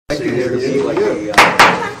I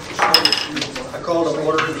call to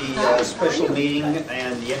order the special meeting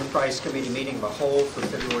and the Enterprise Committee meeting of the whole for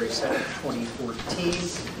February 7th, 2014.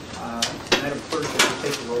 Madam Clerk, would you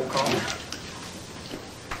take a roll call?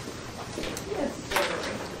 Yes, sir.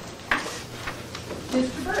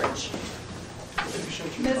 Mr. Birch.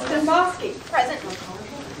 Ms. Dembowski. Present.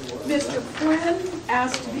 Mr. Flynn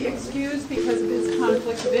asked to be excused because of his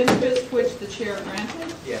conflict of interest, which the chair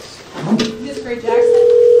granted. Yes. Ms. Gray Jackson.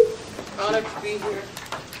 Honored to be here.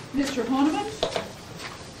 Mr. Honeman.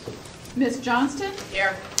 Ms. Johnston.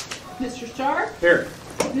 Here. Mr. Starr. Here.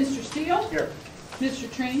 Mr. Steele. Here.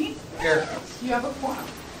 Mr. Trainee. Here. You have a quorum.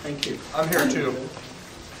 Thank you. I'm here too.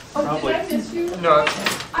 Oh, Probably. did I miss you? No,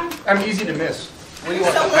 I'm easy to miss. What do you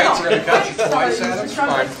want, the heights are gonna cut you twice at it? It's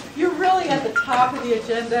fine. You're really at the top of the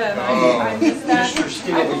agenda, and Oh. I missed that. Mr.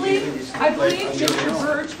 Steele, I believe Mr.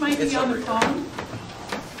 Birch might be on the phone.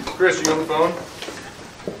 Chris, you on the phone?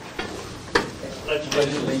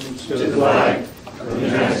 Pledge allegiance to the flag of the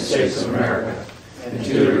United States of America and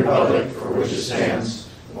to the republic for which it stands,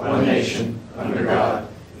 one nation, under God,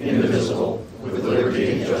 indivisible, with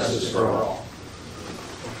liberty and justice for all.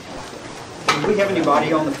 Do we have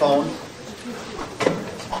anybody on the phone?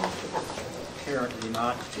 Apparently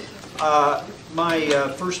not. My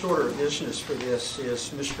first order of business for this is,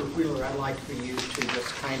 Mr. Wheeler, I'd like for you to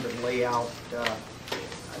just kind of lay out,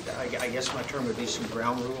 I guess my term would be some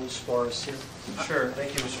ground rules for us here. Sure.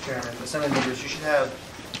 Thank you, Mr. Chairman. Assembly members, you should have,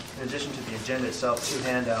 in addition to the agenda itself, two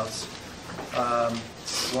handouts.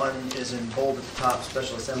 One is in bold at the top,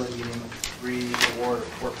 Special Assembly Meeting, Award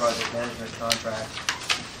of Port Project Management Contract.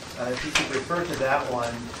 If you could refer to that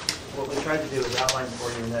one, what we tried to do is outline for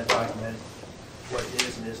you in that document what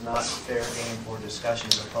is and is not fair game for discussion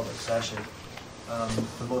in a public session.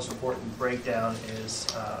 The most important breakdown is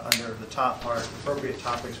under the top part, appropriate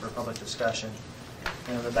topics for public discussion.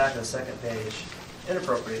 And on the back of the second page,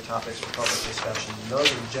 inappropriate topics for public discussion. And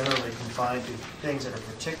those are generally confined to things that are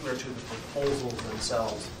particular to the proposals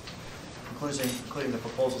themselves, including the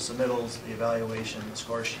proposal submittals, the evaluation, the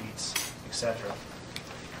score sheets, etc.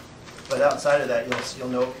 But outside of that, you'll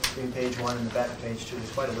note between page 1 and the back of page 2,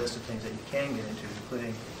 there's quite a list of things that you can get into,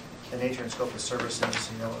 including the nature and scope of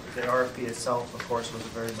services. You know, the RFP itself, of course, was a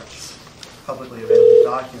very much publicly available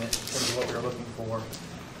document in terms of what we were looking for.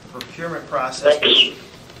 The procurement process.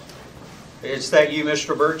 Is that you,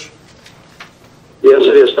 Mr. Birch? Yes,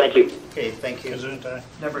 it is. Thank you. Okay, thank you.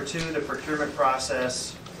 Number 2, the procurement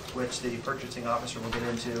process, which the purchasing officer will get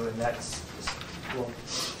into, and that will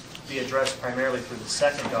be addressed primarily through the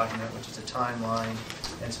second document, which is a timeline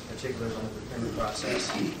and some particulars on the procurement process.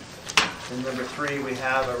 And number 3, we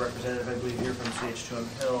have a representative, I believe, here from CH2M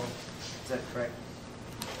Hill. Is that correct?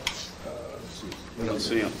 We don't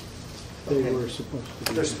see them.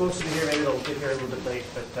 Okay. They're supposed to be here. Maybe they'll get here a little bit late,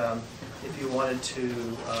 but if you wanted to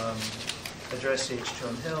address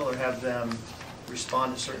CH2M Hill or have them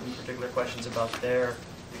respond to certain particular questions about their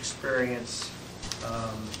experience,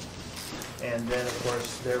 and then, of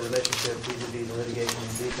course, their relationship vis-a-vis the litigation in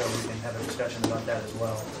Recom, we can have a discussion about that as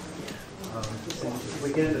well. If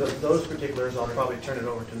we get into those particulars, I'll probably turn it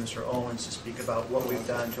over to Mr. Owens to speak about what we've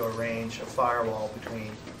done to arrange a firewall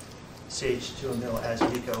between CH2M Hill as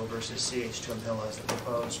VECO versus CH2M Hill as the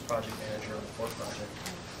proposed project manager on the port project.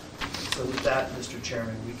 So with that, Mr.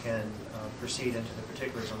 Chairman, we can proceed into the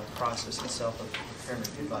particulars on the process itself of the procurement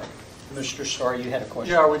if you'd like. Mr. Starr, you had a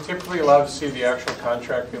question? Yeah, are we typically allowed to see the actual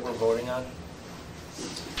contract that we're voting on?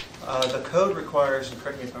 The code requires, and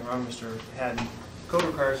correct me if I'm wrong, Mr. Haddon, code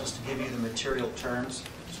requires us to give you the material terms.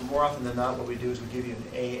 So more often than not, what we do is we give you an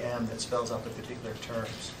AM that spells out the particular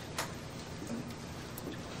terms.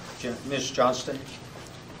 Ms. Johnston?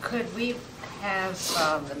 Could we have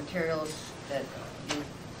the materials that you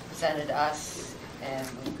presented us and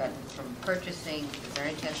we've gotten from purchasing? Is there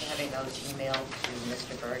any chance of having those emailed to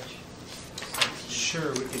Mr. Birch?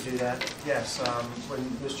 Sure, we could do that. Yes, when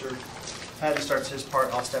Mr. Haddon starts his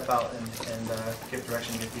part, I'll step out and give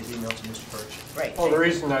direction to get these emailed to Mr. Birch. Right. Well, the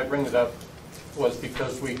reason I bring it up was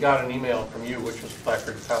because we got an email from you, which was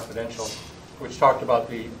placarded confidential, which talked about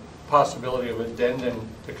the possibility of addendum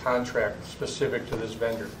to contract specific to this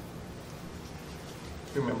vendor.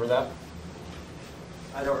 You remember that?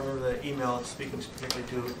 I don't remember the email speaking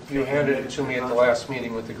particularly to. You handed it to me at the last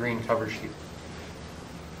meeting with the green cover sheet.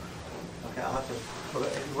 Okay, I'll have to.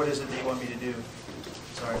 What is it that you want me to do?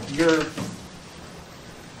 Sorry.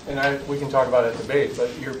 We can talk about it at debate,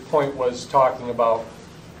 but your point was talking about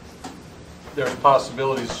there's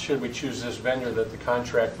possibilities, should we choose this vendor, that the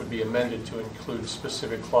contract would be amended to include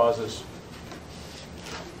specific clauses.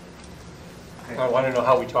 Okay. I want to know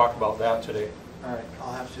how we talk about that today. All right,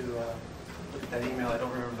 I'll have to look that email. I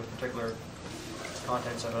don't remember the particular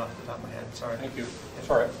contents of it off the top of my head, sorry. Thank you. It's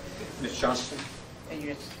all right. Ms. Johnston? And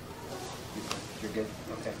you're just, You're good?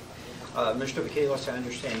 Okay. Mr. Vakelos, I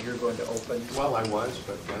understand you're going to open. Well, I was,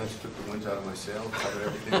 but Dennis took the winds out of my sail, covered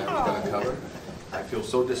everything I was going to cover. I feel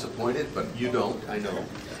so disappointed, but you don't, I know.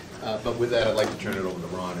 But with that, I'd like to turn it over to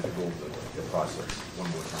Ron and go over the process one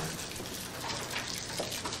more time.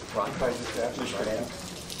 Ron, try to ask Mr. Ham.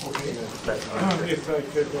 Okay. If I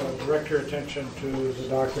could direct your attention to the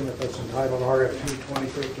document that's entitled RFP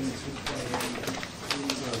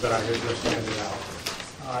 2013-628 that I had just handed out.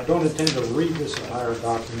 I don't intend to read this entire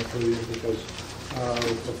document to you because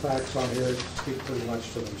the facts on here speak pretty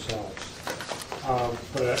much to themselves.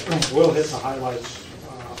 But I will hit the highlights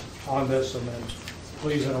on this, and then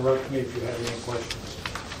please interrupt me if you have any questions.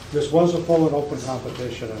 This was a full and open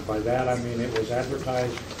competition, and by that I mean it was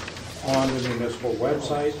advertised on the municipal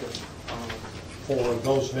website for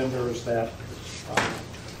those vendors that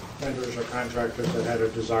vendors or contractors that had a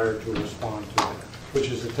desire to respond to it, which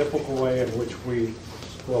is the typical way in which we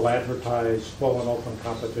will advertise full and open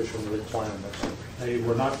competition requirements.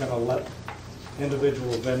 We're not going to let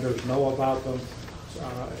individual vendors know about them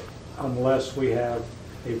unless we have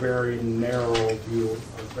a very narrow view,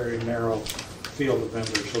 a very narrow field of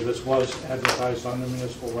vendors. So this was advertised on the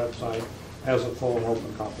municipal website as a full and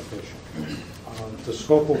open competition. The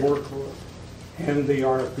scope of work and the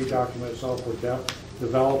RFP document itself were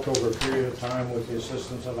developed over a period of time with the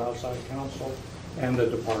assistance of outside counsel and the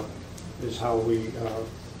department is how we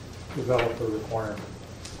developed the requirement.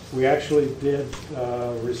 We actually did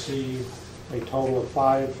receive a total of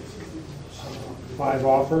five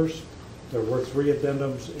offers. There were 3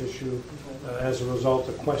 addendums issued as a result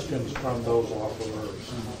of questions from those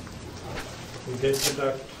offerers. We did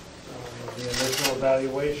conduct the initial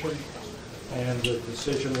evaluation, and the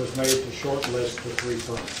decision was made to shortlist the 3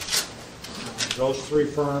 firms. Those 3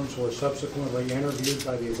 firms were subsequently interviewed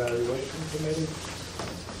by the evaluation committee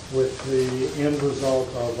with the end result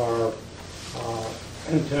of our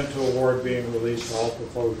intent to award being released to all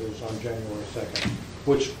proposals on January 2nd,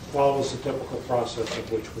 which follows the typical process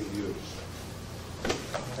of which we use.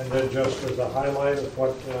 And then just as a highlight of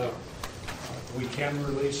what we can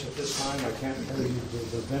release at this time, I can't tell you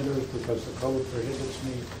the vendors because the code prohibits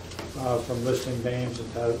me from listing names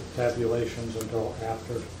and tabulations until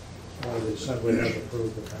after the Assembly has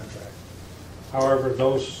approved the contract. However,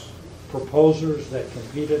 those proposers that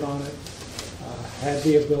competed on it had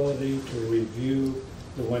the ability to review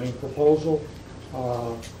the winning proposal.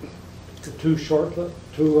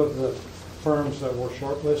 Two of the firms that were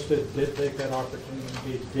shortlisted did take that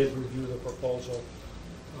opportunity, did review the proposal,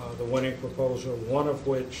 the winning proposal, one of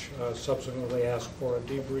which subsequently asked for a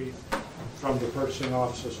debrief from the purchasing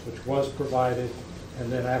offices, which was provided,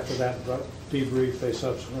 and then after that debrief, they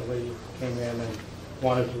subsequently came in and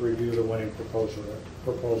wanted to review the winning proposal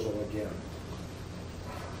again.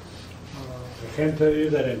 I can tell you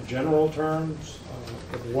that in general terms,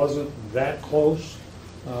 it wasn't that close.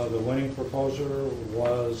 The winning proposer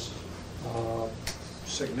was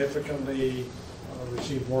significantly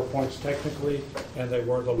received more points technically, and they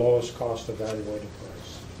were the lowest cost evaluated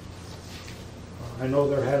price. I know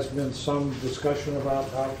there has been some discussion about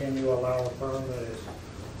how can you allow a firm that is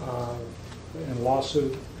in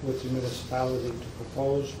lawsuit with the municipality to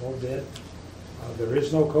propose or bid. There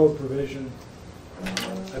is no code provision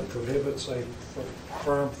that prohibits a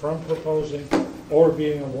firm from proposing or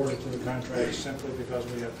being awarded to the contract simply because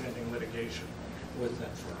we have pending litigation with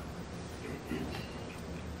that firm.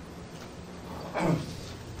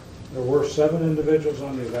 There were 7 individuals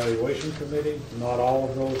on the evaluation committee. Not all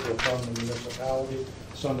of those were from the municipality.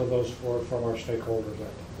 Some of those were from our stakeholders at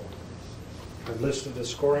the board. I listed the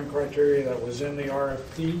scoring criteria that was in the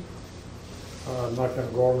RFP. I'm not going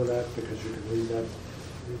to go over that because you can read that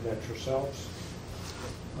yourselves.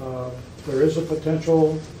 There is a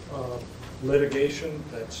potential litigation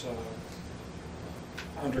that's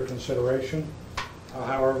under consideration.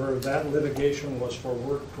 However, that litigation was for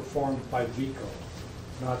work performed by VECO,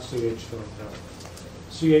 not CH2M Hill.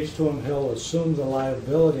 CH2M Hill assumed the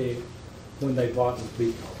liability when they bought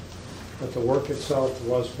VECO, but the work itself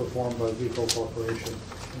was performed by VECO Corporation,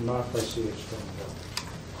 not by CH2M Hill.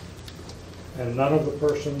 And none of the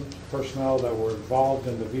personnel that were involved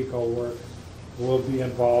in the VECO work will be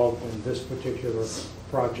involved in this particular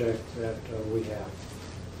project that we have.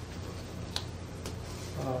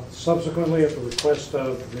 Subsequently, at the request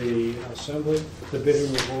of the Assembly, the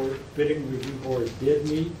bidding review board did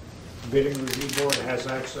meet. The bidding review board has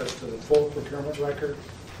access to the full procurement record.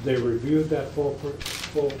 They reviewed that full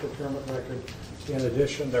procurement record. In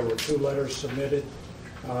addition, there were 2 letters submitted,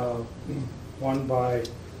 one by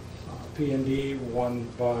P&D, one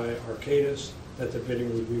by Arcadis, that the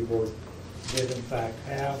bidding review board did in fact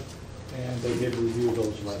have, and they did review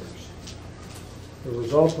those letters. The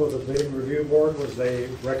result of the bidding review board was they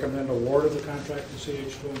recommend award of the contract to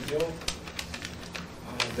CH2M Hill.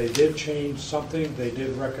 They did change something. They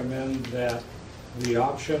did recommend that the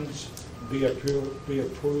options be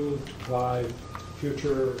approved by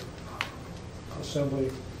future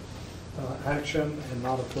assembly action and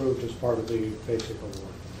not approved as part of the basic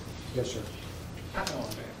award. Yes, sir.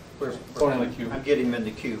 Going in the queue. I'm getting him in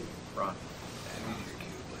the queue, Ron.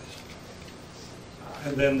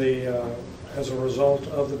 And then as a result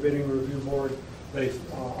of the bidding review board, they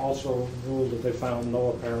also ruled that they found no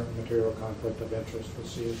apparent material conflict of interest with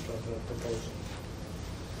CH2M proposal.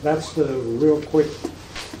 That's the real quick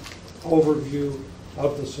overview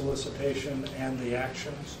of the solicitation and the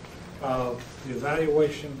actions. The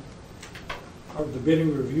evaluation of the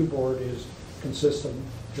bidding review board consists of,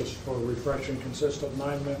 just for refreshing, consists of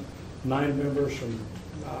nine members from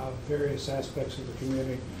various aspects of the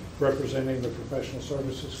community, representing the professional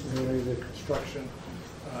services community, the construction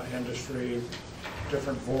industry,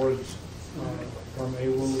 different boards from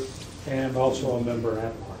AWU, and also a member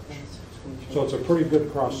at large. So it's a pretty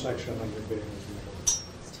good cross-section of the bidding review board.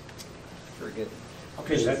 Very good.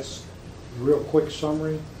 Okay, that's a real quick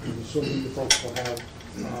summary. I'm assuming you folks will have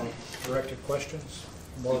directed questions.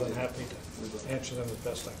 More than happy to answer them as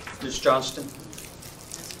best I can. Ms. Johnston?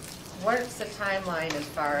 What's the timeline as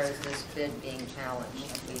far as this bid being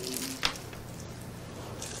challenged? We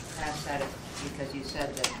asked that because you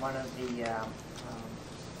said that one of the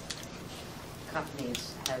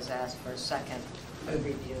companies has asked for a second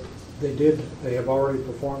review. They did. They have already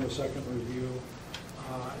performed a second review,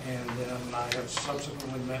 and then I have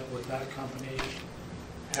subsequently met with that company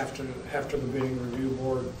after the bidding review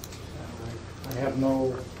board. I have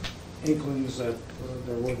no inklings that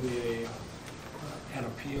there will be an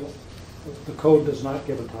appeal. The code does not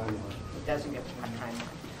give a timeline. It doesn't give a timeline.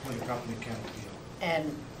 When the company can appeal.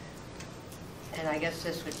 And I guess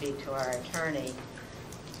this would be to our attorney.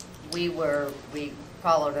 We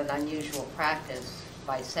followed an unusual practice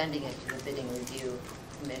by sending it to the bidding review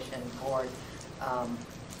commission board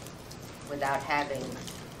without having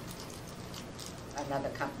another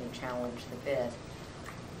company challenge the bid.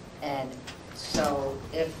 And so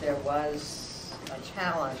if there was a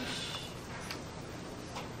challenge,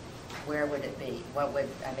 where would it be?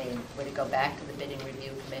 Would it go back to the bidding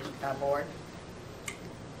review commission board?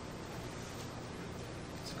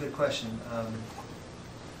 It's a good question.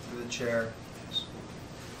 Through the chair,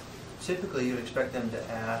 typically you'd expect them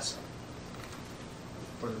to ask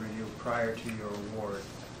for the review prior to your award.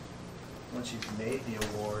 Once you've made the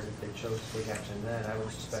award, if they chose to take action then, I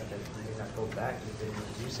would suspect that they would have to go back to the bidding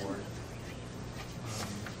review board.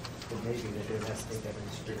 But maybe that they would have to take that in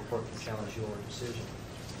the Superior Court to challenge your decision.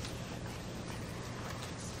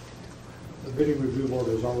 The bidding review board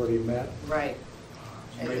has already met. Right.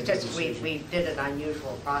 It's just we did an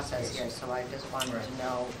unusual process here, so I just wanted to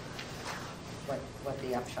know what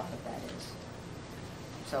the upshot of that is.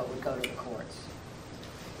 So it would go to the courts.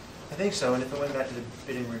 I think so, and if it went back to the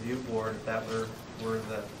bidding review board, if that were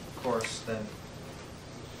the course, then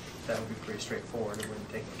that would be pretty straightforward. It wouldn't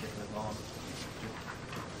take particularly long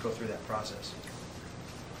to go through that process.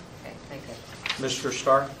 Okay, thank you. Mr.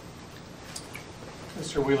 Starr?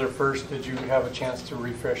 Mr. Wheeler, first, did you have a chance to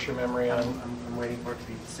refresh your memory on? I'm waiting for it to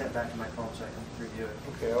be sent back to my phone so I can review it.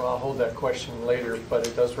 Okay, well, I'll hold that question later, but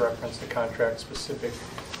it does reference the contract specific.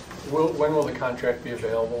 When will the contract be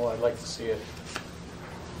available? I'd like to see it.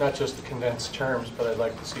 Not just the condensed terms, but I'd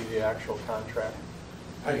like to see the actual contract.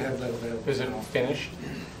 I have that available. Is it finished?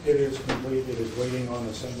 It is complete. It is waiting on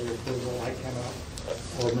assembly approval. I cannot,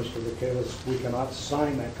 or Mr. Michaelis, we cannot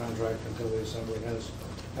sign that contract until the assembly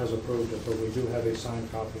has approved it, but we do have a signed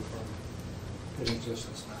copy from in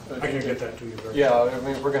existence now. I can get that to you very Yeah, soon.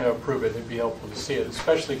 I mean, we're going to approve it. It'd be helpful to see it,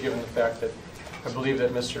 especially given the fact that I believe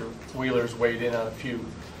that Mr. Wheeler's weighed in on a few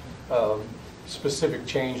specific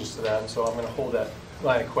changes to that, and so I'm going to hold that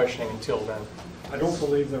line of questioning until then. I don't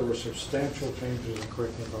believe there were substantial changes, and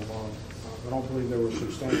correct me if I'm wrong, I don't believe there were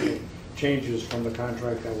substantial changes from the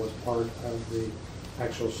contract that was part of the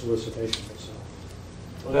actual solicitation itself.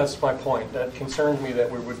 Well, that's my point. That concerns me that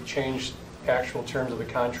we would change actual terms of the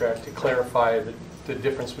contract to clarify the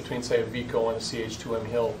difference between, say, a VICO and a CH2M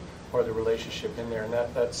Hill, or the relationship in there. And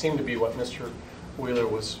that seemed to be what Mr. Wheeler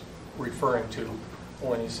was referring to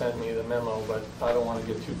when he sent me the memo, but I don't want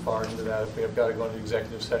to get too far into that. If we have got to go into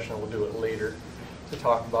executive session, we'll do it later to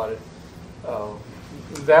talk about it.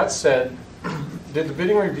 That said, did the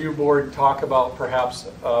bidding review board talk about perhaps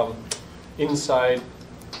inside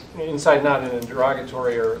inside not in a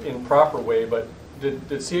derogatory or improper way, but did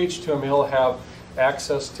CH2M Hill have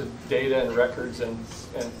access to data and records and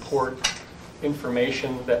port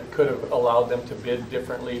information that could have allowed them to bid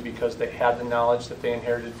differently because they had the knowledge that they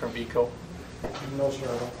inherited from VECO? No, sir,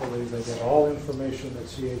 I don't believe they get all information that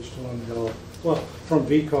CH2M Hill, well, from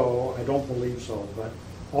VECO, I don't believe so, but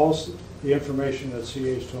all the information that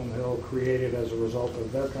CH2M Hill created as a result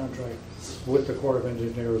of their contract with the Corps of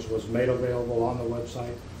Engineers was made available on the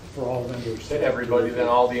website for all vendors. To everybody, then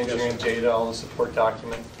all the engineering data, all the support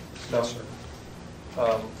document stuff? Yes,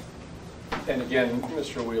 sir. And again,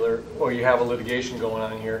 Mr. Wheeler, well, you have a litigation going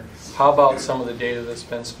on here. How about some of the data that's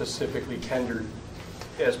been specifically tendered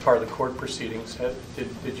as part of the court proceedings?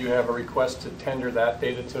 Did you have a request to tender that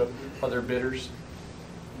data to other bidders?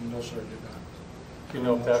 No, sir, I did not. Do you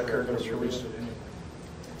know if that occurred, Mr. Wheeler?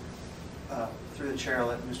 Wheeler? Through the chair, I'll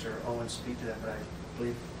let Mr. Owens speak to that, but I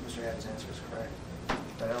believe Mr. Haddon's answer is correct.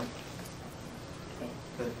 Diane?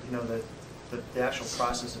 But, you know, the actual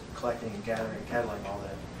process of collecting and gathering and cataloging all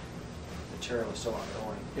that material is so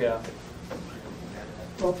ongoing. Yeah.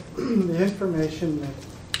 Well, the information that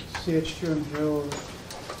CH2M Hill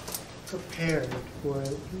prepared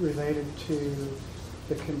was related to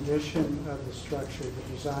the condition of the structure,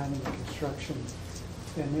 the design and the construction,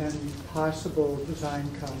 and then possible design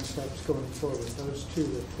concepts going forward, those two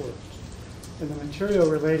reports. And the material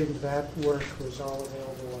relating to that work was all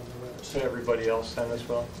available on the website. To everybody else then as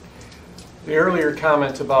well. The earlier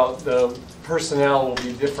comment about the personnel will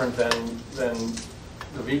be different than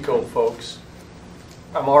the VECO folks.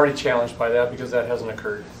 I'm already challenged by that because that hasn't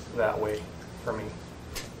occurred that way for me.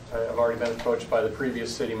 I've already been approached by the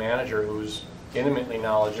previous city manager who's intimately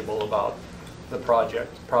knowledgeable about the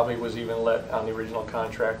project, probably was even let on the original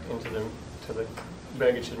contract into the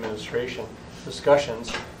baggage administration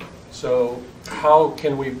discussions. So how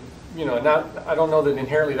can we, you know, I don't know that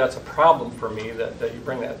inherently that's a problem for me that you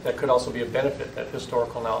bring that. That could also be a benefit, that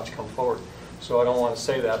historical knowledge come forward. So I don't want to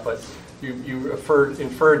say that, but you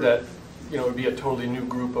inferred that, you know, it would be a totally new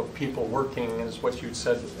group of people working, is what you'd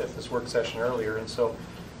said at this work session earlier. And so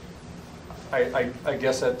I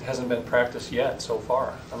guess that hasn't been practiced yet so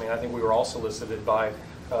far. I mean, I think we were all solicited by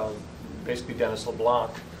basically Dennis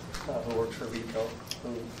LeBlanc, who works for VECO,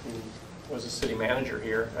 who was a city manager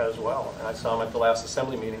here as well. And I saw him at the last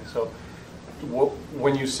assembly meeting. So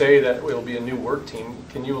when you say that it'll be a new work team,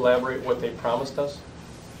 can you elaborate what they promised us?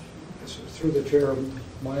 Through the chair,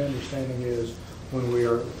 my understanding is when we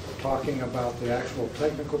are talking about the actual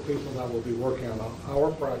technical people that will be working on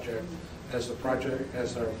our project as our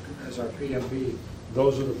PMB,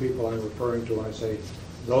 those are the people I'm referring to when I say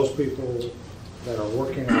those people that are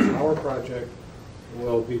working on our project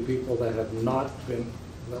will be people that have not been,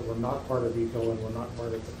 that were not part of VECO and were not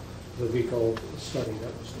part of the VECO study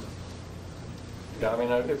that was done. Yeah, I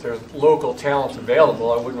mean, if there's local talent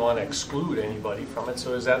available, I wouldn't want to exclude anybody from it.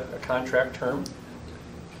 So is that a contract term?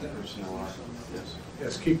 Yes.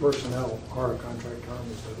 Yes, key personnel are a contract term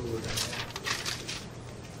as to who we're going to have.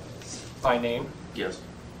 By name? Yes.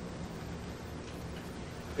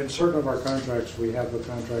 In certain of our contracts, we have the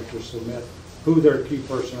contractors submit who their key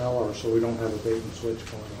personnel are, so we don't have a bait and switch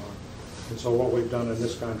going on. And so what we've done in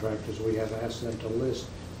this contract is we have asked them to list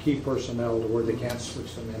key personnel to where they can't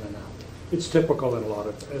switch them in and out. It's typical in a lot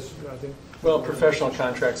of, I think. Well, professional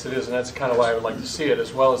contracts it is, and that's kind of why I would like to see it,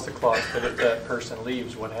 as well as the clause that if that person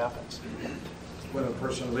leaves, what happens? When a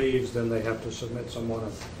person leaves, then they have to submit someone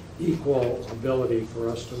of equal ability for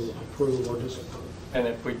us to approve or disapprove. And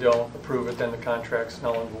if we don't approve it, then the contract's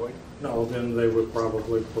null and void? No, then they would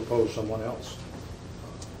probably propose someone else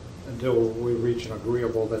until we reach an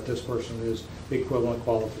agreeable that this person is the equivalent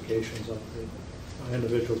qualifications of the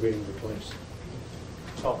individual being replaced.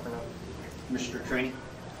 That's all for now. Mr. Trainee?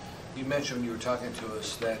 You mentioned when you were talking to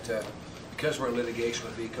us that because we're in litigation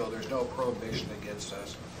with VECO, there's no prohibition against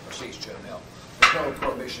us, or CH2M Hill, there's no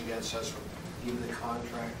prohibition against us from giving the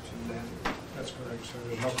contract to them. That's correct, sir.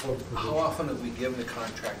 There's no code provision. How often have we given the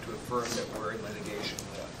contract to a firm that we're in litigation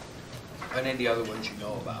with? And any other ones you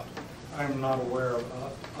know about? I'm not aware of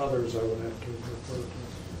others I would have to refer to.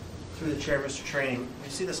 Through the chair, Mr. Trainee, we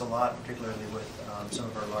see this a lot, particularly with some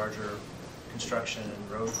of our larger construction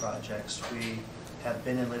and road projects. We have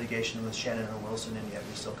been in litigation with Shannon & Wilson, and yet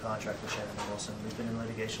we still contract with Shannon & Wilson. We've been in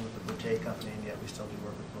litigation with the Boutte Company, and yet we still do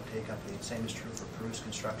work with the Boutte Company. The same is true for Bruce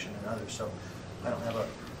Construction and others. So I don't have a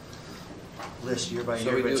list year by year,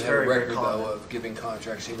 So we but do it's have a very, very record, common. though, of giving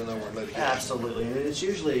contracts even though we're in litigation? Absolutely, and it's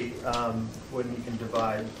usually when you can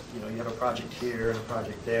divide, you have a project here and a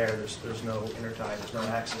project there, there's no intertie, there's no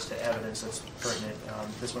access to evidence that's pertinent.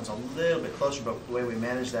 This one's a little bit closer, but the way we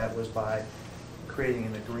managed that was by creating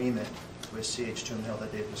an agreement with CH Toon Hill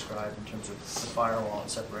that they've described in terms of the firewall and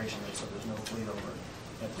separation, so there's no bleed over.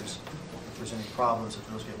 If there's any problems, if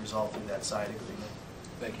those get resolved through that side agreement.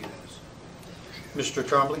 Thank you, Dennis. Mr.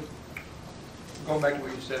 Trombley? Going back to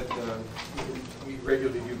what you said, we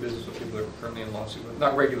regularly do business with people that are currently in lawsuit with,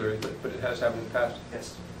 not regularly, but it has happened in the past.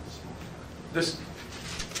 Yes. It's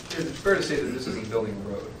fair to say that this isn't building a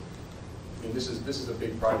road. I mean, this is a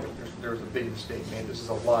big project. There was a big mistake made. This is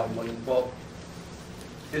a lot of money. Well,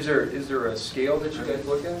 is there a scale that you guys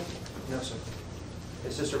look at? No, sir.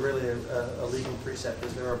 It's just a legal precept.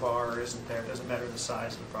 Is there a bar or isn't there? It doesn't matter the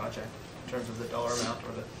size of the project in terms of the dollar amount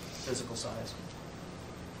or the physical size.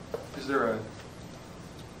 Is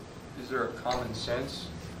there a common sense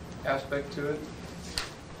aspect to it?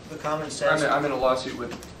 The common sense. I'm in a lawsuit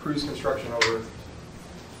with Cruise Construction over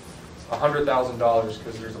 $100,000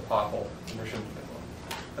 because there's a pothole and there shouldn't have been one,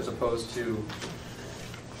 as opposed to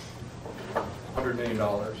 $100 million.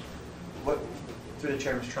 Through the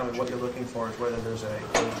chair, Mr. Trump, what you're looking for is whether there's a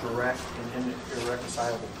direct and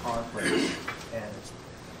irreconcilable conflict, and it's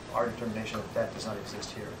our determination that does not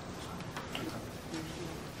exist here.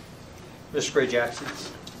 Ms. Gray-Jackson?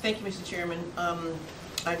 Thank you, Mr. Chairman.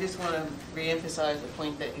 I just want to reemphasize the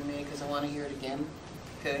point that you made because I want to hear it again.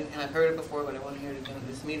 Okay, and I've heard it before, but I want to hear it again at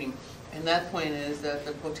this meeting. And that point is that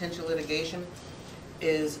the potential litigation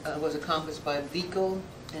was accomplished by VECO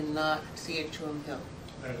and not CH Hill.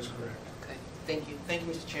 That is correct. Okay, thank you. Thank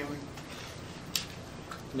you, Mr. Chairman.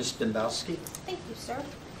 Ms. Dembowski? Thank you, sir.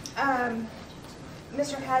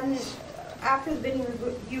 Mr. Haddon, after the bidding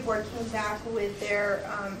review board came back with their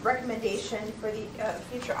recommendation for the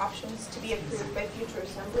future options to be approved by future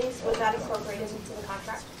assemblies, was that incorporated into the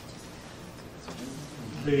contract?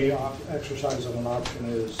 The exercise of an option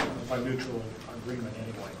is by mutual agreement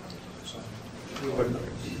anyway, so we wouldn't.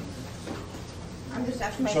 I'm just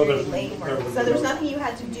asking my So very there's- lame there word. would So be there's no- nothing you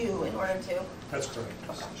had to do in order to? That's correct.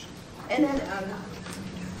 Okay. And then,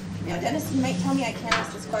 now Dennis, you might tell me I can't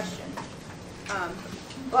ask this question,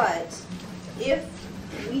 but if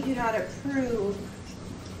we do not approve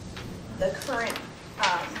the current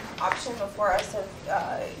option before us of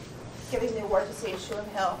giving the award to CH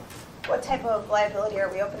Hill, what type of liability are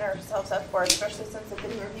we opening ourselves up for, especially since the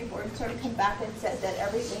bidding review board sort of come back and said that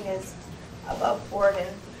everything is above board and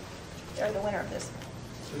they're the winner of this?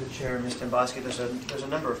 Through the chair, Ms. Dembowski, there's a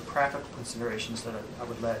number of practical considerations that I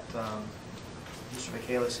would let Mr.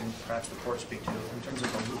 Michaelis and perhaps the court speak to. In terms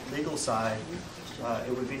of the legal side,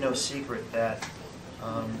 it would be no secret that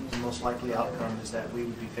the most likely outcome is that we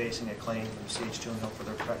would be facing a claim from CH Hill for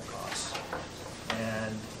their prep costs.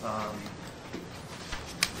 And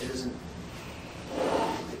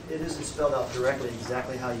it isn't spelled out directly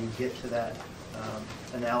exactly how you get to that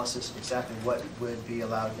analysis of exactly what would be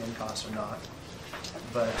allowed in costs or not.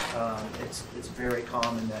 But it's very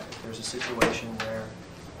common that if there's a situation where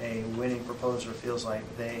a winning proposer feels like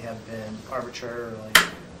they have been arbitrarily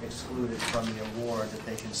excluded from the award, that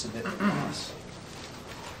they can submit the costs.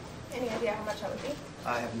 Any idea how much that would be?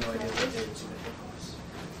 I have no idea what they would submit the costs.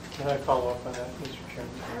 Can I follow up on that, Mr.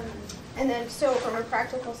 Chairman? And then, so from a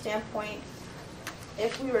practical standpoint,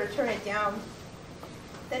 if we were to turn it down,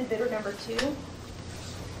 then bidder number 2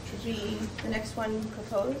 should be the next one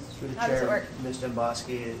proposed? Through the How does it chair, work? Ms.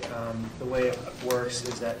 Dembowski, the way it works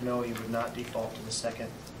is that no, you would not default to the second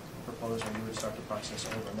proposer, you would start the process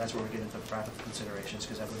over. And that's where we get into practical considerations,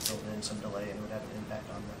 because that would build in some delay and would have an impact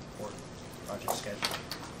on the court project schedule.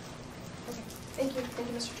 Okay, thank you. Thank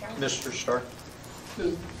you, Mr. Chairman. Mr. Stark?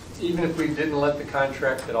 Even if we didn't let the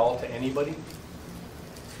contract at all to anybody,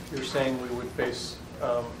 you're saying we would face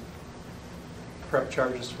prep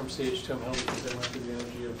charges from CH Hill because they went through the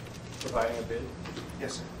energy of providing a bid?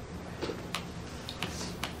 Yes, sir.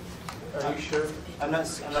 Are you sure? I'm not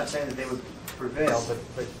saying that they would prevail,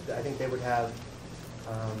 but I think they would have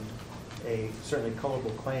a certainly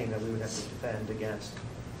culpable claim that we would have to defend against.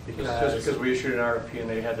 Just because we issued an RFP and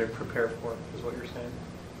they had to prepare for it, is what you're saying?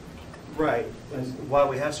 Right. And while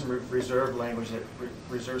we have some reserved language that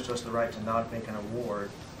reserves to us the right to not make an award,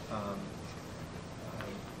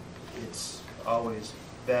 it's always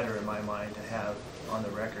better in my mind to have on the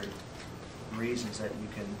record reasons that you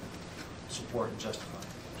can support and justify.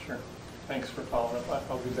 Sure. Thanks for following up.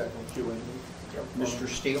 I'll be back in Q&A. Mr.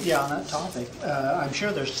 Steele? Yeah, on that topic, I'm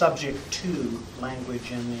sure there's subject to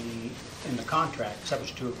language in the contract,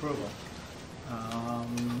 subject to approval,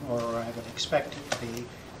 or I would expect it to be.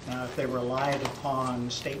 Now, if they relied upon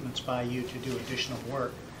statements by you to do additional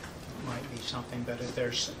work, it might be something. But if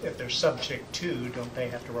they're subject to, don't they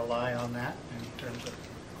have to rely on that in terms of?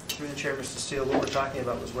 Through the chair, Mr. Steele, what we're talking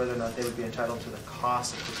about was whether or not they would be entitled to the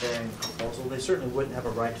cost of preparing the proposal. They certainly wouldn't have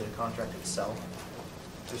a right to the contract itself.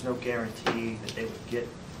 there's no guarantee that they would get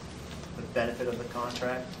the benefit of the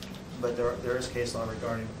contract, but there is case law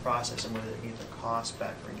regarding the process and whether they get the cost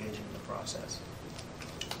back for engaging in the process.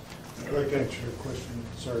 I'd like to answer your question.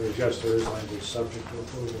 Sorry, yes, there is language subject to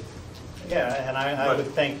approval. Yeah, and I would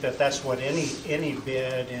think that that's what any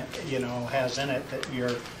bid, you know, has in it, that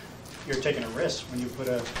you're taking a risk when you put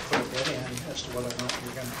a bid in as to whether or not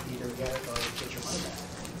you're going to either get it or get your money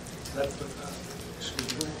back.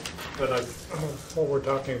 Excuse me. But what we're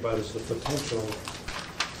talking about is the potential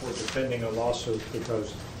for defending a lawsuit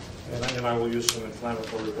because, and I will use some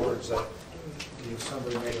inflammatory words, that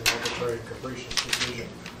somebody made an arbitrary and capricious decision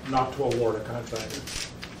not to award a contract.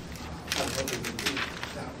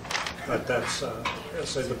 But that's, I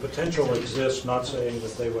say the potential exists, not saying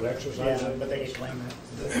that they would exercise it. But they claim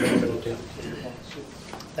it.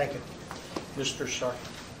 Thank you. Mr. Stark.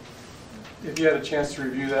 If you had a chance to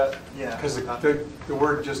review that? Yeah. Because the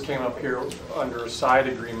word just came up here under a side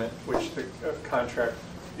agreement, which the contract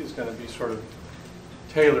is going to be sort of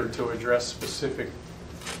tailored to address specific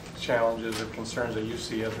challenges or concerns that you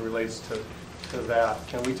see as it relates to that.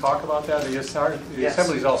 Can we talk about that? The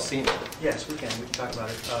Assembly's all seen it. Yes, we can talk about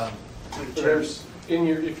it. There's,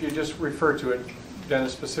 if you just refer to it,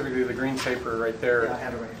 Dennis, specifically the green paper right there. Yeah, I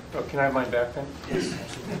have it right here. Oh, can I have mine back then? Yes.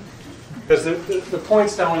 Because the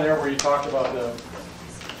points down there where you talk about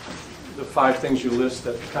the 5 things you list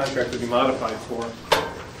that the contract would be modified for.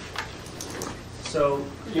 So,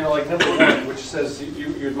 you know, like number 1, which says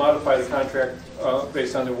you'd modify the contract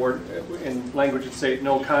based on the word in language that say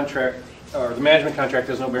no contract, or the management contract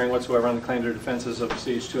has no bearing whatsoever on the claims or defenses of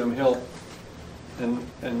CH2M Hill,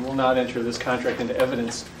 and will not enter this contract into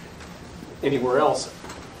evidence anywhere else.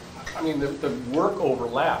 I mean, the work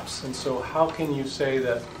overlaps, and so how can you say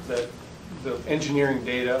that the engineering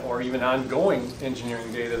data or even ongoing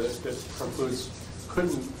engineering data that precludes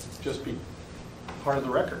couldn't just be part of the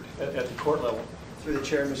record at the court level? Through the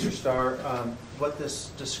chair, Mr. Starr, what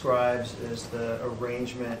this describes is the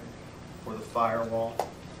arrangement for the firewall,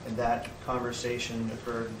 and that conversation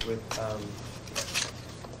occurred with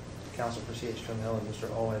Counsel for CH2M Hill and Mr.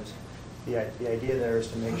 Owens. The idea there is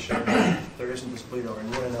to make sure that there isn't this bleed over, and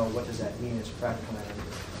you want to know what does that mean as a practical matter.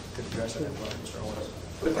 Could address that as well, Mr. Owens.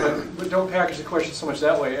 But don't package the question so much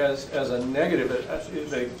that way as a negative.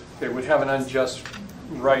 They would have an unjust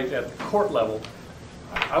right at the court level.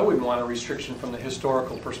 I wouldn't want a restriction from the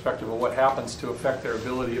historical perspective of what happens to affect their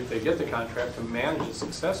ability, if they get the contract, to manage it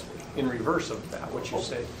successfully, in reverse of that, what you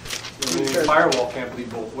say. I mean, the firewall can't bleed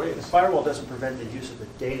both ways. The firewall doesn't prevent the use of the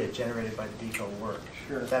data generated by the DECO work.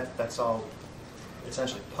 Sure. That's all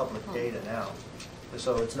essentially public data now.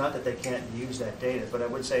 So it's not that they can't use that data, but I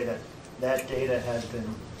would say that that data has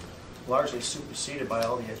been largely superseded by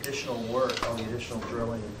all the additional work, all the additional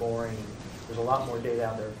drilling and boring. There's a lot more data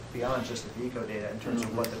out there beyond just the DECO data in terms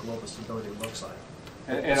of what the global stability looks like.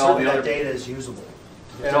 And all the other data is usable.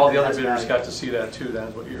 And all the other bidders got to see that too, then,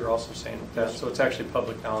 is what you're also saying. So it's actually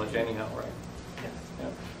public knowledge anyhow, right?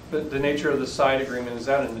 Yeah. The nature of the side agreement, is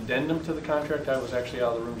that an addendum to the contract? I was actually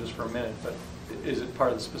out of the room just for a minute, but is it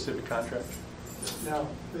part of the specific contract? No.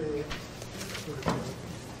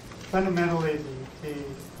 Fundamentally, the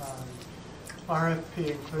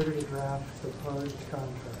RFP included a draft proposed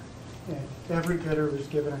contract, and every bidder was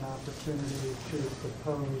given an opportunity to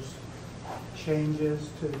propose changes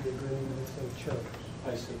to the agreement if they chose.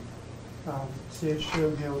 I see.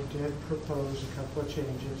 CH2M Hill did propose a couple of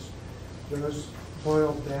changes. Those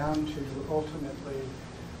boiled down to ultimately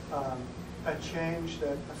a change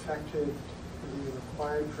that affected the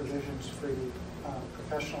required provisions for the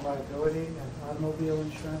professional liability and automobile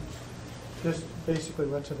insurance, just basically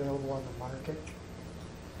what's available on the market.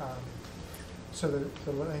 So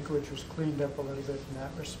the language was cleaned up a little bit in that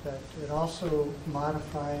respect. It also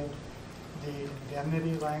modified the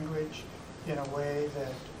indemnity language in a way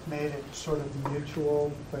that made it sort of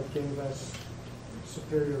mutual but gave us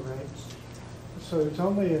superior rates. So it's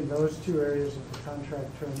only in those 2 areas of the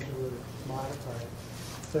contract terms that were modified.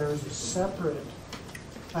 There was a separate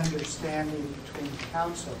understanding between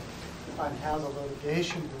counsel on how the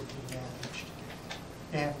litigation would be managed,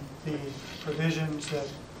 and the provisions that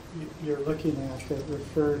you're looking at that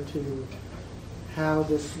refer to how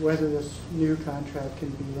whether this new contract can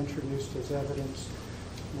be introduced as evidence,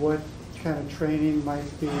 what kind of training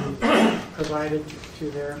might be provided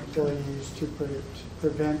to their employees to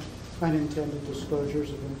prevent unintended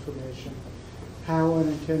disclosures of information, how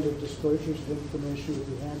unintended disclosures of information would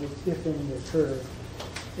be handled if any occur,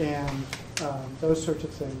 and those sorts of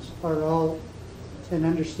things are all an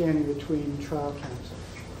understanding between trial counsel.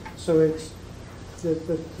 So it's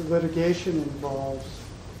the litigation involves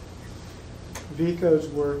VECO's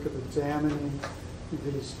work of examining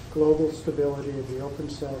this global stability of the open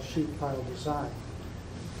cell sheet pile design.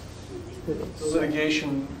 The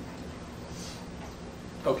litigation,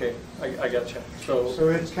 okay, I got you. So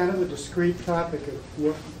it's kind of a discrete topic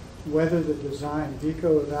of whether the design,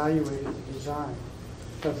 VICO evaluated the design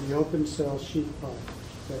of the open cell sheet pile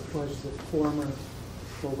that was the former,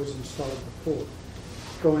 what was installed before.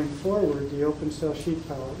 Going forward, the open cell sheet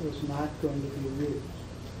pile is not going to be used.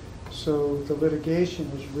 So the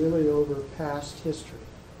litigation is really over past history.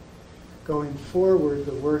 Going forward,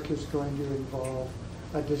 the work is going to involve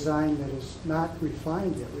a design that is not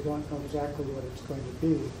refined yet. We don't know exactly what it's going to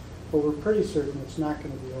be, but we're pretty certain it's not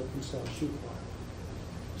going to be open cell sheet pile.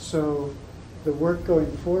 So the work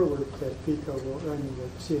going forward that VICO will, I mean,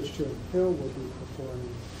 that CH2 and Hill will be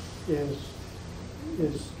performing is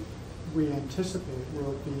we anticipate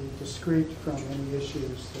will be discrete from any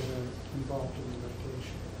issues that are involved in the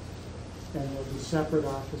litigation. And there'll be separate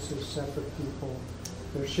offices, separate people.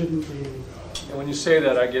 There shouldn't be. And when you say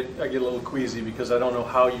that, I get a little queasy because I don't know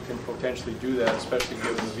how you can potentially do that, especially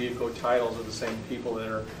given the VICO titles of the same people that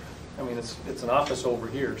are. I mean, it's an office over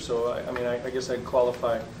here, so I mean, I guess I'd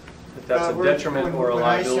qualify that that's a detriment or a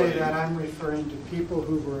liability. When I say that, I'm referring to people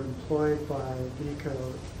who were employed by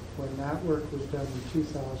VICO when that work was done in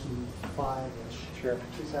 2005-ish, sure.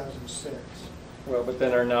 2006. Well, but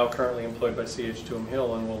then are now currently employed by CH2 and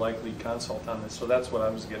Hill and will likely consult on this. So that's what I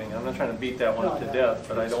was getting. I'm not trying to beat that one up to death,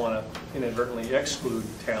 but I don't want to inadvertently exclude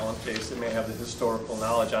talent base that may have the historical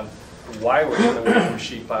knowledge on why we're going to work with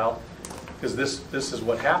sheet pile, because this is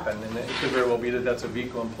what happened, and it could very well be that that's a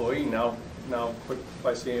VICO employee now put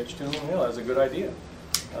by CH2 and Hill. That's a good idea.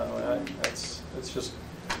 It's just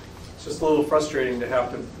a little frustrating to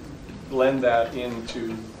have to blend that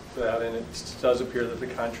into that, and it does appear that the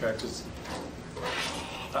contract is.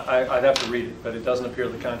 I'd have to read it, but it doesn't appear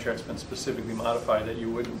the contract's been specifically modified that you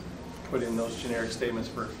wouldn't put in those generic statements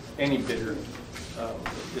for any bidder.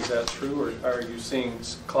 Is that true, or are you seeing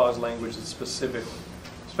clause language that's specific,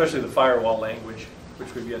 especially the firewall language,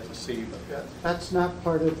 which we've yet to see? That's not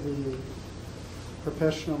part of the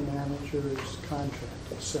professional manager's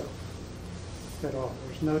contract itself at all.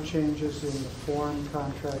 There's no changes in the form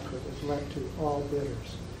contract that was left to all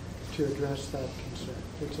bidders to address that concern.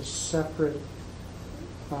 It's a separate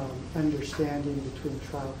understanding between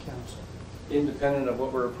trial counsel. Independent of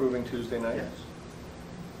what we're approving Tuesday night? Yes.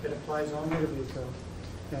 It applies only to VICO,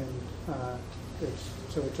 and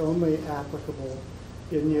it's only applicable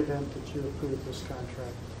in the event that you approve this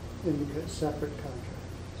contract in a separate contract.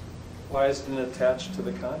 Why isn't it attached to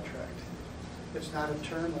the contract? It's not a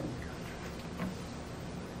term of the contract.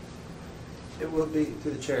 It will be,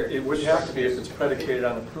 through the chair. It would have to be if it's predicated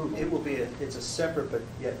on approval. It will be, it's a separate but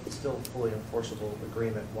yet still fully enforceable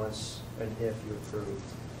agreement once and if you approve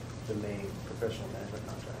the main professional management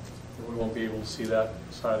contract. We won't be able to see that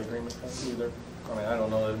side agreement either. I mean, I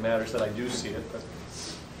don't know that it matters that I do see it, but.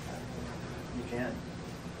 You can.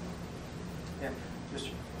 Yeah,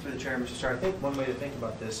 just through the chair, Mr. Starr, I think one way to think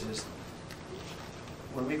about this is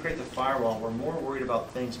when we create the firewall, we're more worried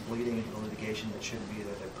about things bleeding into the litigation that shouldn't be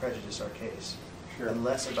there that prejudice our case, sure. And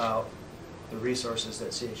less about the resources that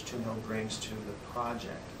CH2 Hill brings to the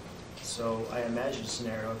project. So I imagine a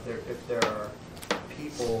scenario if there are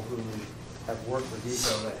people who have worked with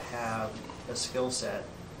VICO that have a skill set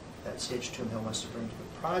that CH2 Hill wants to bring to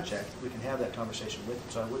the project, we can have that conversation with them.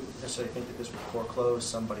 So I wouldn't necessarily think that this would foreclose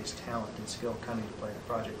somebody's talent and skill coming to play in the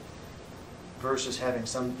project versus having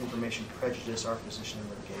some information prejudice our position in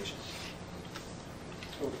litigation.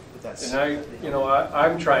 But that's, and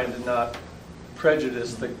I'm trying to not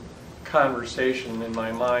prejudice the conversation in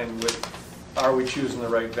my mind with, are we choosing the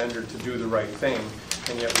right vendor to do the right thing?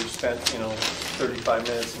 And yet we've spent, 35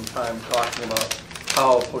 minutes in time talking about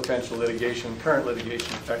how potential litigation, current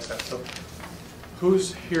litigation affects that. So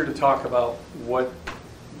who's here to talk about what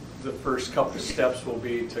the first couple of steps will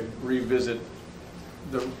be to revisit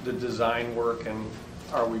the design work, and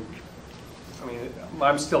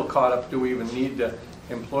I'm still caught up, do we even need to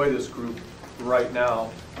employ this group right now?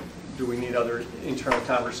 Do we need other internal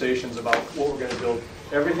conversations about what we're going to build?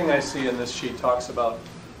 Everything I see in this sheet talks about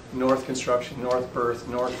north construction, north berth,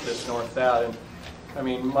 north this, north that, and I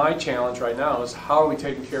mean, my challenge right now is how are we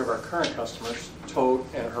taking care of our current customers, Tote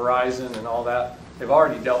and Horizon and all that. They've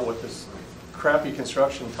already dealt with this crappy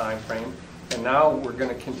construction time frame, and now we're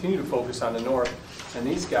going to continue to focus on the north. And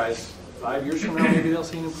these guys, 5 years from now, maybe they'll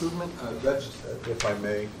see an improvement? That's, if I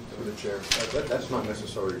may, through the chair, that's not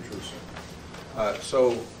necessarily true, sir.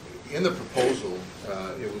 So in the proposal,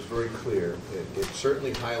 it was very clear. It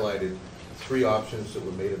certainly highlighted 3 options that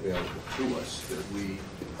were made available to us that we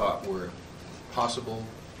thought were possible,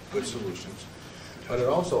 good solutions. but it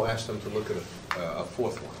also asked them to look at a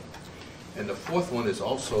fourth one. And the fourth one is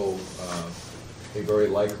also a very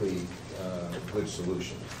likely good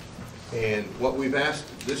solution. And what we've asked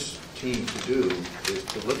this team to do is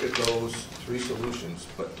to look at those three solutions,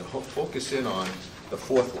 but to focus in on the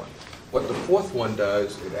fourth one. What the fourth one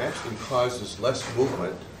does, it actually causes less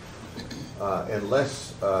movement and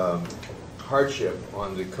less hardship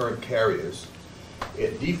on the current carriers.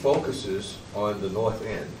 It defocuses on the north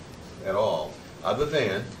end at all, other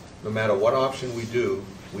than, no matter what option we do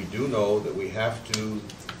know that we have to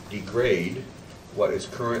degrade what is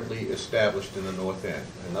currently established in the north end.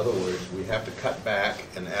 In other words, we have to cut back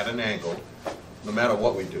and at an angle, no matter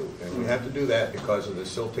what we do. And we have to do that because of the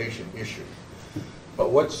siltation issue. But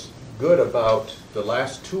what's good about the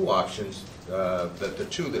last two options, the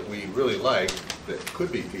two that we really like, that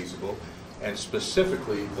could be feasible, and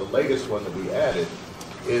specifically the latest one that we added,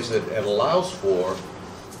 is that it allows for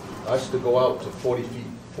us to go out to 40 feet,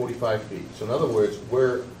 45 feet. So in other words,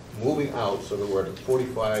 we're moving out so that we're at a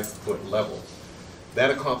 45-foot level.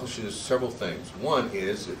 That accomplishes several things. One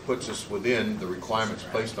is it puts us within the requirements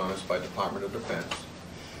placed on us by Department of Defense.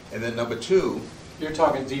 And then number two, you're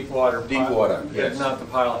talking deep water. Deep water, yes. Not the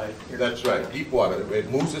pile height. That's right, deep water.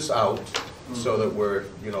 It moves us out so that we're,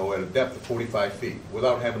 you know, at a depth of 45 feet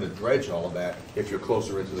without having to dredge all of that if you're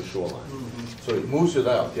closer into the shoreline. So it moves it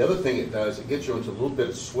out. The other thing it does, it gets you into a little bit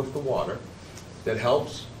of swifter water that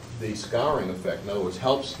helps the scouring effect. In other words,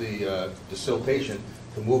 helps the siltation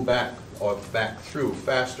to move back or back through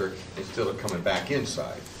faster instead of coming back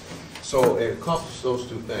inside. So it accomplishes those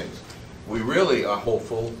two things. We really are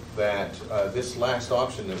hopeful that this last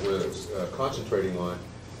option that we're concentrating on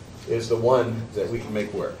is the one that we can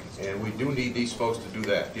make work. And we do need these folks to do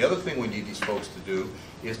that. The other thing we need these folks to do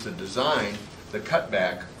is to design the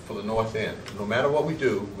cutback for the north end. No matter what we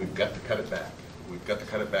do, we've got to cut it back. We've got to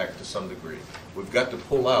cut it back to some degree. We've got to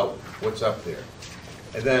pull out what's up there.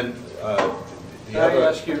 And then Can I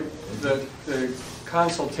ask you, the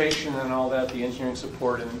consultation and all that, the engineering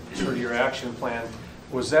support and sort of your action plan,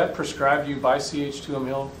 was that prescribed to you by CH2M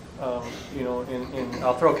Hill? You know,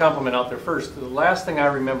 I'll throw a compliment out there first. The last thing I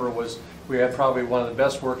remember was we had probably one of the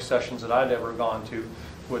best work sessions that I'd ever gone to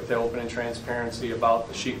with the open and transparency about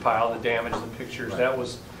the sheet pile, the damage, the pictures. Right. That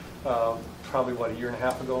was probably, what, a year and a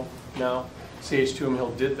half ago now? CH2M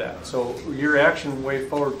Hill did that. So your action way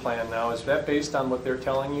forward plan now, is that based on what they're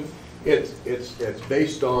telling you? It's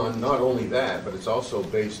based on not only that, but it's also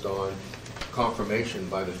based on confirmation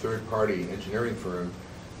by the third-party engineering firm,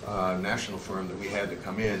 national firm that we had to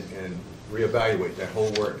come in and reevaluate that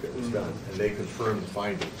whole work that was done, and they confirmed the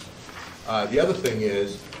findings. The other thing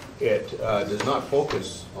is, it does not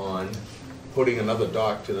focus on putting another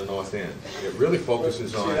dock to the north end. It really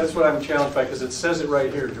focuses on... See, that's what I'm challenged by, because it says it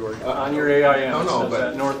right here, George. On your AIM, it says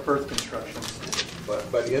that North Berth construction.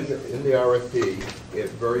 But in the RFP, it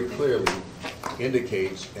very clearly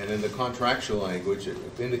indicates, and in the contractual language, it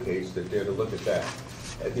indicates that they're to look at that.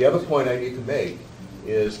 The other point I need to make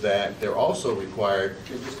is that they're also required...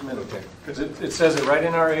 Okay, just a minute, okay. Because it says it right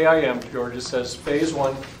in our AIM, George. It says phase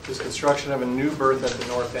 1 is construction of a new berth at the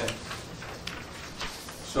north end.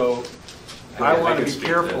 So I want to be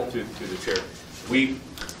careful. To the chair. We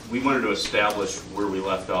wanted to establish where we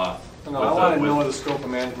left off. No, I want to know the scope of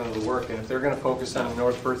management of the work, and if they're going to focus on the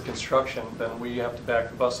North Berth construction, then we have to back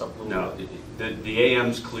the bus up a little bit. No, the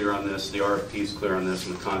AM's clear on this, the RFP's clear on this,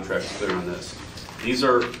 and the contract's clear on this. These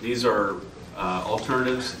are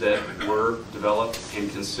alternatives that were developed and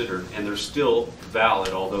considered, and they're still valid,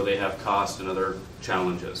 although they have cost and other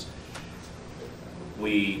challenges.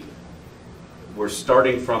 We're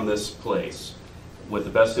starting from this place with the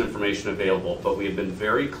best information available, but we have been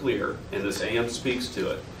very clear, and this AM speaks to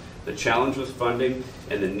it, the challenge with funding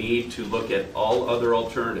and the need to look at all other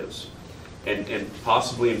alternatives and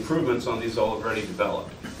possibly improvements on these already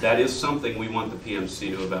developed. That is something we want the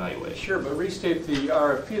PMC to evaluate. Sure, but restate the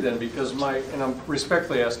RFP then, because and I'm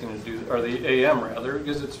respectfully asking you to do, or the AM rather,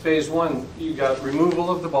 because it's phase 1, you got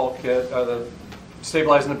removal of the bulkhead, the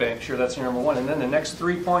stabilizing the bank, sure, that's your number 1, and then the next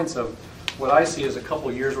 3 points of what I see as a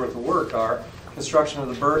couple years worth of work are construction of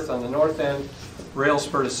the berth on the north end, rail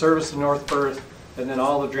spur to service the north berth, and then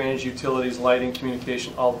all the drainage, utilities, lighting,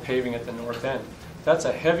 communication, all the paving at the north end. That's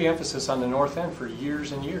a heavy emphasis on the north end for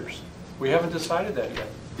years and years. We haven't decided that yet.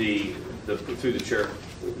 Through the chair,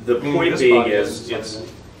 the point being is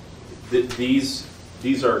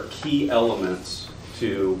these are key elements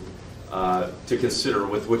to consider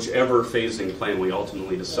with whichever phasing plan we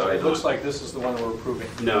ultimately decide on. It looks like this is the one we're approving.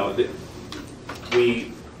 No,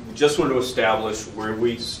 we just want to establish where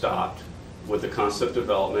we stopped with the concept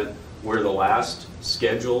development, where the last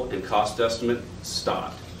schedule and cost estimate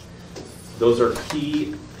stopped. Those are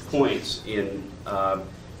key points in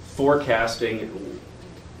forecasting,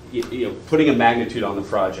 putting a magnitude on the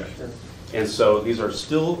project. And so these are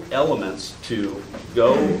still elements to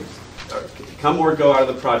come or go out of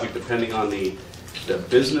the project depending on the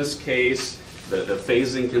business case, the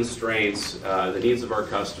phasing constraints, the needs of our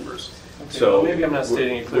customers. Okay, So well, maybe I'm not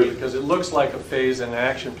stating it clearly because it looks like a phase and an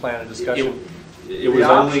action plan and discussion. It was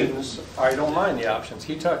options, I don't mind the options.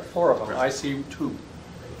 He took 4 of them. I see 2.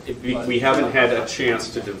 We haven't had a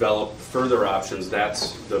chance to develop further options.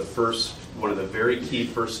 That's one of the very key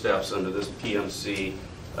first steps under this PMC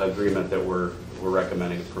agreement that we're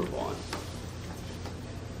recommending approval on.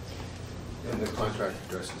 And the contract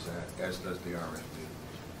addresses that, as does the RFP.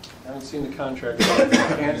 I haven't seen the contract.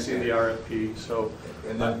 I can't see the RFP. So,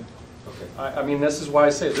 and then, okay. I mean, this is why I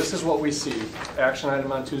say this is what we see. Action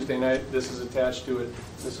item on Tuesday night. This is attached to it.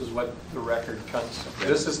 This is what the record comes.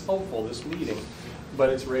 This is hopeful. This meeting, but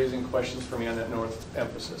it's raising questions for me on that north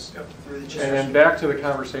emphasis. Yep. And then back to the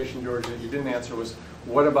conversation, George, that you didn't answer was,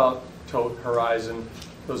 what about Tote, Horizon,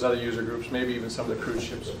 those other user groups, maybe even some of the cruise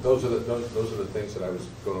ships? Those are the things that I was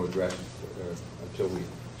going to address until we.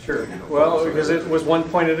 Sure. Well, because it was one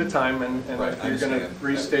point at a time, and right, you're going to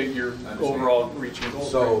restate your overall reaching goals.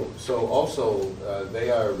 So also, they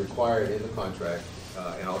are required in the contract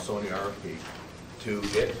and also in the RFP to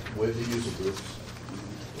get with the user groups,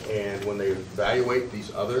 and when they evaluate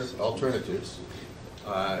these other alternatives,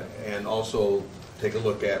 and also take a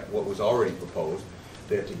look at what was already proposed,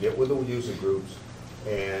 they have to get with the user groups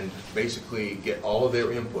and basically get all of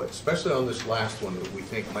their input, especially on this last one that we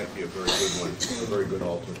think might be a very good one, a very good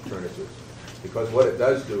alternative. Because what it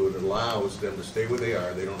does do, it allows them to stay where they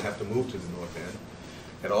are. They don't have to move to the north end.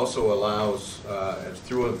 It also allows,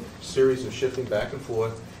 through a series of shifting back and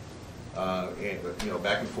forth,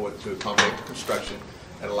 back and forth to accommodate the construction,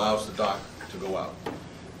 it allows the dock to go out.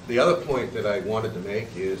 The other point that I wanted to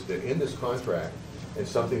make is that in this contract, and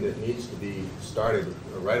something that needs to be started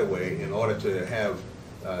right away in order to have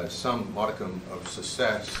some modicum of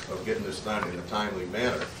success of getting this done in a timely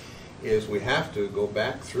manner, is we have to go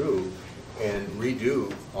back through and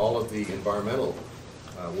redo all of the environmental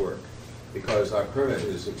work, because our permit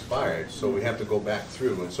is expired, so we have to go back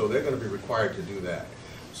through, and so they're going to be required to do that.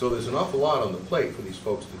 So there's an awful lot on the plate for these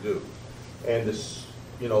folks to do. And this,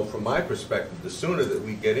 from my perspective, the sooner that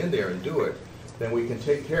we get in there and do it, then we can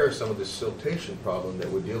take care of some of this siltation problem that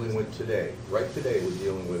we're dealing with today. Right today we're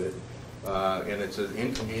dealing with it, and it's an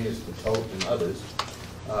inconvenience to Tote and others.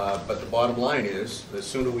 But the bottom line is, the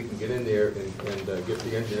sooner we can get in there and get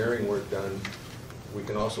the engineering work done, we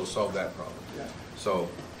can also solve that problem. Yeah. So,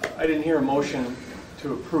 I didn't hear a motion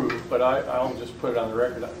to approve, but I'll just put it on the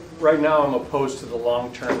record. Right now, I'm opposed to the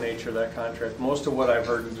long-term nature of that contract. Most of what I've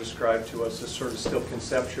heard and described to us is sort of still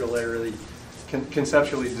conceptually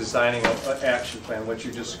designing an action plan, what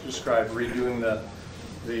you just described, redoing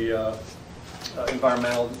the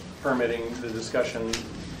environmental permitting, the discussion,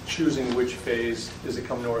 choosing which phase, does it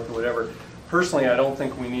come north or whatever. Personally, I don't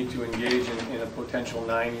think we need to engage in a potential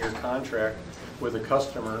 9-year contract with a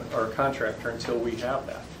customer or a contractor until we have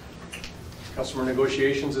that. Customer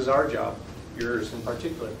negotiations is our job, yours in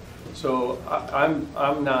particular. So I'm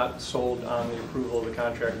not sold on the approval of the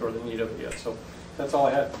contract or the need of it yet. So that's all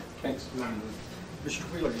I had. Thanks. Mr.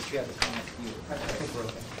 Wheeler, did you have a comment? I think we're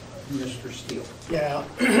okay. Mr. Steele. Yeah,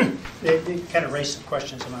 it kind of raised some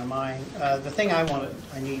questions in my mind. The thing I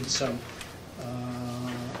need some,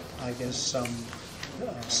 I guess,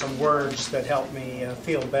 some words that help me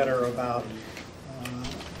feel better about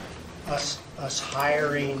us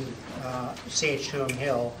hiring CH2M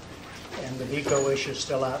Hill, and the VECO issue is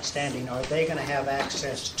still outstanding. Are they going to have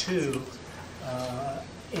access to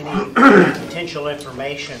any potential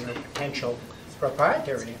information or potential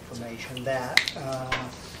proprietary information that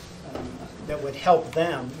that would help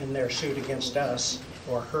them in their suit against us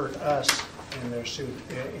or hurt us in their suit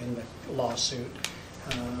in the lawsuit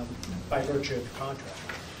by virtue of the contract?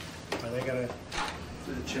 Are they going to?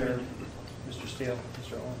 Through the chair, Mr. Steele,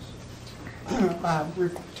 Mr. Owens.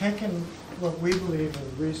 We've taken what we believe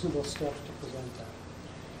are reasonable steps to prevent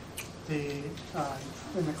that.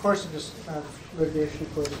 In the course of this litigation,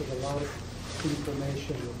 of course, there's a lot of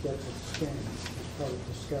information that gets exchanged as part of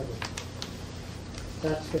discovery.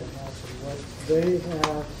 That's going to happen. What they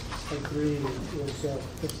have agreed is that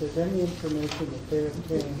if there's any information that they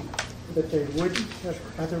obtain that they wouldn't have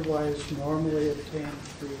otherwise normally obtained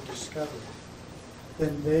through discovery,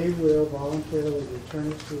 then they will voluntarily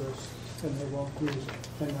return it to us, and they won't use it.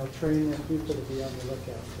 And they'll train their people to be on the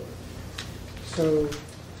lookout for it. So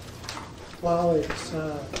while it's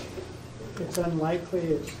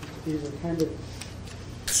unlikely, these are kind of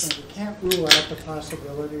And we can't rule out the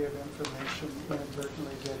possibility of information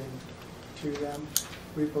inadvertently getting to them.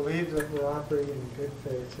 We believe that we're operating in good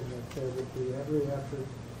faith and that there would be every effort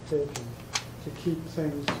taken to keep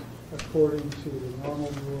things according to the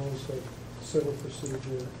normal rules of civil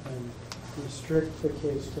procedure and restrict the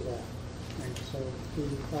case to that. And so we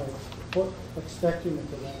are expecting that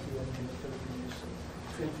there won't be any inadvertent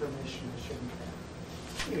information that shouldn't have.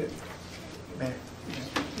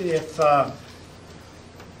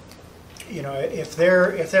 If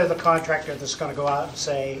they're the contractor that's going to go out and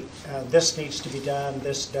say, this needs to be done,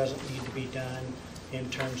 this doesn't need to be done, in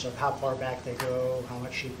terms of how far back they go, how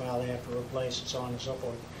much sheet pile they have to replace, and so on and so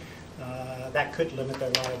forth, that could limit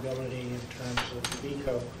their liability in terms of the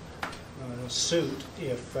VECO suit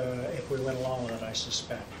if we went along with it, I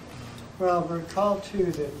suspect. Well, recall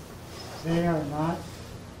too that they are not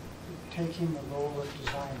taking the role of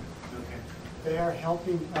designer. Okay. They are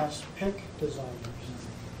helping us pick designers.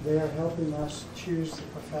 They are helping us choose the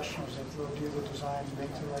professionals that will do the design and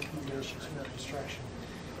make the recommendations for construction.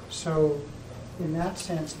 So in that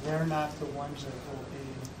sense, they're not the ones that will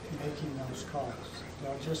be making those calls.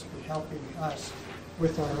 They'll just be helping us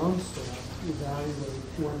with our own staff evaluate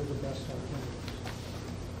what are the best alternatives.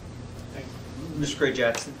 Ms. Gray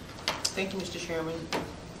Jackson. Thank you, Mr. Chairman.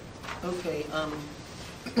 Okay,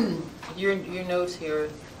 your notes here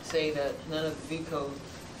say that none of the VECO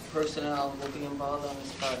personnel will be involved on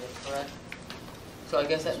this project, correct? So I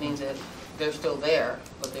guess that means that they're still there,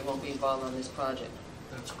 but they won't be involved on this project.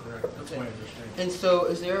 That's correct. That's my understanding. And so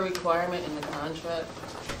is there a requirement in the contract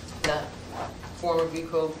that former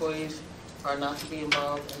VECO employees are not to be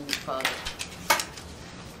involved in this project?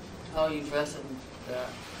 How are you addressing that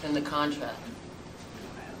in the contract?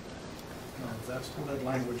 No, that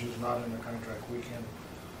language is not in the contract. We can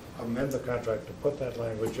amend the contract to put that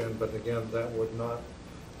language in, but again, that would not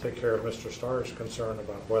take care of Mr. Starr's concern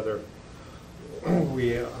about whether we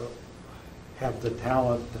have the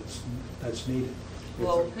talent that's needed.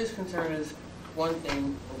 Well, his concern is one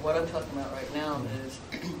thing, but what I'm talking about right now is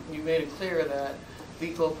you made it clear that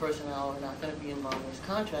VECO personnel are not going to be involved in this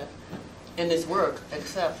contract, in this work,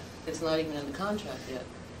 except it's not even in the contract yet.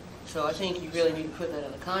 So I think you really need to put that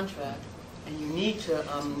in the contract, and you need to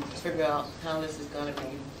figure out how this is going to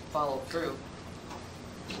be followed through.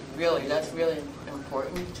 Really, that's really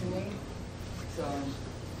important to me. So,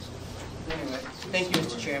 anyway, thank you,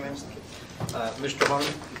 Mr. Chairman. Mr.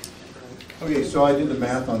 Harmon? Okay, so I did the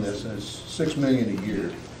math on this, and it's $6 million a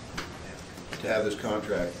year to have this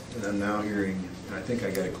contract, and I'm now hearing, and I think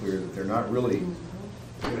I got it clear, that they're not really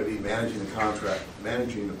going to be managing the contract,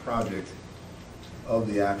 managing the project of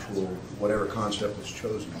the actual, whatever concept is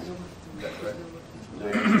chosen. Is that correct?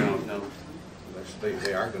 No.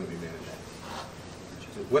 They are going to be managing.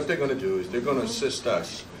 What they're going to do is they're going to assist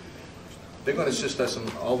us. They're going to assist us in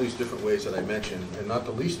all these different ways that I mentioned, and not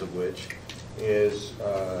the least of which is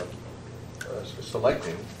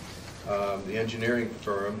selecting the engineering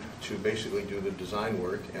firm to basically do the design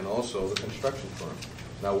work and also the construction firm.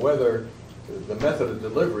 Now, whether the method of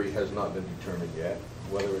delivery has not been determined yet,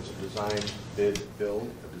 whether it's a design bid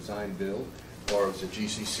build, a design build, or it's a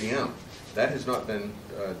GCCM, that has not been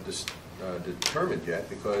determined yet,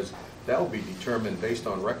 because that will be determined based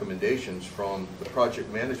on recommendations from the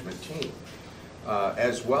project management team,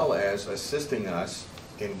 as well as assisting us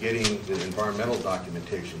in getting the environmental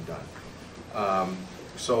documentation done.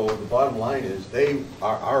 So the bottom line is they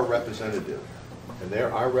are our representative, and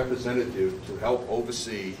they're our representative to help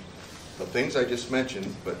oversee the things I just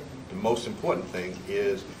mentioned, but the most important thing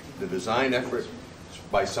is the design effort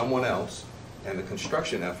by someone else and the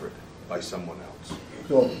construction effort by someone else.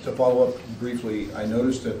 So to follow up briefly, I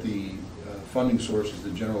noticed that the funding source is the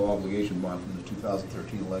general obligation bond from the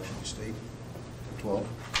 2013 election to state, 12.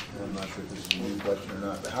 And I'm not sure if this is a new question or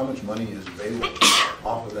not, but how much money is available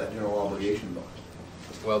off of that general obligation bond?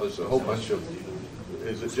 Well, there's a whole bunch of,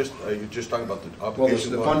 is it just, are you just talking about the Well,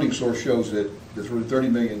 obligation the bond? funding source shows that the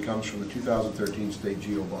 $30 million comes from the 2013 state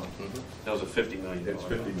GEO bond. That was a $50 million. It's $50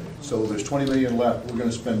 million. So there's $20 million left. We're going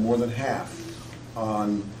to spend more than half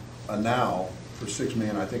on a now for $6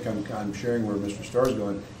 million. I think I'm sharing where Mr. Starr's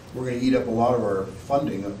going. We're going to eat up a lot of our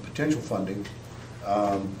funding, potential funding,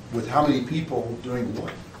 with how many people doing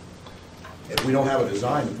what. If we don't have a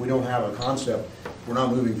design, if we don't have a concept, we're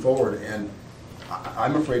not moving forward. And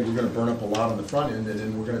I'm afraid we're going to burn up a lot on the front end, and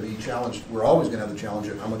then we're going to be challenged. We're always going to have the challenge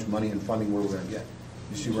of how much money and funding we're going to get.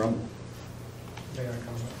 You see where I'm going? May I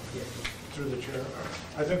comment? Through the chair.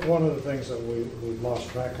 I think one of the things that we've lost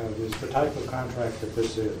track of is the type of contract that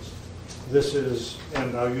this is. This is,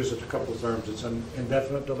 and I'll use it a couple of terms, it's an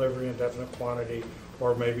indefinite delivery, indefinite quantity,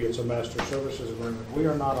 or maybe it's a master services agreement. We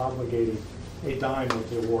are not obligating a dime with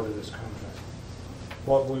the award of this contract.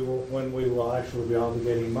 When we will actually be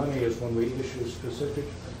obligating money is when we issue specific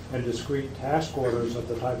and discrete task orders of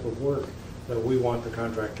the type of work that we want the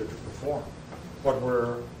contractor to perform. What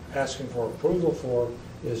we're asking for approval for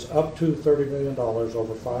is up to $30 million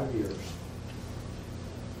over 5 years,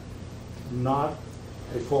 not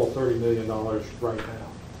a full $30 million right now,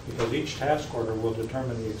 because each task order will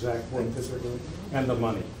determine the exact work that they're doing and the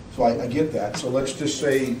money. So I get that. So let's just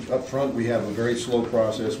say up front we have a very slow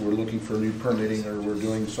process. We're looking for new permitting, or we're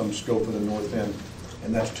doing some scope in the north end,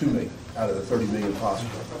 and that's $2 million out of the $30 million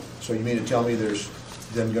possible. So you mean to tell me there's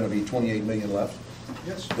then going to be $28 million left?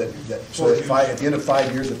 Yes. So at the end of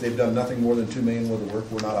 5 years, if they've done nothing more than $2 million worth of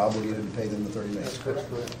work, we're not obligated to pay them the $30 million. That's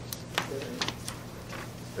correct.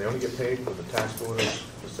 They only get paid for the task order,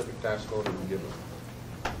 specific task order we give them.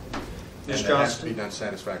 Ms. And that has to Johnston? be done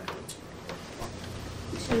satisfactorily.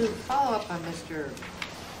 To follow up on Mr.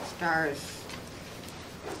 Starr's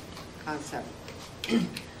concept,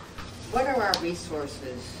 what are our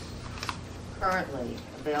resources currently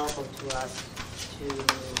available to us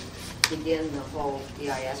to begin the whole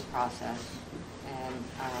EIS process?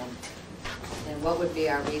 And what would be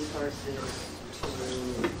our resources to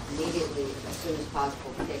immediately, as soon as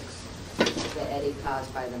possible, fix the eddy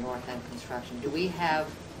caused by the north end construction? Do we have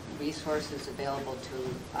resources available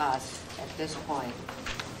to us at this point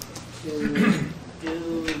to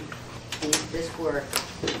do this work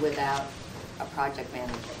without a project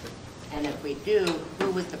manager? And if we do,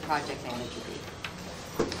 who would the project manager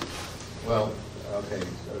be? Well, okay,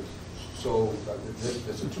 so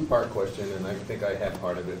it's a two-part question, and I think I had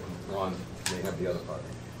part of it, and Ron may have the other part.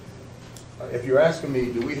 If you're asking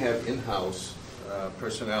me, do we have in-house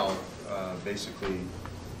personnel basically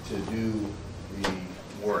to do the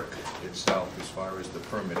work itself as far as the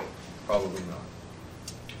permitting? Probably not.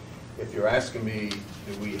 If you're asking me,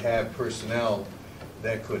 do we have personnel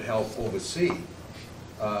that could help oversee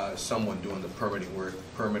someone doing the permitting work,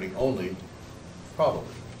 permitting only?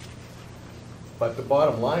 Probably. But the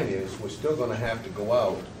bottom line is, we're still going to have to go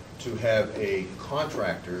out to have a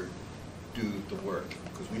contractor do the work,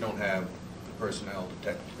 because we don't have the personnel,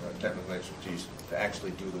 the technical expertise to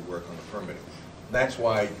actually do the work on the permitting. That's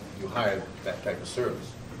why you hire that type of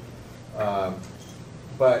service.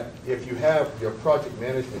 But if you have your project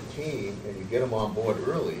management team and you get them on board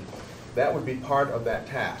early, that would be part of that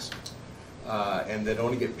task. And they'd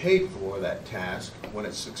only get paid for that task when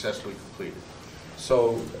it's successfully completed.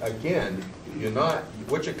 So again,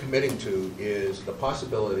 what you're committing to is the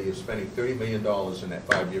possibility of spending $30 million in that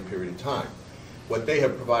 5-year period of time. What they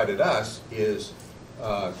have provided us is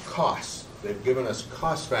costs. They've given us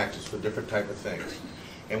cost factors for different type of things.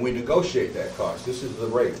 And we negotiate that cost. This is the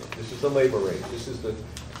rate. This is the labor rate. This is the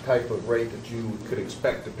type of rate that you could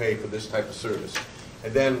expect to pay for this type of service.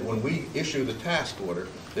 And then when we issue the task order,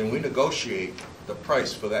 then we negotiate the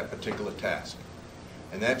price for that particular task.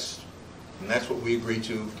 And that's what we agree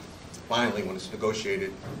to finally when it's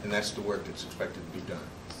negotiated, and that's the work that's expected to be done.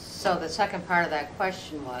 So the second part of that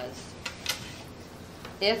question was,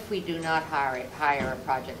 if we do not hire a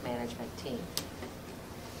project management team,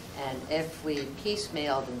 and if we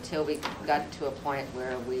piecemealed until we got to a point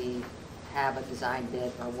where we have a design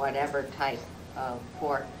bid or whatever type of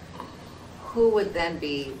port, who would then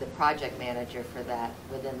be the project manager for that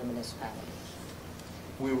within the municipality?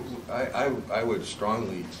 I would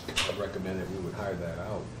strongly recommend that we would hire that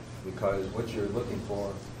out, because what you're looking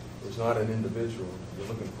for is not an individual, you're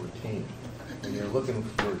looking for a team. And you're looking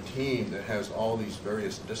for a team that has all these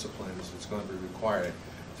various disciplines that's going to be required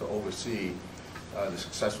to oversee the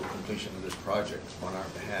successful completion of this project on our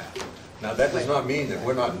behalf. Now, that does not mean that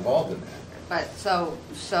we're not involved in that. But so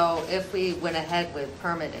if we went ahead with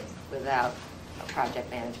permitting without a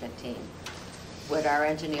project management team, would our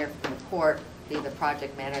engineer from the port be the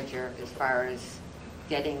project manager as far as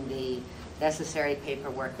getting the necessary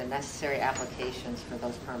paperwork, the necessary applications for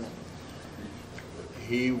those permits?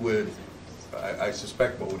 He would, I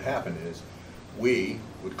suspect what would happen is, we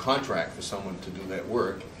would contract for someone to do that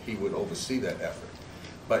work. He would oversee that effort.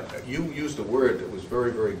 But you used a word that was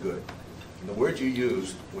very, very good. And the word you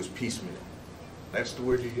used was piecemeal. That's the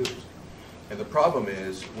word you used. And the problem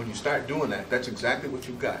is, when you start doing that, that's exactly what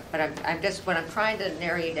you've got. But what I'm trying to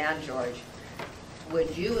narrow you down, George,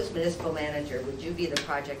 would you as municipal manager, would you be the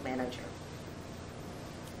project manager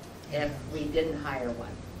if we didn't hire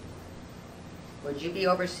one? Would you be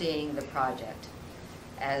overseeing the project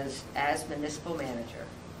as municipal manager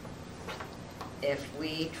if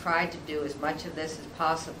we tried to do as much of this as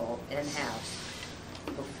possible in-house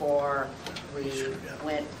before we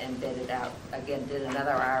went and bid it out, again, did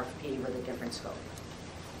another RFP with a different scope?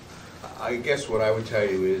 I guess what I would tell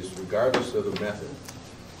you is, regardless of the method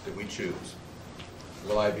that we choose,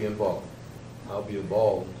 will I be involved? I'll be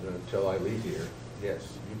involved until I leave here.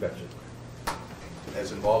 Yes, you betcha.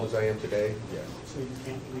 As involved as I am today, yes. So you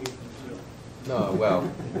can't leave until... No, well.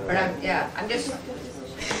 But I'm just,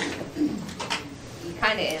 you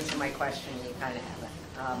kind of answered my question, you kind of haven't.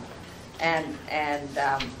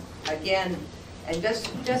 Again, and just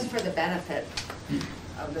for the benefit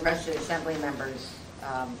of the rest of the assembly members,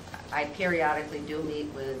 I periodically do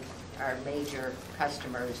meet with our major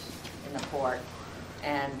customers in the port,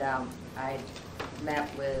 and I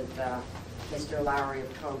met with Mr. Lowry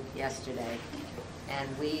of Coke yesterday, and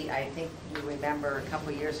I think you remember a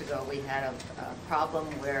couple years ago we had a problem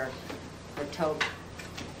where the tote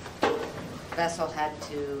vessel had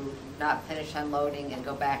to not finish unloading and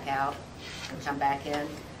go back out and come back in.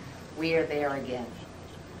 We are there again.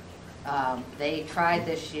 They tried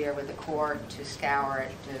this year with the Corps to scour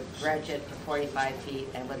it, to dredge it for 45 feet,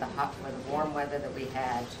 and with the warm weather that we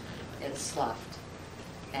had, it sloughed.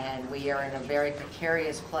 And we are in a very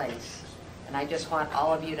precarious place. And I just want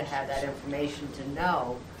all of you to have that information to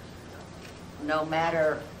know, no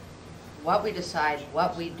matter what we decide,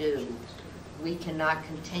 what we do, we cannot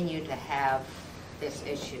continue to have this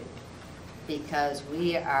issue, because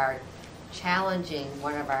we are challenging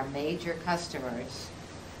one of our major customers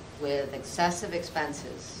with excessive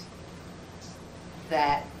expenses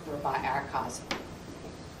that were by our causing.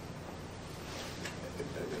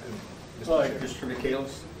 Mr.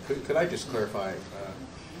 Michaelis? Could I just clarify?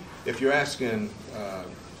 If you're asking,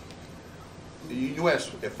 you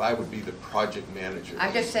asked if I would be the project manager.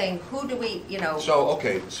 I'm just saying, who do we, So,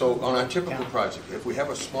 okay, so on a typical project, if we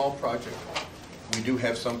have a small project, we do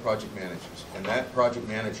have some project managers, and that project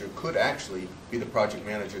manager could actually be the project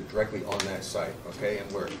manager directly on that site, okay,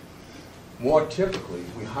 and work. More typically,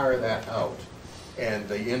 we hire that out, and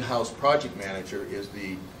the in-house project manager is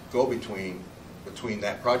the go-between between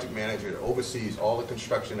that project manager that oversees all the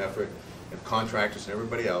construction effort and contractors and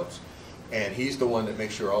everybody else, and he's the one that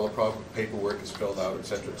makes sure all the proper paperwork is filled out, et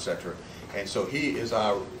cetera, et cetera. And so he is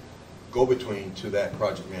our go-between to that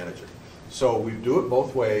project manager. So we do it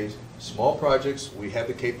both ways. Small projects, we have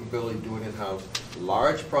the capability to do it in-house.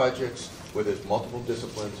 Large projects, where there's multiple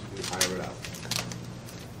disciplines, we hire it out.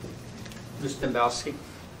 Ms. Dembowski.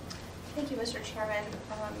 Thank you, Mr. Chairman.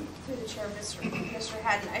 Through the chair, Mr.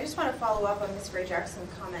 Haddon, I just want to follow up on Ms. Gray Jackson's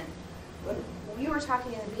comment. When we were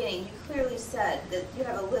talking in the beginning, you clearly said that you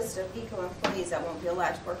have a list of VECO employees that won't be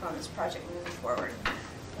allowed to work on this project moving forward.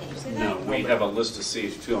 Can you say that? No, we have a list of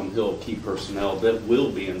CH2 on Hill key personnel that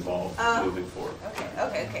will be involved moving forward.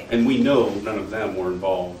 Okay. And we know none of them were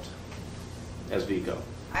involved as VECO.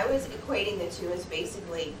 I was equating the two as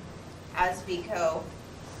basically, as VECO,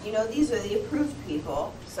 these are the approved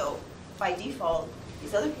people, so by default,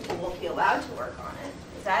 these other people won't be allowed to work on it.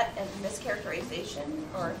 Is that a mischaracterization,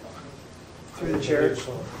 or? Through the chair,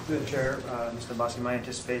 Mr. Bosky, my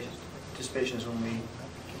anticipation is when we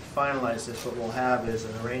finalize this, what we'll have is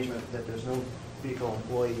an arrangement that there's no VECO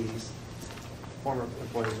employees, former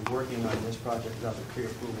employees working on this project without the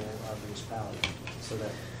pre-approval of the municipality, so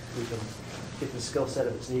that we can get the skill set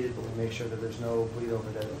if it's needed, but we make sure that there's no bleed over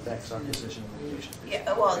that affects our decision making.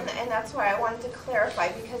 Yeah, well, and that's why I wanted to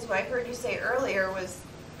clarify, because what I heard you say earlier was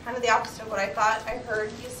kind of the opposite of what I thought I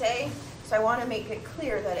heard you say. So I want to make it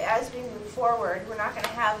clear that as we move forward, we're not going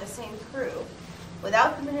to have the same crew.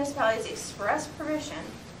 Without the municipality's express permission,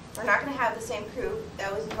 we're not going to have the same crew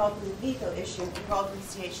that was involved with the VECO issue involved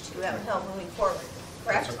with CH2 Evan Hill moving forward,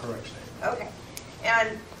 correct? That's a correct statement. Okay.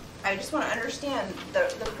 And I just want to understand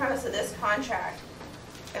the premise of this contract.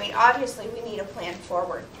 I mean, obviously, we need a plan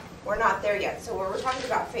forward. We're not there yet. So we're talking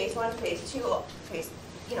about phase 1, phase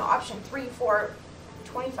 2, option 3, 4,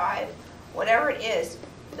 25, whatever it is.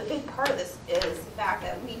 The big part of this is the fact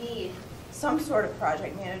that we need some sort of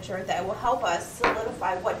project manager that will help us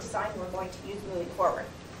solidify what design we're going to use moving forward,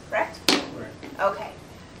 correct? Correct. Okay,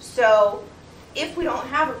 so if we don't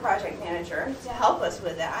have a project manager to help us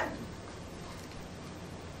with that,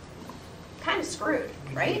 kind of screwed,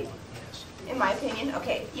 right? Yes. In my opinion.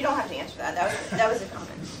 Okay, you don't have to answer that. That was a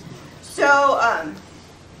comment. So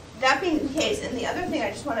that being the case, and the other thing I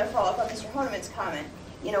just want to follow up on Mr. Honeman's comment,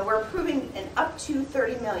 we're approving an up to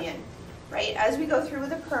 $30 million, right? As we go through with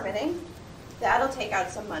the permitting, that'll take out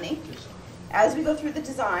some money. As we go through the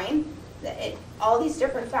design, all these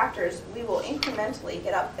different factors, we will incrementally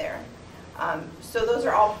get up there. So those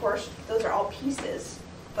are all pieces.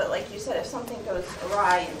 But like you said, if something goes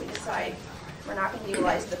awry and we decide we're not going to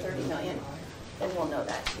utilize the $30 million, then we'll know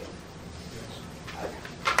that too. Okay.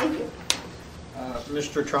 Thank you.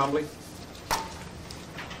 Mr. Trombley.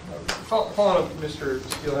 Following up, Mr.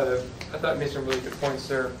 Steele I thought made some really good points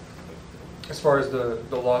there. As far as the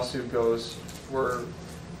lawsuit goes, we're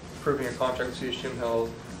approving a contract with C.H. Jim Hill.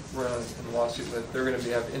 We're in a lawsuit that they're going to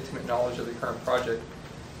have intimate knowledge of the current project.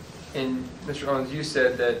 And Mr. Owens, you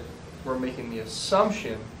said that we're making the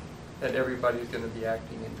assumption that everybody's going to be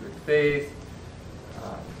acting in good faith,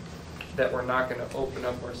 that we're not going to open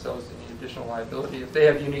up ourselves to any additional liability. If they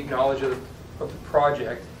have unique knowledge of the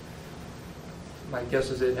project, my guess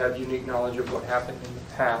is they'd have unique knowledge of what happened in the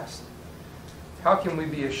past. How can we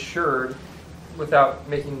be assured, without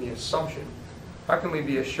making the assumption, how can we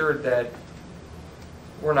be assured that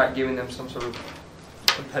we're not giving them some sort of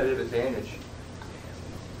competitive advantage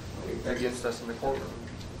against us in the courtroom?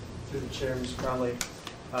 Through the chair, Mr. Cromley,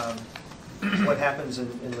 what happens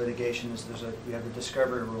in litigation is we have the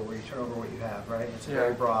discovery rule where you turn over what you have, right? It's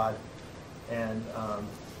very broad, and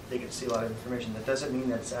they get to see a lot of information. That doesn't mean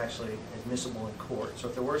that it's actually admissible in court. So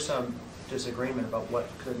if there were some disagreement about what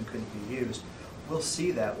could and couldn't be used, we'll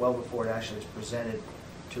see that well before it actually is presented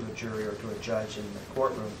to a jury or to a judge in the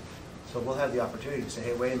courtroom. So we'll have the opportunity to say,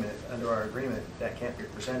 hey, wait a minute, under our agreement, that can't be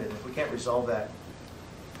presented. If we can't resolve that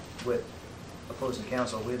with opposing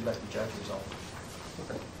counsel, we'd let the judge resolve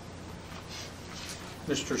it. Okay.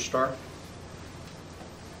 Mr. Starr?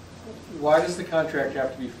 Why does the contract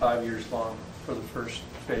have to be 5 years long for the first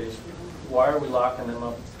phase? Why are we locking them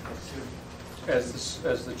up as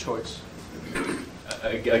the choice?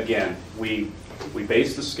 Again, we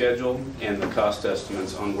base the schedule and the cost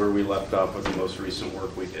estimates on where we left off with the most recent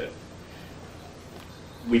work we did.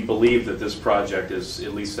 We believe that this project is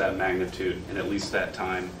at least that magnitude and at least that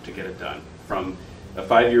time to get it done. From a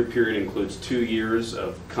 5-year period includes 2 years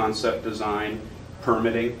of concept design,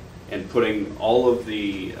 permitting, and putting all of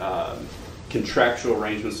the contractual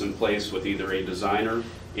arrangements in place with either a designer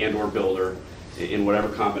and or builder in whatever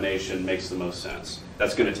combination makes the most sense.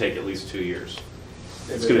 That's going to take at least 2 years.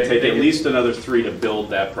 It's going to take at least another 3 to build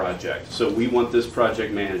that project. So we want this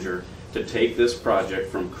project manager to take this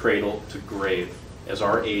project from cradle to grave as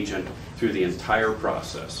our agent through the entire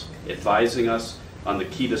process, advising us on the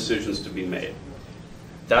key decisions to be made.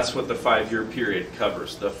 That's what the 5-year period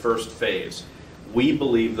covers, the first phase. We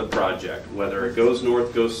believe the project, whether it goes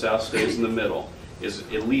north, goes south, stays in the middle, is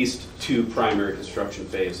at least 2 primary construction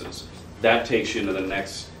phases. That takes you into the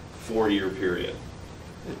next 4-year period.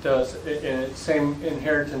 It does, and it's same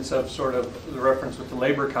inheritance of sort of the reference with the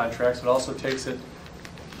labor contracts. It also takes it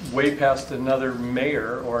way past another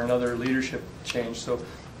mayor or another leadership change. So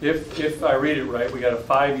if I read it right, we got a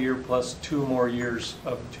 5-year plus 2 more years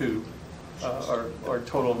of 2, or a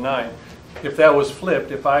total of 9. If that was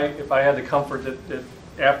flipped, if I had the comfort that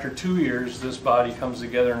after 2 years this body comes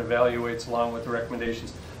together and evaluates along with the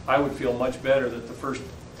recommendations, I would feel much better that the first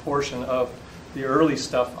portion of the early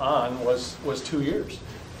stuff on was 2 years.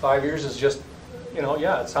 5 years is just,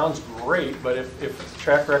 yeah, it sounds great, but if the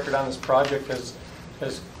track record on this project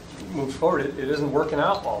has moved forward, it isn't working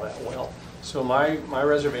out all that well. So my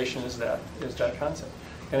reservation is that concept.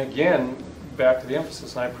 And again, back to the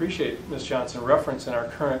emphasis, and I appreciate Ms. Johnson referencing our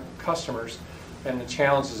current customers and the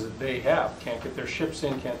challenges that they have. Can't get their ships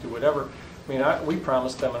in, can't do whatever. I mean, we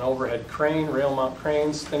promised them an overhead crane, rail mount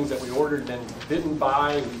cranes, things that we ordered and didn't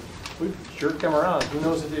buy. We jerked them around. Who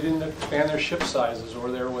knows if they didn't expand their ship sizes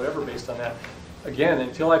or their whatever based on that. Again,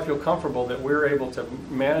 until I feel comfortable that we're able to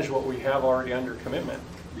manage what we have already under commitment,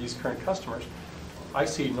 these current customers, I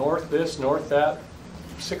see north this, north that,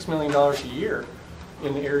 $6 million a year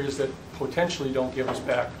in the areas that potentially don't give us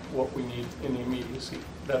back what we need in the immediacy.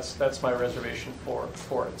 That's my reservation for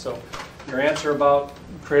it. So your answer about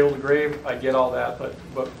cradle to grave, I get all that,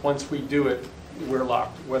 but once we do it, we're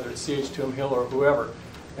locked, whether it's CH2M Hill or whoever,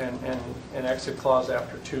 and an exit clause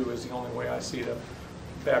after 2 is the only way I see to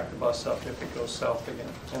back the bus up if it goes south again.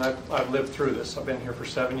 And I've lived through this. I've been here for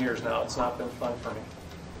 7 years now. It's not been fun for me.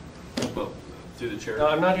 Well, through the chair. No,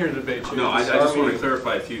 I'm not here to debate you. No, I just want to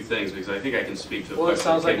clarify a few things because I think I can speak to. Well, it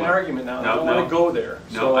sounds like an argument now. I don't want to go there.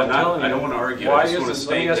 No, so I don't want to argue. Why I just want to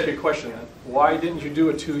state let me ask you a question then. Why didn't you do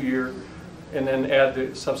a 2-year and then add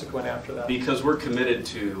the subsequent after that? Because we're committed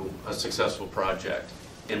to a successful project.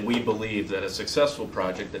 And we believe that a successful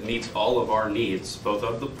project that meets all of our needs, both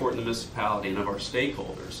of the port and the municipality and of our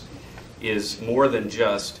stakeholders, is more than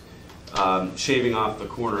just shaving off the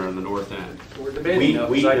corner on the north end. We're debating now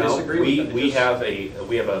because I disagree with that.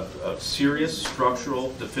 We have a serious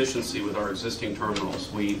structural deficiency with our existing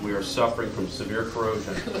terminals. We are suffering from severe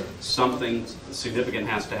corrosion. Something significant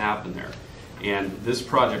has to happen there. And this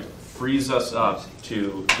project frees us up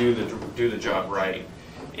to do the job right.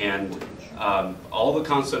 And all the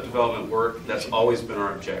concept development work, that's always been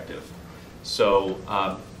our objective.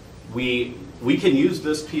 So we We can use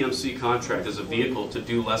this PMC contract as a vehicle to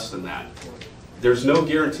do less than that. There's no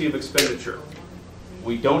guarantee of expenditure.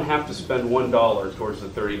 We don't have to spend $1 towards the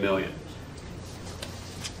 $30 million.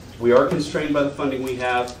 We are constrained by the funding we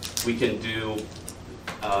have. We can do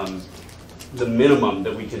the minimum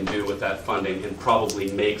that we can do with that funding and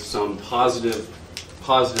probably make some positive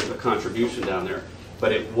contribution down there,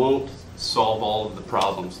 but it won't solve all of the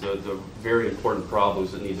problems, the very important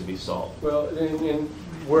problems that need to be solved. Well, in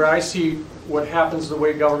where I see what happens the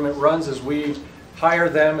way government runs is we hire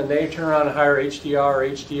them and they turn around and hire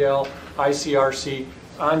HDR, HDL, ICRC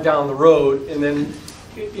on down the road, and then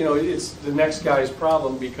it's the next guy's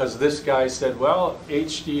problem because this guy said, well,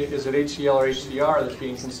 is it HDL or HDR that's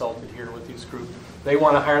being consulted here with these groups? They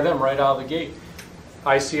want to hire them right out of the gate.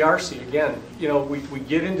 ICRC, again, we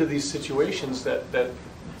get into these situations that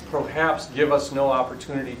perhaps give us no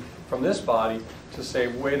opportunity from this body to say,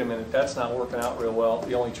 wait a minute, that's not working out real well.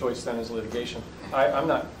 The only choice then is litigation. I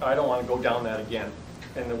don't want to go down that again.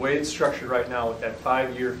 And the way it's structured right now with that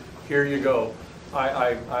 5-year, here you go,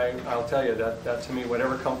 I'll tell you that to me,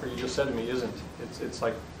 whatever comfort you just said to me isn't. It's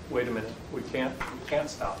like, wait a minute, we can't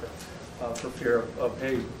stop it for fear of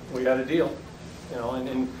hey, we got a deal,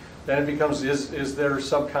 and then it becomes is their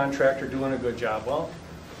subcontractor doing a good job? Well,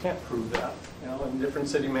 can't prove that, and different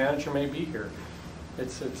city manager may be here.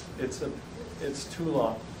 It's too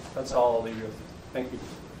long. That's all I'll leave you with. Thank you.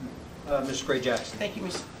 Ms. Gray Jackson. Thank you,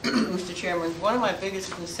 Mr. Chairman. One of my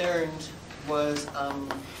biggest concerns was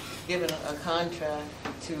given a contract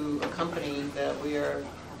to a company that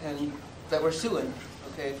we're suing,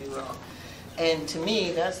 okay, if you will. And to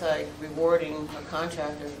me, that's like rewarding a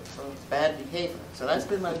contractor for bad behavior. So that's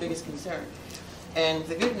been my biggest concern. And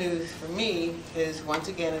the good news for me is, once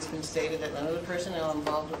again, it's been stated that none of the personnel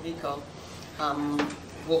involved with Recom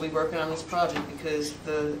will be working on this project because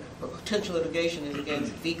the potential litigation is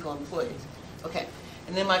against Recom employees. Okay.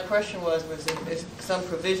 And then my question was there some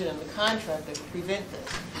provision in the contract that would prevent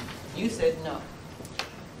this? You said no.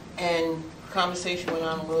 And conversation went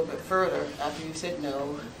on a little bit further after you said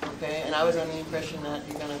no, okay? And I was under the impression that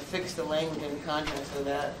you're going to fix the language in the contract so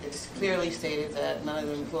that it's clearly stated that none of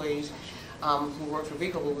the employees who work for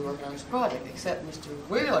Recom will be working on this project, except Mr.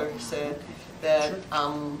 Wheeler said that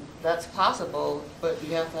that's possible, but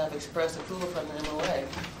you have to have express approval from the MOA.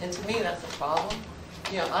 And to me, that's a problem.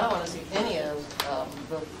 I don't want to see any of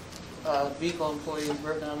the Recom employees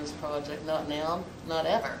working on this project, not now, not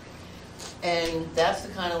ever. And that's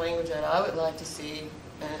the kind of language that I would like to see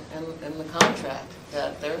in the contract,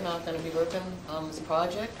 that they're not going to be working on this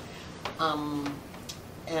project.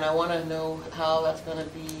 And I want to know how that's going to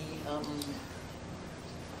be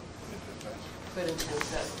put into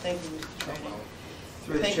effect. Thank you, Mr. Chairman.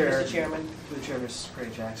 Thank you, Mr. Chairman. Through the chair, Mrs. Gray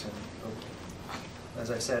Jackson. As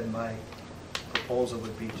I said, my proposal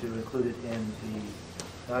would be to include it in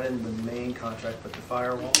not in the main contract, but the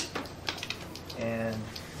firewall. And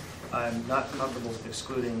I'm not comfortable with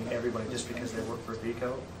excluding everybody just because they work for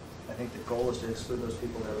VECO. I think the goal is to exclude those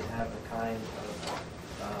people that would have the kind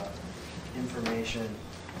of information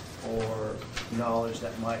or knowledge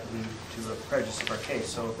that might lead to a prejudice of our case.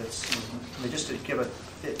 So if it's, just to give a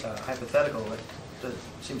hypothetical that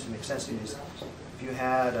seems to make sense to me, is if you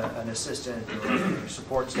had an assistant or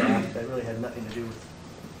support staff that really had nothing to do with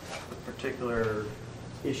a particular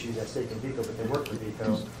issue that's taken VECO, but they work for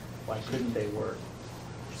VECO, why couldn't they work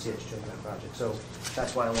CHG in that project? So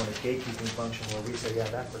that's why I want a gatekeeping function where we say, yeah,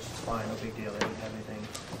 that person's fine, no big deal, they didn't have anything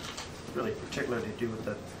really particular to do with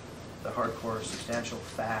the hardcore substantial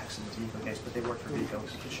facts in the VECO case, but they work for VECO,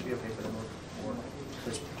 so it should be okay for them to work for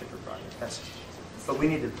this particular project. But we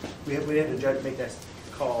have to make that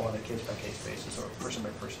call on a case-by-case basis or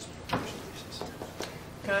person-by-person basis.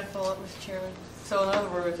 Can I follow up, Mr. Chairman? So in other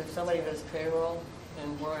words, if somebody does payroll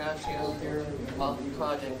and we're actually out there on the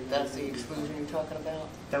project, that's the exclusion you're talking about?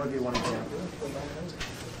 That would be one example.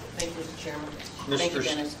 Thank you, Mr. Chairman. Thank you,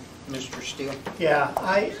 Dennis. Mr. Steele? Yeah,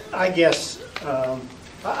 I guess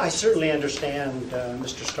I certainly understand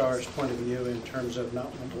Mr. Starr's point of view in terms of not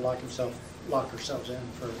wanting to lock ourselves in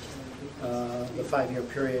for the 5-year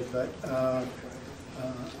period, but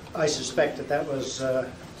I suspect that was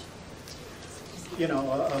a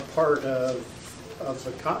part of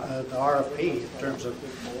the RFP in terms of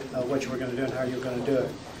what you were going to do and how you were going to do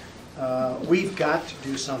it. We've got to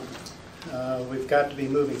do something. We've got to be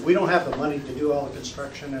moving. We don't have the money to do all the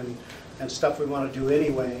construction and stuff we want to do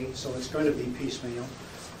anyway, so it's going to be piecemeal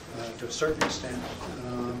to a certain extent.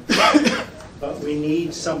 But we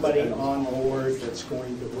need somebody on board that's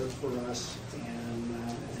going to work for us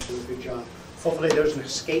and do a good job. Hopefully there's an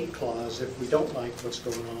escape clause if we don't like what's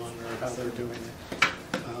going on or how they're doing it.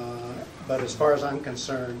 But as far as I'm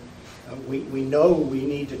concerned, We know we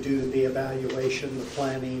need to do the evaluation, the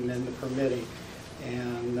planning, and the permitting,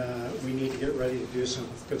 and we need to get ready to do some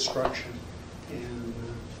construction.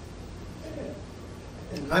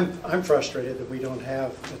 And I'm frustrated that we don't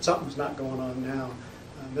have, that something's not going on now.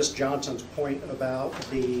 Ms. Johnson's point about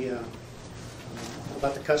the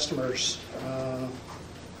customers,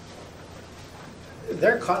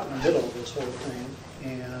 they're caught in the middle of this whole thing,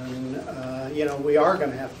 and you know, we are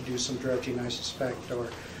going to have to do some dredging, I suspect,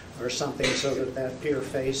 or something, so that that pier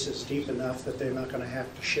face is deep enough that they're not going to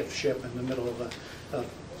have to shift ship in the middle of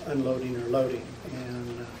unloading or loading,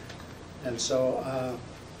 and so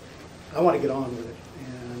I want to get on with it,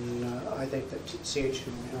 and I think that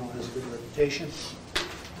CH2ML has a good reputation.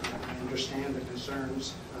 I understand the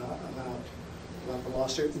concerns about the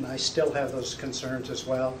lawsuit, and I still have those concerns as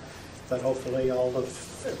well, but hopefully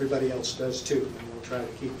everybody else does too, and we'll try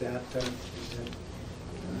to keep that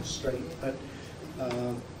straight. But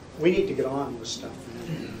we need to get on with stuff,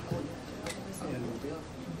 and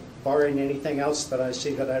barring anything else that I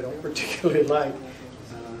see that I don't particularly like,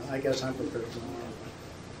 I guess I'm prepared to move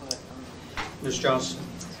on. Ms. Johnson.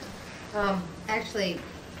 Actually,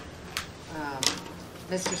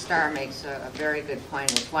 Mr. Starr makes a very good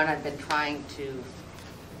point. It's one I've been trying to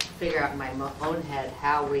figure out in my own head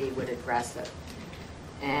how we would address it.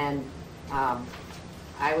 And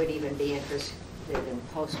I would even be interested in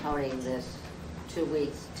postponing this 2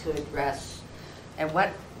 weeks to address, and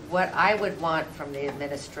what I would want from the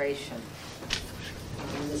administration,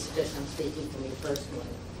 and this is just I'm speaking for me personally,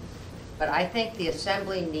 but I think the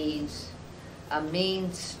Assembly needs a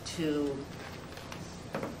means to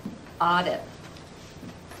audit,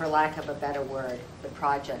 for lack of a better word, the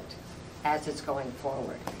project as it's going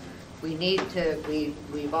forward. We need to,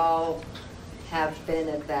 we've all have been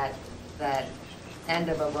at that end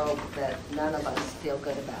of a rope that none of us feel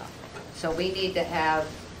good about. So we need to have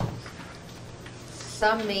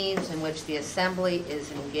some means in which the Assembly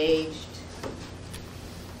is engaged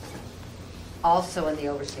also in the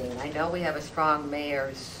overseeing. I know we have a strong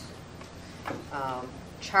mayor's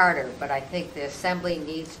charter, but I think the Assembly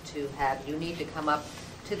needs to have, you need to come up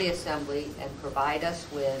to the Assembly and provide us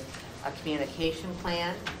with a communication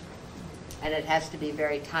plan, and it has to be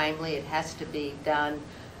very timely. It has to be done,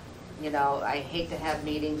 you know, I hate to have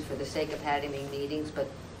meetings for the sake of having meetings, but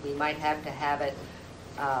we might have to have it,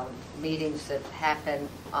 meetings that happen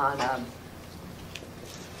on a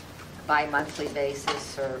bi-monthly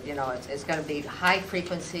basis, or, you know, it's going to be high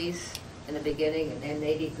frequencies in the beginning and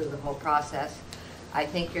maybe through the whole process. I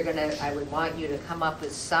think I would want you to come up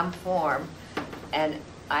with some form, and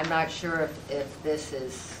I'm not sure if this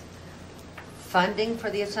is funding for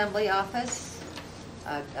the Assembly office,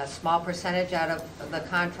 a small percentage out of the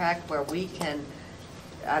contract where we can,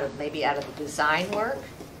 maybe out of the design work,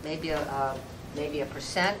 maybe a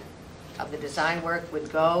percent of the design work would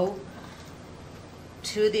go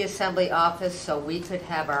to the Assembly office so we could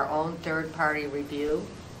have our own third-party review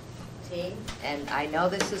team. And I know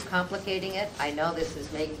this is complicating it. I know this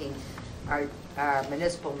is making our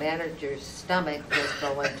municipal manager's stomach just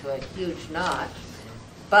go into a huge knot.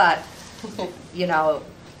 But, you know,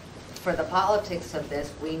 for the politics of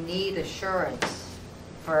this, we need assurance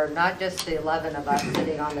for not just the 11 of us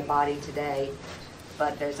sitting on the body today,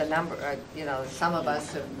 but there's a number, you know, some of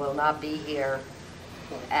us will not be here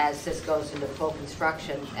as this goes into full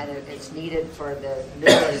construction, and it's needed for the new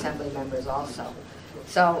Assembly members also.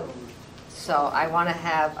 So I want to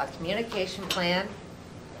have a communication plan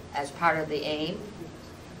as part of the AIM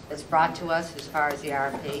that's brought to us as far as the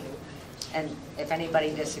RFP. And if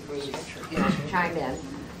anybody disagrees, you know, chime in.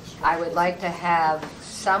 I would like to have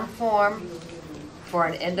some form for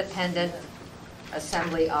an independent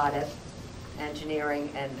Assembly audit,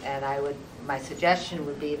 engineering, and my suggestion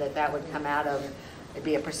would be that would come out of, it'd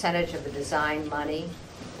be a percentage of the design money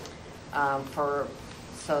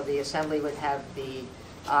so the Assembly would have the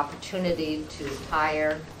opportunity to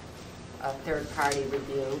hire a third-party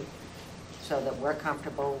review so that we're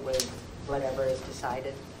comfortable with whatever is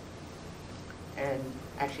decided. And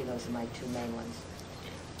actually, those are my two main ones.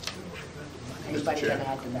 Anybody can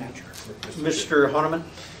add to that? Mr. Honeman?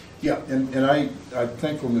 Yeah, and I'm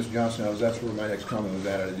thankful, Ms. Johnson. That's where my next comment was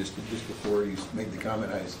at. Just before you made the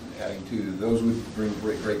comment, I was adding to those would bring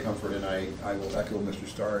great comfort, and I will echo Mr.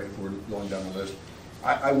 Starr if we're going down the list.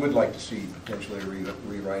 I would like to see potentially a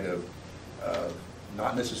rewrite of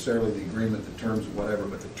not necessarily the agreement, the terms, whatever,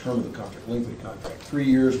 but the term of the contract, length of the contract. 3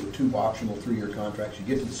 years with 2 optional 3-year contracts, you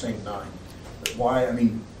get to the same 9. But why? I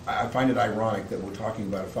mean, I find it ironic that we're talking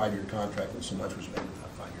about a 5-year contract when so much was made without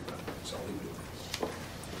a 5-year contract. So I'll leave it at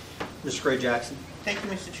that. Mr. Gray Jackson. Thank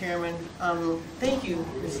you, Mr. Chairman. Thank you,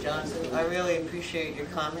 Ms. Johnson. I really appreciate your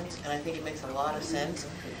comments, and I think it makes a lot of sense.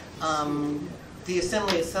 The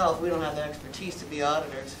assembly itself, we don't have the expertise to be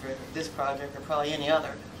auditors for this project or probably any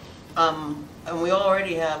other. And we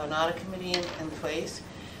already have an audit committee in place,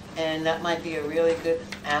 and that might be a really good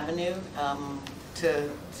avenue to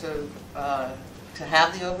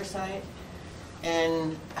have the oversight.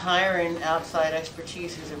 And hiring outside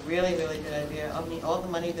expertise is a really, really good idea. I mean, all the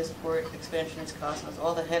money this port expansion has cost us,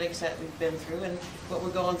 all the headaches that we've been through, and what we're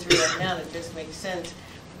going through right now, it just makes sense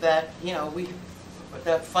that, you know,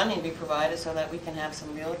 that funding be provided so that we can have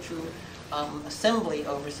some real, true assembly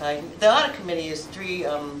oversight. The audit committee is 3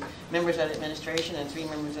 members of the administration and 3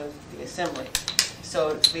 members of the assembly, so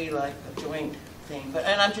it'd be like a joint thing.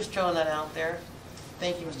 And I'm just throwing that out there.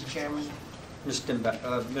 Thank you, Mr. Chairman. Mr.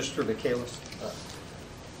 Michaelis.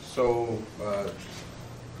 So,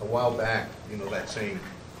 a while back, you know, that same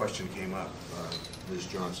question came up, Ms.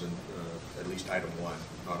 Johnson, at least item 1,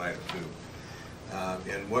 not item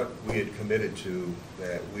 2. And what we had committed to,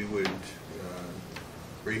 that we would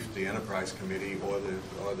brief the enterprise committee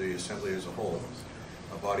or the assembly as a whole,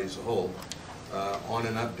 a body as a whole, on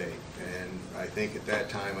an update. And I think at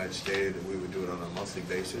that time I'd stated that we would do it on a monthly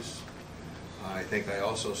basis. I think I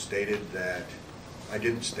also stated that, I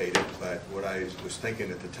didn't state it, but what I was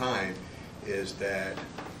thinking at the time is that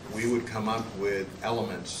we would come up with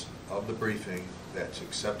elements of the briefing that's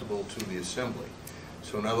acceptable to the assembly.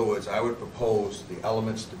 So in other words, I would propose the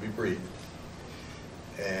elements to be briefed,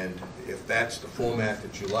 and if that's the format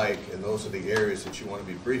that you like and those are the areas that you want to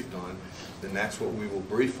be briefed on, then that's what we will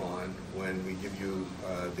brief on when we give you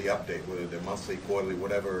the update, whether they're monthly, quarterly,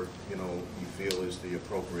 whatever, you know, you feel is the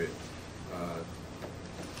appropriate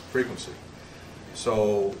frequency.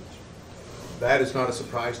 So that is not a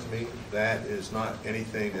surprise to me. That is not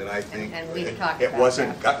anything that I think, and we've talked it about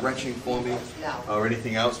wasn't that. gut-wrenching for me or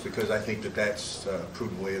anything else, because I think that that's a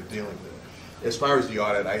prudent way of dealing with it. As far as the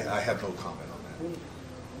audit, I have no comment on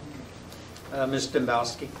that. Ms.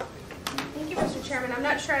 Dembowski. Thank you, Mr. Chairman. I'm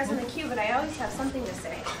not sure I was in the queue, but I always have something to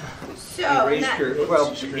say. So, you raised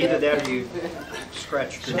well, either that or you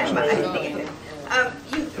scratched your chin.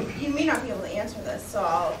 You may not be able to answer this, so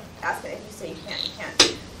I'll ask it. If you say you can't, you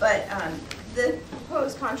can't. But the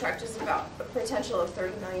proposed contract is about a potential of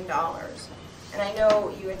 $30 million. And I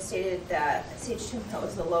know you had stated that CH2 Hill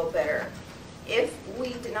was the low bidder. If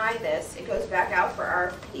we deny this, it goes back out for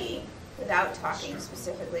RFP without talking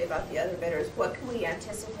specifically about the other bidders. What can we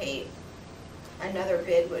anticipate another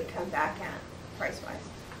bid would come back at, price-wise?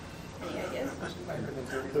 Any ideas?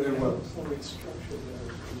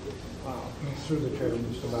 Through the chair,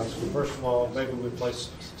 Mr. Maskey. First of all, maybe we place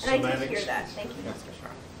semantics. And I did hear that. Thank you, Mr. Shaw.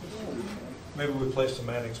 Maybe we place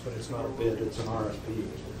semantics, but it's not a bid, it's an RFP.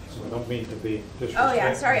 So I don't mean to be disrespectful. Oh,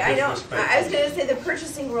 yeah, sorry. I don't. I was going to say the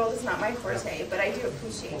purchasing world is not my forte, but I do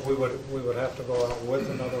appreciate it. We would have to go out with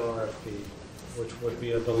another RFP, which would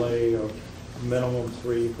be a delay of minimum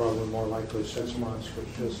 3, probably more likely 6 months,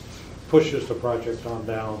 which just pushes the project on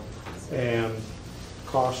down. And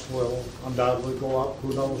cost will undoubtedly go up.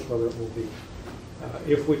 Who knows whether it will be.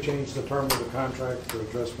 If we change the term of the contract to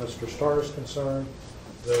address Mr. Starr's concern,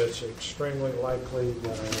 that it's extremely likely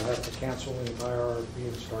that I will have to cancel the entire RFP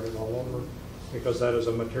and start it all over, because that is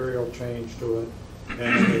a material change to it,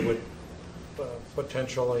 and it would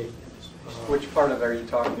potentially... Which part of it are you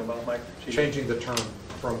talking about, Mike? Changing the term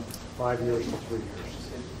from 5 years to 3 years,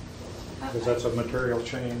 because that's a material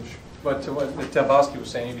change. But to what Dembowski was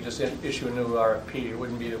saying, you could just issue a new RFP. It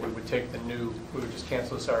wouldn't be that we would take the new, we would just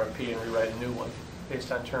cancel this RFP and rewrite a new one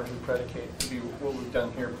based on terms we predicate. It would be what we've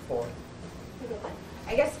done here before.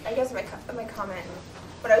 I guess my comment,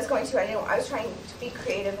 what I was going to, I was trying to be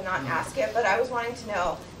creative and not ask it, but I was wanting to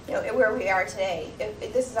know, where we are today.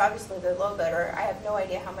 If this is obviously the low bidder. I have no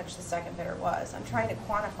idea how much the second bidder was. I'm trying to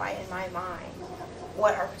quantify in my mind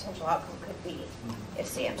what our potential outcome could be if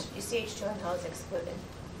CH2 Hill is excluded.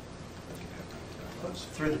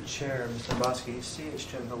 Through the chair, Mr. Bosky,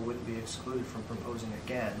 CH2 Hill wouldn't be excluded from proposing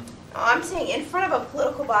again. I'm saying in front of a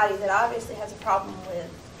political body that obviously has a problem with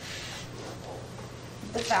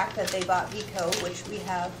the fact that they bought VICO, which we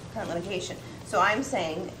have current litigation. So I'm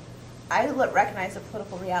saying I recognize the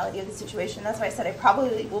political reality of the situation. That's why I said I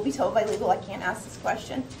probably will be told by legal I can't ask this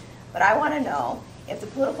question. But I want to know if the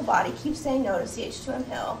political body keeps saying no to CH2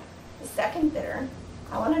 Hill, the second bidder,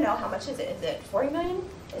 I want to know how much is it? Is it 40 million?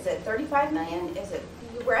 Is it 35 million? Is it?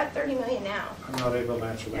 We're at 30 million now. I'm not able to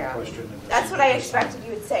answer that question. That's what I expected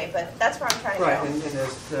you would say, but that's where I'm trying to go. Right, and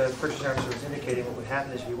as the purchase officer was indicating, what would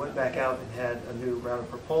happen is if you went back out and had a new round of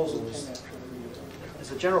proposals,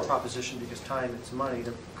 as a general proposition, because time is money,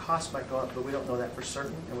 the cost might go up, but we don't know that for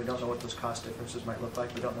certain, and we don't know what those cost differences might look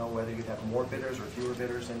like. We don't know whether you'd have more bidders or fewer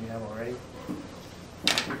bidders than you have already.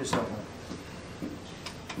 We just don't know.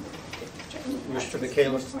 Mr.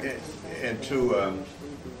 McCallum? And to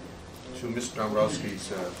Mr.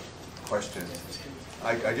 Dombrowski's question,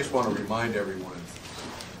 I just want to remind everyone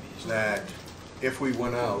that if we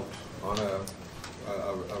went out on a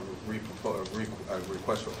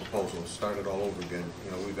request for proposal, started all over again,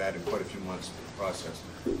 you know, we've added quite a few months to the process.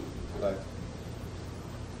 But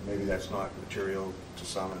maybe that's not material to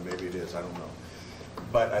some, and maybe it is, I don't know.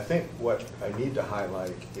 But I think what I need to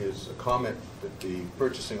highlight is a comment that the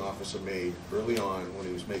purchasing officer made early on when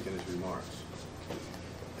he was making his remarks.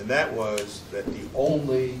 And that was that the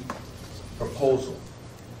only proposal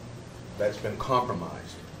that's been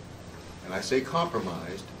compromised, and I say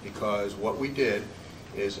compromised because what we did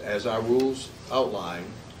is, as our rules outline,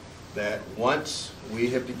 that once we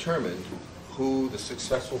have determined who the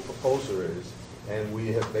successful proposer is, and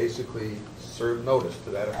we have basically served notice to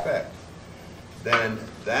that effect, then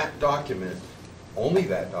that document, only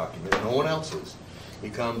that document, no one else's,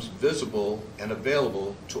 becomes visible and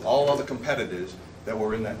available to all other competitors that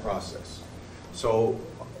were in that process. So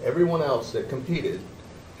everyone else that competed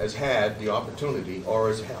has had the opportunity or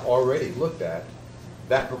has already looked at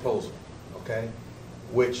that proposal, okay,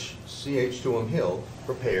 which CH2M Hill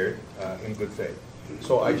prepared in good faith.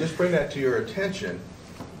 So I just bring that to your attention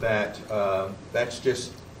that that's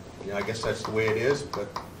just, you know, I guess that's the way it is, but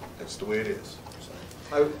that's the way it is.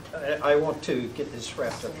 I want to get this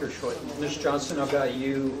wrapped up here shortly. Ms. Johnson, I've got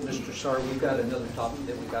you. Mr. Sarr, we've got another topic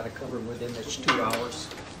that we've got to cover within this 2 hours.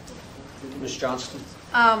 Ms. Johnston?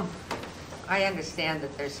 I understand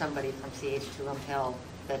that there's somebody from CH2M Hill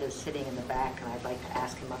that is sitting in the back, and I'd like to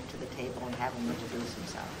ask him up to the table and have him introduce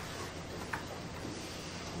himself.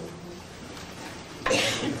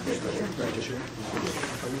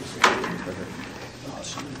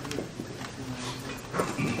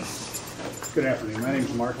 Good afternoon. My name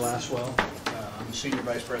is Mark Laswell. I'm the Senior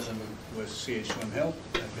Vice President with CH2M Hill.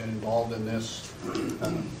 I've been involved in this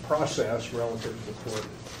process relative to the Corps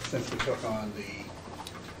since we took on the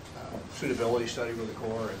suitability study with the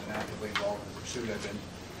Corps and been actively involved in the pursuit. I've been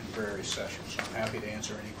in various sessions, so I'm happy to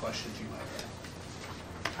answer any questions you might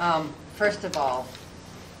have. First of all,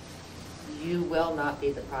 you will not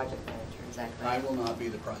be the project manager, is that correct? I will not be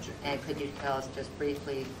the project manager. And could you tell us just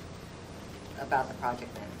briefly about the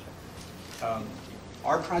project manager?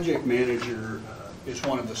 Our project manager is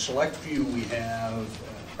one of the select few we have,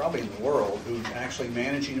 probably in the world, who's actually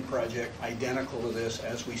managing a project identical to this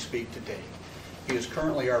as we speak today. He is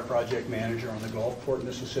currently our project manager on the Gulfport,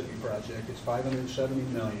 Mississippi project. It's $570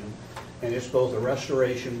 million, and it's both a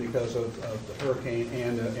restoration because of the hurricane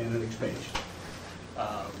and an expansion.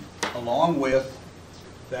 Along with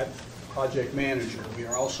that project manager, we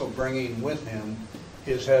are also bringing with him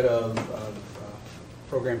his head of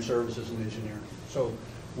program services and engineering. So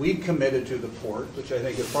we committed to the port, which I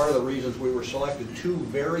think is part of the reasons we were selected, 2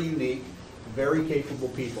 very unique, very capable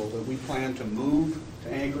people that we plan to move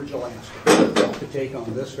to Anchorage, Alaska to take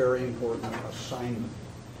on this very important assignment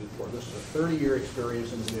to the port. This is a 30-year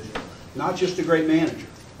experience in the division. Not just a great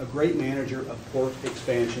manager of port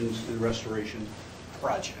expansions and restoration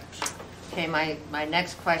projects. Okay, my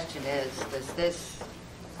next question is, does this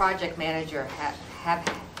project manager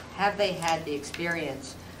have they had the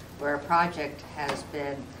experience where a project has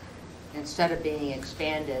been, instead of being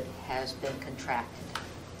expanded, has been contracted?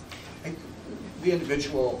 The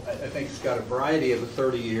individual, I think, has got a variety of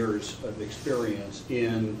 30 years of experience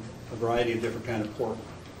in a variety of different kind of port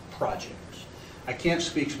projects. I can't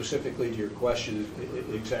speak specifically to your question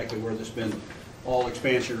exactly where there's been all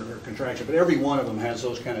expansion or contraction, but every one of them has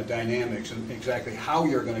those kind of dynamics and exactly how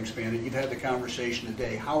you're going to expand it. You've had the conversation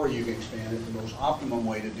today, how are you going to expand it, the most optimum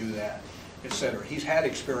way to do that, et cetera. He's had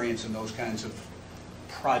experience in those kinds of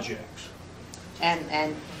projects.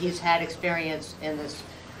 And he's had experience in this,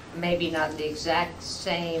 maybe not the exact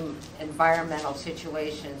same environmental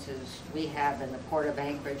situations as we have in the Port of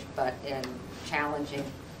Anchorage, but in challenging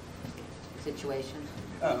situations?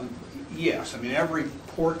 Yes, I mean, every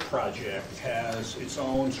port project has its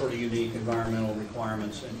own sort of unique environmental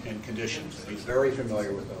requirements and conditions, and he's very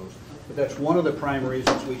familiar with those. But that's one of the prime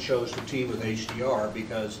reasons we chose to team with HDR,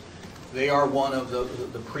 because they are one of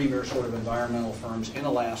the premier sort of environmental firms in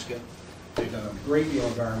Alaska. They've done a great deal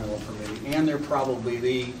of environmental permitting, and they're probably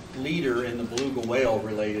the leader in the beluga whale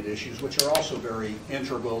related issues, which are also very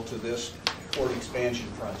integral to this port expansion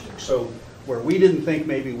project. So where we didn't think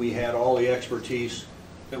maybe we had all the expertise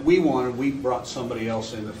that we wanted, we brought somebody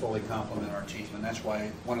else in to fully complement our team, and that's why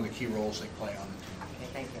one of the key roles they play on it. Okay,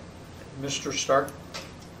 thank you. Mr. Stark?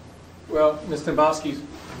 Well, Ms. Dembowski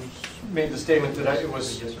made the statement that it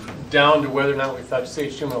was down to whether or not we thought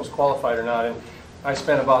CH2 was qualified or not, and I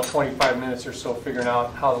spent about 25 minutes or so figuring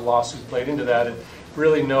out how the lawsuit played into that, and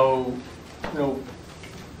really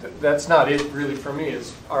that's not it really for me.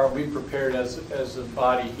 It's, are we prepared as a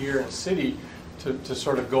body here in the city to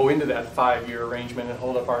sort of go into that 5-year arrangement and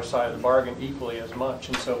hold up our side of the bargain equally as much?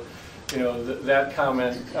 And so, that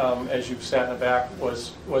comment, as you sat in the back,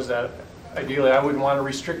 was that ideally I wouldn't want to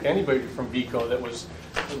restrict anybody from VECO that was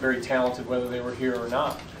very talented, whether they were here or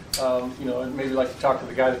not. And maybe like to talk to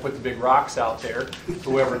the guy that put the big rocks out there,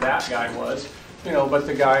 whoever that guy was. But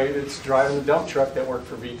the guy that's driving the dump truck that worked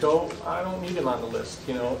for VECO, I don't need him on the list.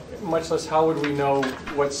 Much less how would we know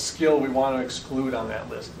what skill we want to exclude on that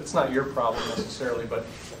list? It's not your problem necessarily, but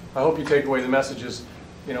I hope you take away the messages.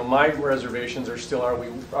 My reservations are still, are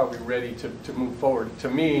we ready to move forward? To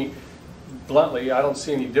me, bluntly, I don't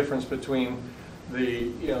see any difference between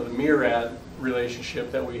the MIRAD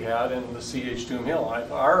relationship that we had and the CH Doom Hill.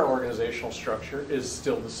 Our organizational structure is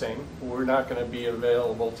still the same. We're not going to be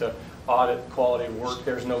available to audit quality of work.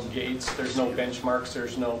 There's no gates, there's no benchmarks,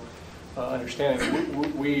 there's no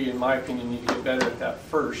understanding. We, in my opinion, need to get better at that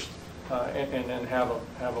first and then have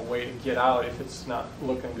a way to get out if it's not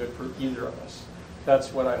looking good for either of us.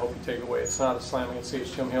 That's what I hope you take away. It's not a slamming at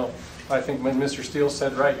CH Doom Hill. I think when Mr. Steele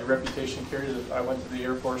said right, your reputation carries it. I went to the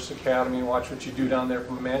Air Force Academy and watched what you do down there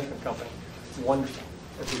from a management company. Wonderful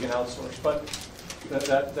if you can outsource. But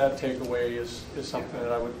that takeaway is something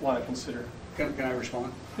that I would want to consider. Can I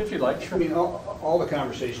respond? If you'd like, sure. I mean, all the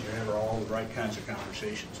conversations you have are all the right kinds of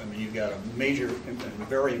conversations. I mean, you've got a major and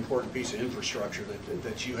very important piece of infrastructure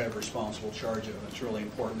that you have responsible charge of, and it's really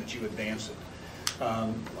important that you advance it.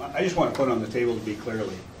 I just want to put on the table to be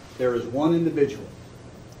clearly, there is one individual,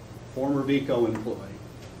 former VECO employee,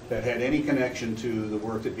 that had any connection to the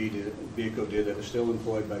work that VECO did that is still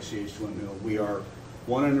employed by CH Twin Hill. We are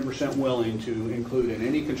 100% willing to include in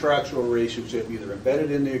any contractual relationship, either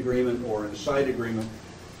embedded in the agreement or in the side agreement,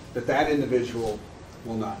 that individual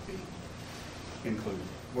will not be included.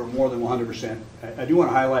 We're more than 100%. I do want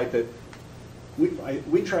to highlight that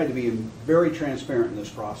we tried to be very transparent in this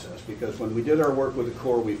process, because when we did our work with the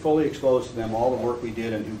Corps, we fully exposed to them all the work we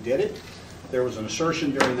did and who did it. There was an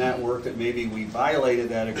assertion during that work that maybe we violated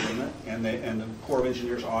that agreement, and the Corps of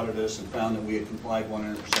Engineers audited us and found that we had complied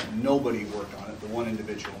 100%. Nobody worked on it. The one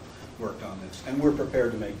individual worked on this, and we're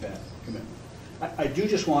prepared to make that commitment. I do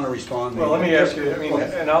just want to respond. Well, let me ask you,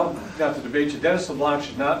 and I'll not to debate you, Dennis LeBlanc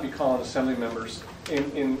should not be calling assembly members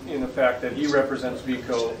in the fact that he represents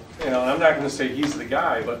VECO. And I'm not going to say he's the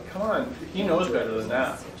guy, but come on, he knows better than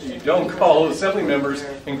that. You don't call assembly members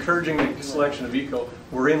encouraging the selection of VECO.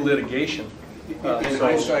 We're in litigation. So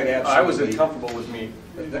I was uncomfortable with me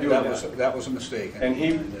doing that was a mistake. And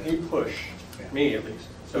he pushed me, at least.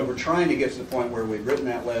 So we're trying to get to the point where we've written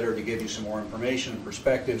that letter to give you some more information and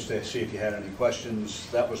perspectives to see if you had any questions.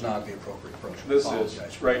 That was not the appropriate approach. This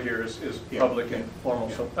is right here is public and formal.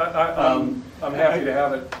 So I'm happy to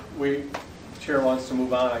have it. The chair wants to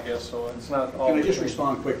move on, I guess. So it's not all. Can I just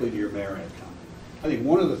respond quickly to your MARAD comment? I think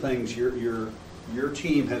one of the things your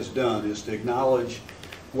team has done is to acknowledge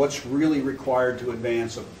what's really required to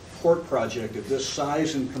advance a port project of this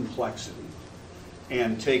size and complexity,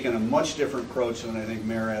 and taken a much different approach than I think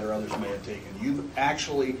MARAD or others may have taken. You've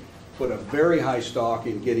actually put a very high stock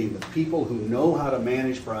in getting the people who know how to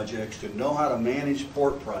manage projects, to know how to manage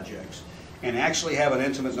port projects, and actually have an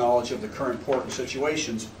intimate knowledge of the current port and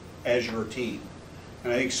situations as your team.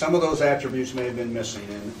 And I think some of those attributes may have been missing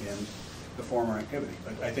in the former activity.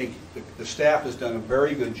 But I think the staff has done a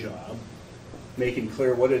very good job making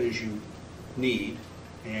clear what it is you need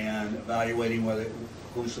and evaluating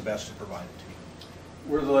who's the best to provide it to you.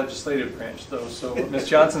 We're the legislative branch, though, so Ms.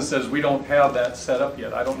 Johnson says we don't have that set up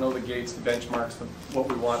yet. I don't know the gates, the benchmarks, what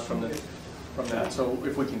we want from that. So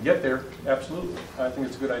if we can get there, absolutely. I think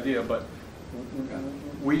it's a good idea, but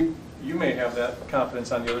you may have that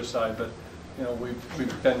confidence on the other side, but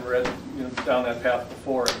we've been down that path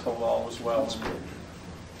before and told all was well.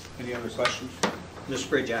 Any other questions? Ms.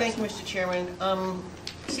 Bridge. Thank you, Mr. Chairman.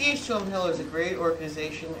 CH Twin Hill is a great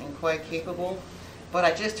organization and quite capable, but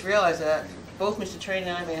I just realized that both Mr. Train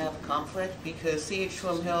and I may have a conflict, because CH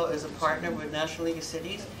Twin Hill is a partner with National League of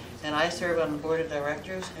Cities, and I serve on the board of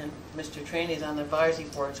directors, and Mr. Train is on the advisory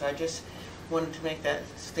board, so I just wanted to make that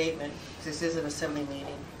statement. This is an assembly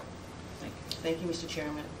meeting. Thank you, Mr.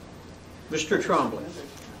 Chairman. Mr. Trombley.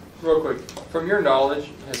 Real quick, from your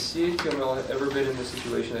knowledge, has CHQML ever been in the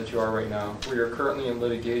situation that you are right now, where you're currently in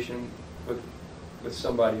litigation with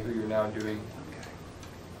somebody who you're now doing,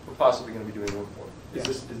 or possibly going to be doing work for?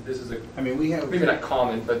 This is a, I mean, we have... maybe not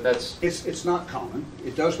common, but that's... It's not common.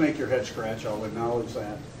 It does make your head scratch, I'll acknowledge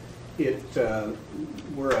that.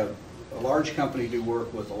 We're a large company, do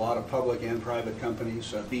work with a lot of public and private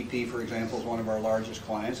companies. BP, for example, is one of our largest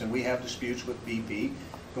clients, and we have disputes with BP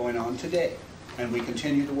going on today. And we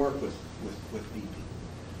continue to work with BP.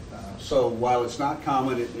 So while it's not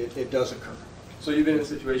common, it does occur. So you've been in a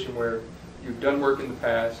situation where you've done work in the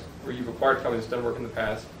past, or you've acquired a company that's done work in the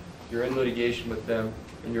past, you're in litigation with them,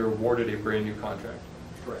 and you're awarded a brand new contract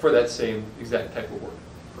for that same exact type of work.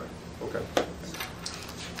 Okay.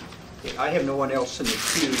 I have no one else in the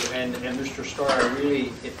queue, and Mr. Starr, I really,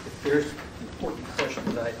 if there's important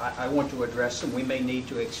questions I want to address them, we may need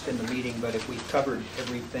to extend the meeting, but if we've covered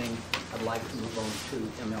everything, I'd like to move on to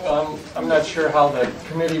ML. Well, I'm not sure how the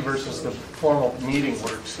committee versus the formal meeting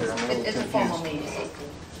works here. I'm a little It's a confused. formal meeting,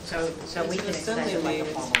 so we can extend it like a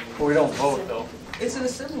formal meeting. Well, we don't vote, though. It's an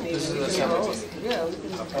assembly meeting. This is We an can assembly vote. meeting. Yeah, we can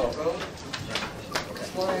vote.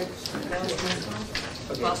 Why,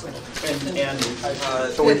 possible.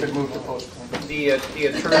 So we could move to postpone. The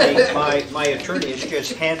attorney, my attorney has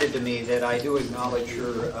just handed to me that I do acknowledge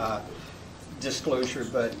your disclosure,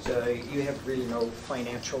 but you have really no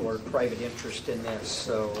financial or private interest in this,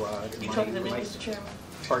 so. You talking to me, Mr. Chairman?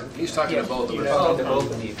 Pardon? He's talking to both of us. You're talking to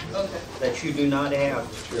both of you. Okay. That you do not have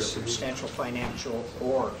substantial financial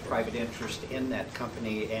or private interest in that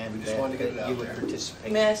company, and just wanted to get it that out you would there.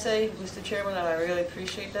 participate. May I say, Mr. Chairman, that I really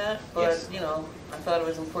appreciate that, but, Yes. you know, I thought it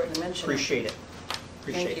was important to mention. Appreciate it.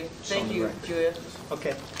 Appreciate it. It's on Thank the you, record. Julia.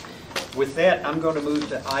 Okay. With that, I'm going to move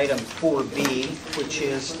to item 4B, which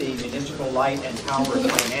is the municipal light and power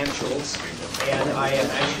financials. And I am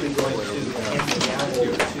actually going to hand the gavel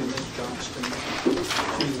to Ms. Johnston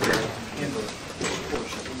to handle this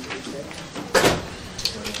portion.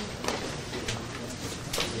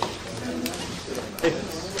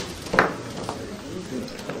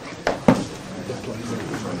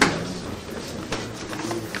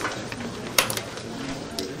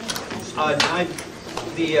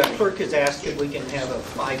 The clerk has asked if we can have a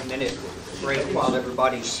 5-minute break while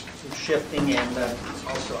everybody's shifting, and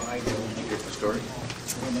also I will. Did you get the story?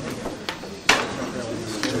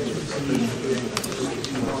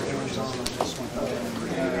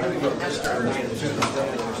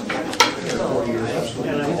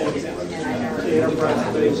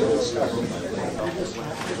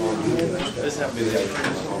 This happened to be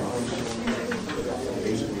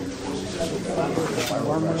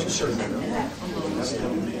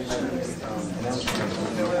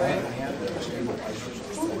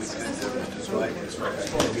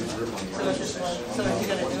So are you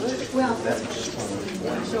gonna do it? Well,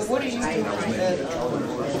 so what are you doing that,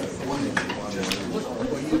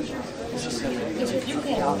 you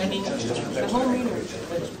can, I mean, the whole meeting.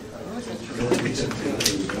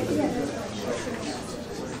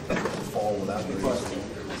 Fall without the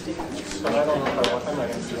But I don't know if I want, I'm not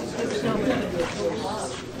interested.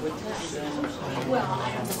 Well, I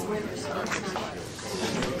don't know where there's not.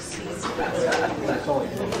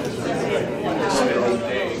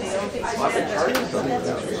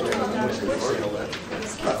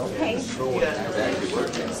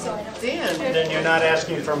 Then you're not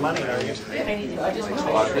asking for money, are you? I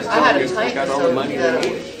had a type, so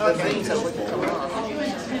the green said what to come off.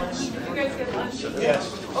 Yes.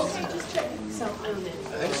 I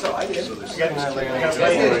think so, I did.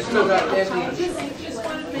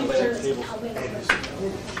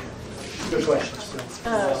 Good question.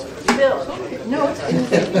 Bill, no,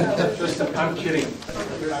 it's. I'm kidding.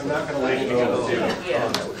 I'm not going to lay anything on the table.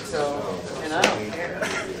 Yeah, so, and I don't care.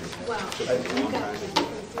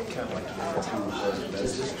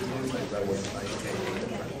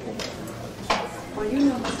 Well, you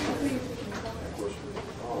know,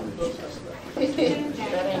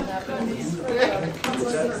 That ain't happening.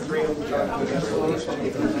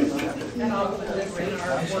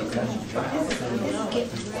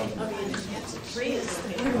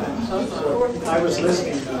 I was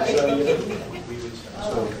listening.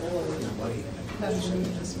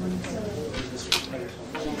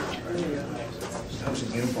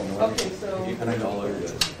 Okay, so. And I know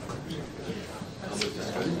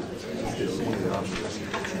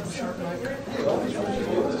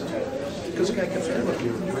because the guy kept saying, look,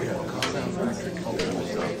 you have a compound factory culture and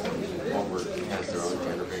stuff. Walmart has their own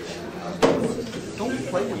generation. Don't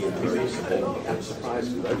play with it. I'm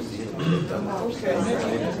surprised because I've seen it.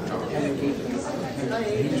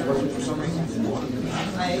 He's working for some reason.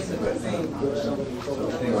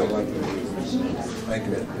 Thank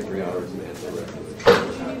you. 3 hours and that's the rest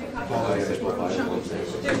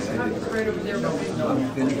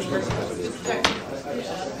of it.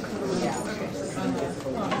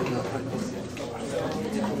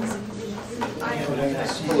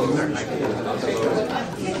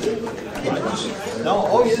 No,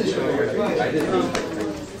 oh, yes.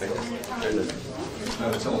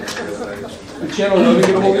 The channel 11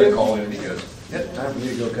 get a hold of you? Call in and he goes, yeah, time for me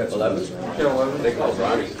to go cut 11. Channel 11? They call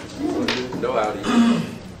Ronnie. No outie.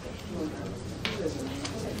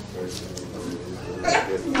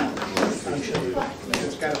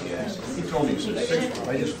 He told me, he said, I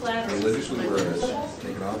just religiously whereas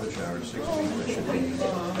taking off the shower 6 weeks, I should be.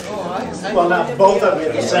 Well, not both of you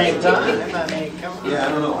at the same time. I mean, come on. Yeah, I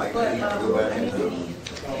don't know, I need to go back and.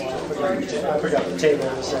 I forgot the table in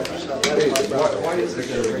a second, so that's my problem. Why is there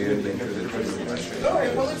going to be anything to the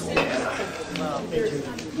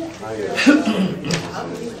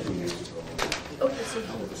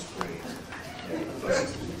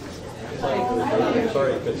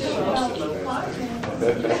Sorry,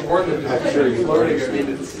 More than I'm sure you're learning.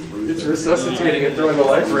 It's resuscitating and throwing the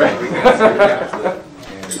life rack.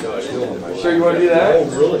 Sure you want to do that? Oh,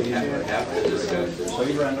 really? So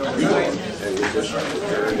you ran over and we just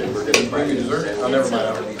prepared and we're going to bring you dessert. Oh, never mind,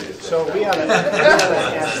 I don't need it. So we ought to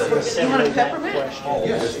ask the assembly that question.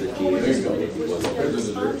 Yes, there you go. There's the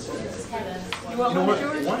dessert. You want one,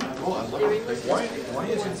 George? Why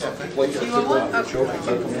isn't that thing? Why can't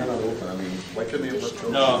why couldn't they have left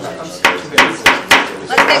chocolate?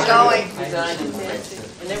 Let's get going.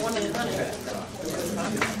 And they want to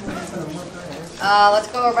Let's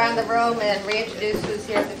go around the room and reintroduce who's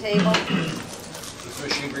here at the table. Is the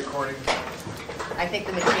machine recording? I think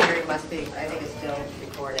the machinery must be, I think it's still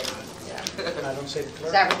recording. I don't say the Is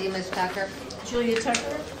clerk. that with you, Ms. Tucker? Julia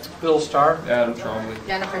Tucker? Bill Starr. Adam Trombley.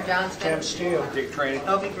 Jennifer Johnston? Tim Steele. Dick Training.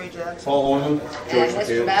 I'll be great, Jackson. Paul Orman. And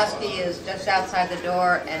Mr. Bowski is just outside the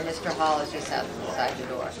door, and Mr. Hall is just outside the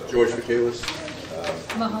door. George Michaelis.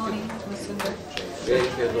 Mahoney, Listener. Jay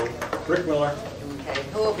Kendall. Rick Miller. Okay,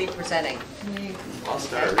 who will be presenting? Me. I'll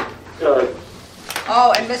start.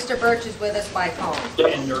 Oh, and Mr. Birch is with us by phone.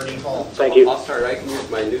 And Ernie Hall. Thank you. I'll start. I can use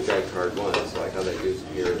my new guy card once, so I got that used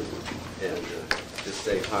here, and just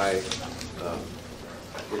say hi.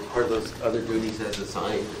 It's part of those other duties as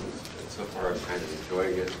assigned, and so far I'm kind of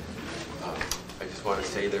enjoying it. I just want to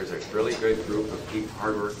say there's a really good group of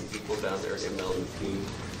hardworking people down there at ML&T.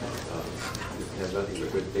 Just have nothing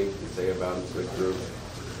but good things to say about them. Good group.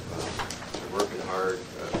 They're working hard,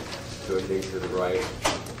 doing things to the right.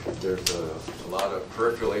 There's a lot of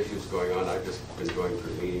peripheral issues going on. I've just been going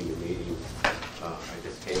from meeting to meeting. I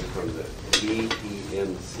just came from the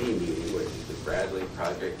BPMC meeting, which is the Bradley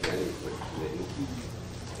Project Management Committee,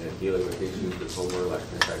 and dealing with issues with Homer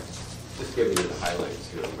Electric. I'm just giving you the highlights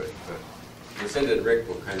here, but Lucinda and Rick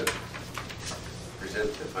will kind of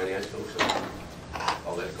present the financials, so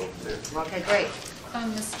I'll let it go from there. Okay, great.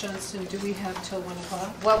 Ms. Johnston, do we have till 1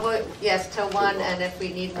 o'clock? Well, yes, till 1, and if we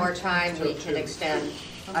need more time, we can extend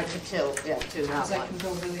to 2, not Because I 1. can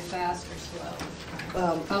go really fast or slow.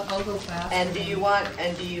 I'll go fast. And do you want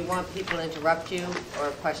people to interrupt you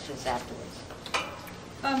or questions afterwards?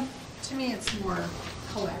 To me, it's more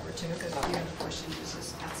collaborative, if you have a question,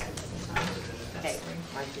 just ask it at the time. Okay.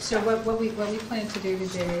 So what we plan to do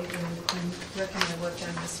today, and Rick and I worked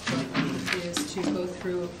on this, is to go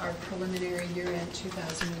through our preliminary year-end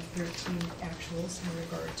 2013 actuals in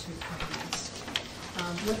regard to finance,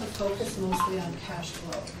 with a focus mostly on cash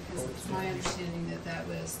flow, because it's my understanding that that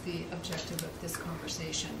was the objective of this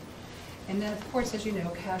conversation. And then, of course, as you know,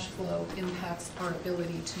 cash flow impacts our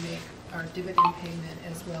ability to make our dividend payment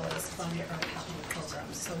as well as fund our capital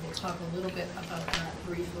programs. So we'll talk a little bit about that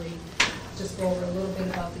briefly, just go over a little bit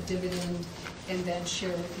about the dividend, and then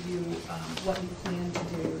share with you what we plan to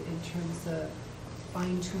do in terms of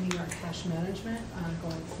fine-tuning our cash management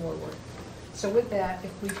going forward. So with that,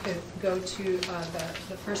 if we could go to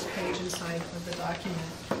the first page inside of the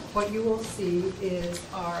document, what you will see is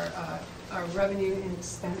our revenue and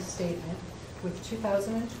expense statement with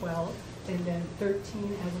 2012, and then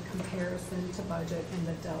 13 as a comparison to budget and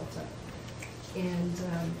the delta. And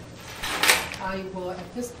I will,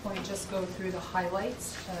 at this point, just go through the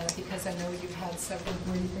highlights, because I know you've had several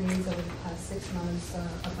briefings over the past 6 months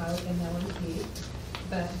about ML&T.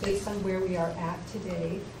 But based on where we are at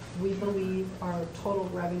today, we believe our total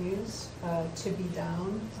revenues to be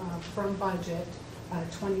down from budget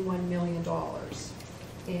 $21 million.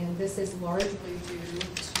 And this is largely due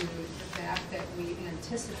to the fact that we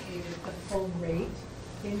anticipated the full rate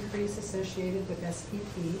increase associated with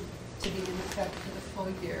SPP to be in effect for the full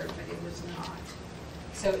year, but it was not.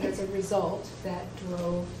 So as a result, that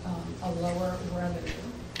drove a lower revenue.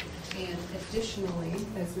 And additionally,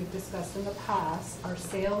 as we've discussed in the past, our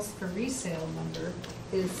sales for resale number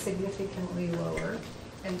is significantly lower.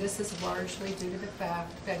 And this is largely due to the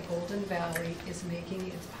fact that Golden Valley is making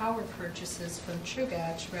its power purchases from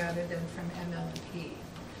Chugach rather than from ML&P.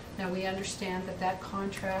 Now, we understand that that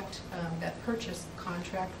contract, that purchase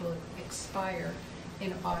contract will expire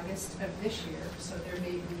in August of this year, so there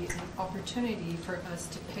may be an opportunity for us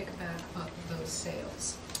to pick back up those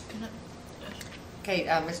sales. Okay,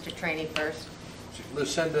 Mr. Trainee first.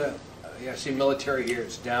 Lucinda, yeah, I see military here,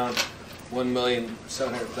 it's down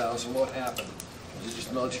 1,700,000. What happened? Is it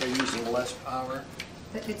just military using less power?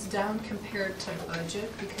 It's down compared to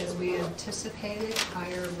budget because we anticipated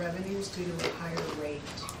higher revenues due to a higher rate.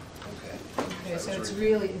 Okay. Okay, so it's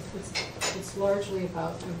really, it's largely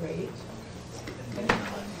about the rate.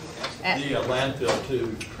 The landfill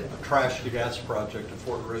to trash the gas project at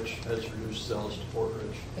Fort Rich has reduced sales to Fort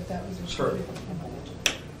Rich. But that was Sure. included in the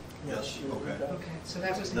budget. Yes, okay. Okay, so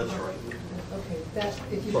that was. That's right. Okay, that,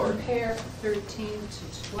 if you Sorry. compare 13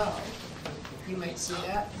 to 12, you might see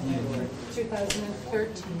that.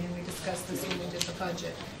 2013, and we discussed this when we did the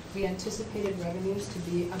budget, we anticipated revenues to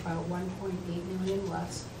be about 1.8 million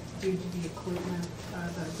less due to the equipment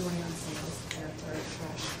going on sales at our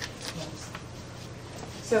trash clubs.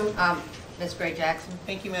 So, Ms. Gray Jackson.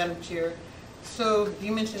 Thank you, Madam Chair. So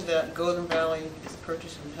you mentioned that Golden Valley is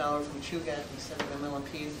purchasing power from Chugach instead of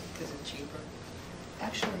ML&P because it's cheaper.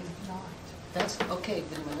 actually not. That's okay,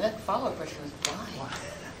 then my next follow-up question is why?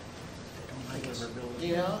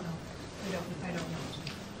 You know? I don't know.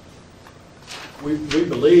 We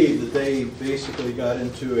believe that they basically got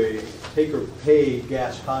into a take-or-pay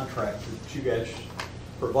gas contract that Chugach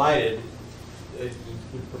provided. It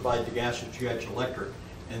would provide the gas to Chugach Electric,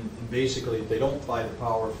 and basically if they don't buy the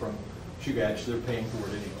power from Chugach, they're paying for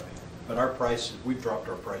it anyway. But our price, we've dropped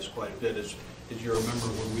our price quite a bit. As you remember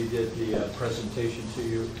when we did the presentation to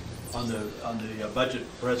you on the budget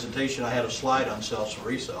presentation, I had a slide on sales for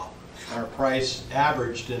resale. Our price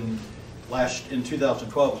averaged in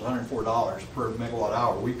 2012 was $104 per megawatt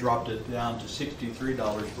hour. We dropped it down to $63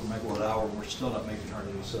 per megawatt hour, and we're still not making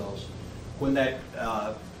hardly any sales. When that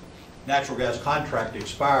natural gas contract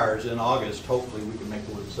expires in August, hopefully we can make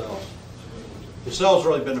a little sales. The sales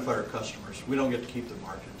really benefit our customers. We don't get to keep the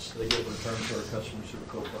margins. They give returns to our customers through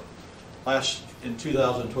COPA. In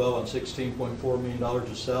 2012, on $16.4 million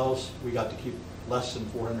of sales, we got to keep less than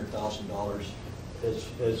 $400,000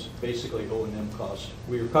 as basically O&M costs.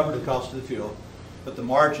 We recovered the cost of the fuel, but the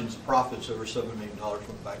margins, the profits over $7 million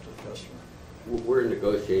went back to the customer. We're in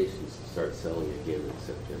negotiations to start selling again in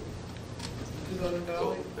September. Golden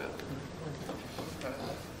Valley?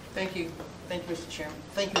 Thank you. Thank you, Mr. Chairman.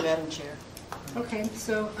 Thank you, Madam Chair. Okay,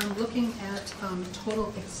 so I'm looking at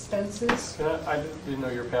total expenses. I didn't know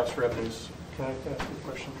your past revenues. Can I ask you a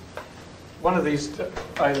question? One of these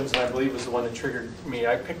items, and I believe was the one that triggered me,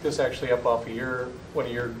 I picked this actually up off one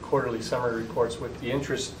of your quarterly summary reports with the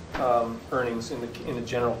interest earnings in the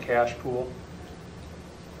general cash pool.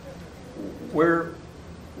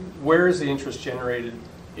 Where is the interest generated?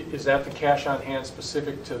 Is that the cash on hand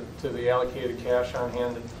specific to the allocated cash on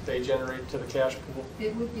hand that they generate to the cash pool?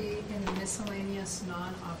 It would be in the miscellaneous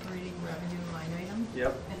non-operating revenue line item.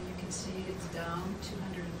 Yep. And you can see it's down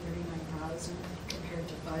 $239,000 compared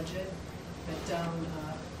to budget, but down.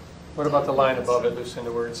 What about the line above it, Lucinda,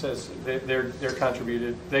 where it says they're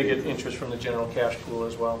contributed, they get interest from the general cash pool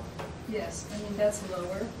as well? Yes, I mean, that's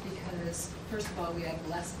lower because, first of all, we have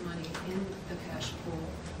less money in the cash pool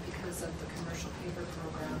because of the commercial paper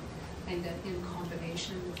program, and that in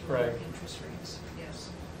combination with lower interest rates, yes.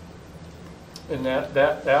 And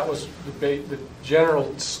that was the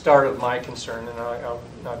general start of my concern, and I'll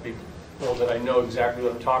not be told that I know exactly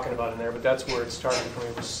what I'm talking about in there, but that's where it started for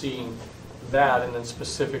me, was seeing that, and then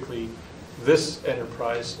specifically this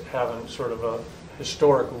enterprise having sort of a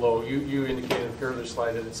historic low. You indicated in the earlier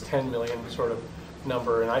slide that it's 10 million sort of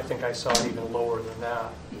number, and I think I saw it even lower than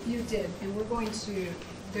that. You did, and we're going to,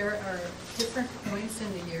 there are different points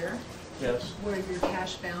in the year where your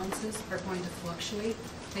cash balances are going to fluctuate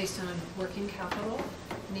based on working capital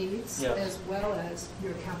needs as well as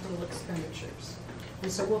your capital expenditures.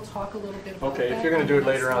 And so we'll talk a little bit about that. Okay, if you're going to do it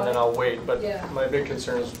later on, then I'll wait, but yeah. My big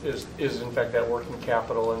concern is in fact that working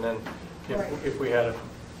capital, and then if we had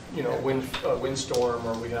a windstorm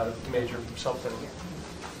or we had a major something,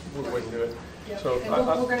 we wouldn't do it. Yep. So And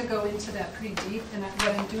we're going to go into that pretty deep, and what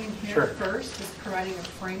I'm doing here Sure. first is providing a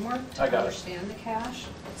framework to I got it. understand the cash,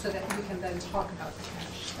 so that we can then talk about the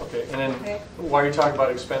cash. Okay, and then Okay. while you're talking about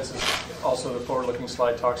expenses, also the forward-looking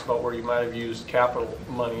slide talks about where you might have used capital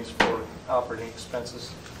monies for operating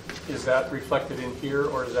expenses. Is that reflected in here,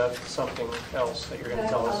 or is that something else that you're going to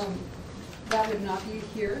tell us? That would not be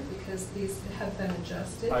here, because these have been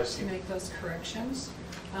adjusted I see. to make those corrections.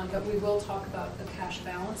 But we will talk about the cash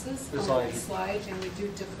balances As on long that as you- slide, and we do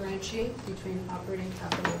differentiate between operating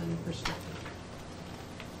capital and restricted.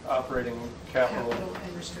 Operating capital. Capital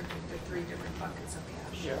and restricted, they're three different buckets of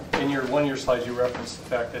cash. Yeah. In your one-year slides, you referenced the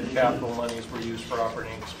fact that capital monies were used for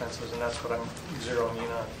operating expenses, and that's what I'm zeroing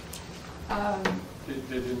in on.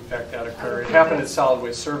 Did in fact that occur? It happened at Solid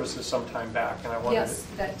Waste Services some time back, and I wanted to... Yes,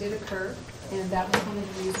 that did occur, and that was one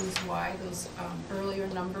of the reasons why those earlier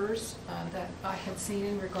numbers that I had seen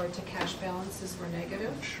in regard to cash balances were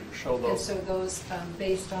negative. Show And those. so those,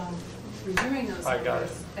 based on reviewing those I got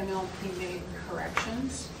numbers, MLP made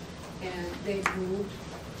corrections, and they moved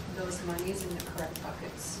those monies in the correct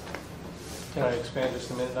buckets. Can I expand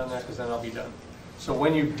just a minute on that, because then I'll be done. So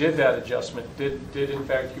when you did that adjustment, did in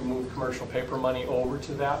fact you move commercial paper money over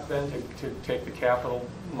to that then, to take the capital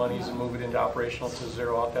monies and move it into operational to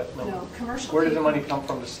zero out that number? No, commercial Where did the paper- money come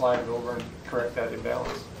from to slide it over and correct that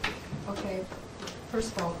imbalance? Okay,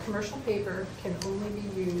 first of all, commercial paper can only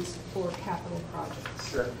be used for capital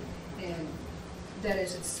projects. Sure. And that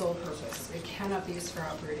is its sole purpose. It cannot be used for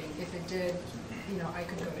operating. If it did, I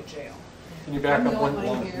could go to jail. Can you back I'm up the one only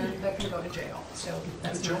one moment? here that can go to jail, so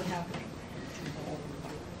that's not happening.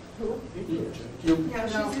 Who? No,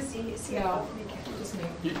 she's the CFO. Just me.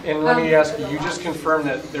 And let me ask you, you just confirmed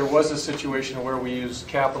that there was a situation where we used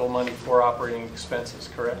capital money for operating expenses,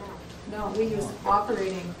 correct? No, we use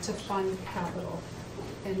operating to fund capital.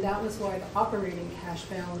 And that was why the operating cash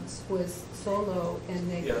balance was so low and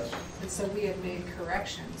negative. Yes. And so we have made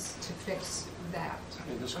corrections to fix that.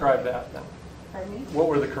 Can you describe that then? Pardon me? What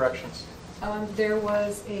were the corrections? There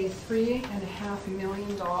was a $3.5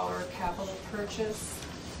 million capital purchase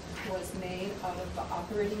was made out of the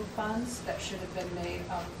operating funds that should have been made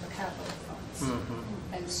out of the capital funds.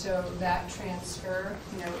 Mm-hmm. And so that transfer,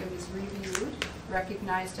 it was reviewed,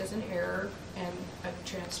 recognized as an error, and a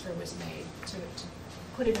transfer was made to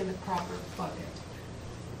put it in the proper bucket.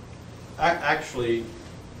 Actually,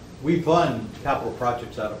 we fund capital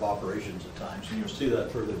projects out of operations at times, and you'll see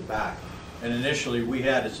that further back. And initially, we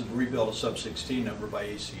had, it's a rebuild of sub-16 number by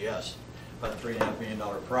ACS, about a $3.5 million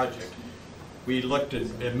project. We looked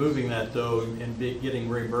at moving that though and getting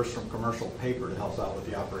reimbursed from commercial paper to help out with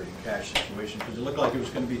the operating cash situation, because it looked like it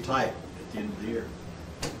was going to be tight at the end of the year.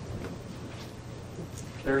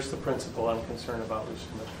 There's the principle I'm concerned about,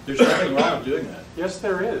 Lucinda. There's nothing wrong with doing that. Yes,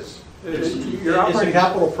 there is. It's You're a operating-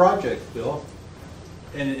 capital project, Bill,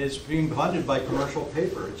 and it's being funded by commercial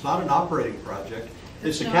paper. It's not an operating project.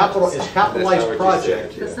 It's a capitalized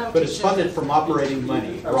project, but it's funded from operating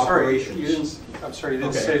money or I'm sorry, operations. you didn't, I'm sorry, you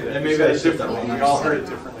didn't Okay, say that. then You maybe said I it said that differently. wrong. We all heard it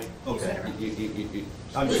differently. Okay.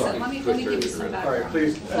 I'm Listen, sorry. let me give you some background. All right,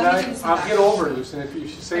 please. Let And me give you some I'll get background. over it, Lucinda. If you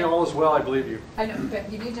say all is well, I believe you. I know,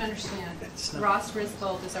 but you need to understand, Ross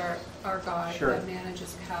Griswold is our guy Sure. that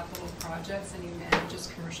manages capital projects, and he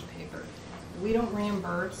manages commercial paper. We don't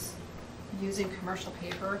reimburse using commercial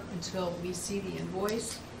paper until we see the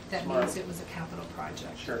invoice. That Smart. means it was a capital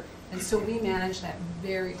project. Sure. And so we manage that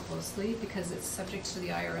very closely because it's subject to the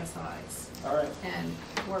IRS eyes. All right. And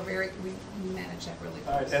we manage that really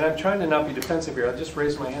All right, closely. and I'm trying to not be defensive here. I just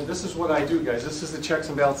raised my hand. This is what I do, guys. This is the checks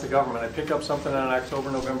and balances of government. I pick up something on an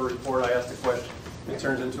October, November report. I ask a question. It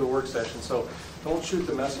turns into a work session. So don't shoot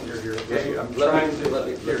the messenger here, okay? I'm trying to.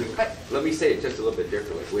 Let me say it just a little bit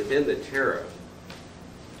differently. Within the tariff,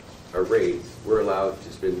 our rates, we're allowed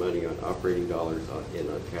to spend money on operating dollars in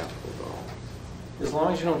on capital dollars. As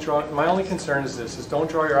long as you don't draw, my only concern is this, is don't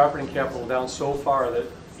draw your operating capital down so far that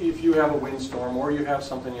if you have a windstorm, or you have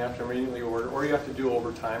something you have to immediately order, or you have to do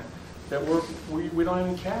overtime, that we don't have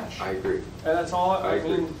any cash. I agree. And that's all, I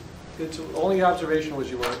agree. mean, it's, only observation was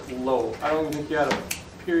you were low. I don't even think you had a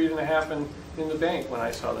period and a half in the bank when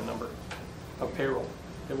I saw the number of payroll.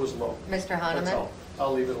 It was low. Mr. That's Hahnemann? all.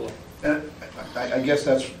 I'll leave it alone. And I guess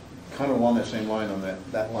that's kind of along that same line on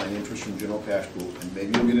that line, interest from general cash pool, and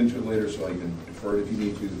maybe you'll get into it later, so I can defer it if you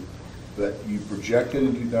need to, but you projected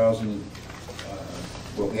in 2000,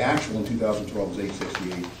 well, the actual in 2012 was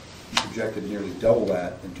 868. You projected nearly double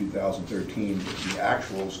that in 2013, but the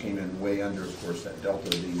actuals came in way under, of course, that delta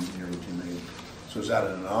being nearly 2 million. So is that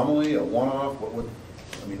an anomaly, a one-off?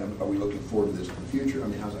 I mean, are we looking forward to this in the future? I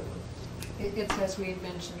mean, how's that look? It's as we had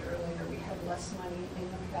mentioned earlier, we have less money in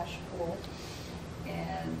the cash pool,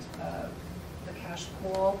 and the cash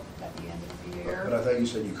pool at the end of the year. But I thought you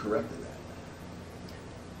said you corrected that.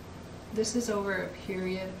 This is over a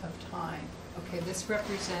period of time. Okay, this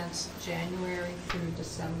represents January through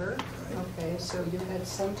December. Okay, so you had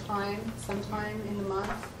sometime in the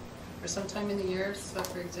month or sometime in the year, so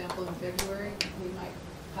for example in February, we might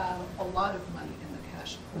have a lot of money in the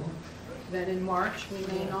cash pool. Then in March, we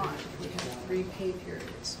may not. We have 3 pay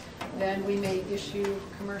periods. Then we may issue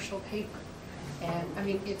commercial paper. And I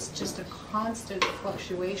mean, it's just a constant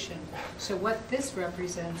fluctuation. So what this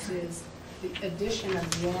represents is the addition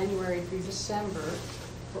of January through December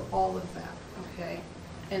for all of that, okay?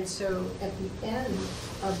 And so at the end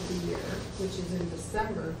of the year, which is in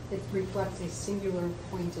December, it reflects a singular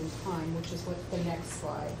point in time, which is what the next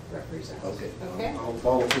slide represents. Okay. Okay? I'll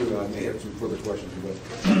follow through. I may have some further questions.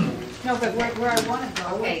 No, but where I want to go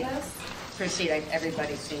Okay. with this, Proceed.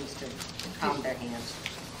 Everybody seems to calm their hands.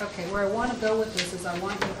 okay, where I want to go with this is I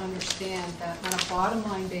want you to understand that on a bottom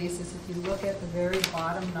line basis, if you look at the very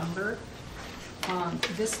bottom number,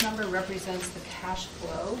 this number represents the cash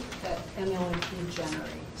flow that ML&P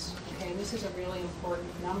generates. Okay, this is a really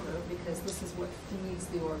important number because this is what feeds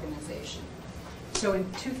the organization. So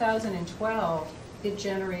in 2012, it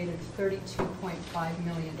generated $32.5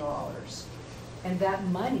 million. And that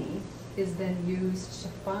money is then used to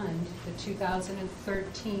fund the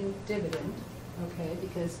 2013 dividend, okay,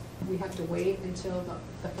 because we have to wait until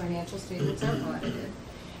the financial statements are audited.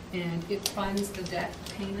 And it funds the debt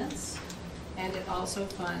payments, and it also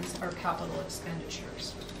funds our capital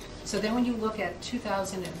expenditures. So then when you look at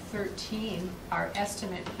 2013, our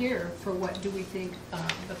estimate here for what do we think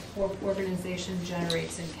the organization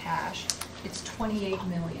generates in cash, it's $28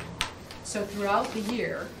 million. So throughout the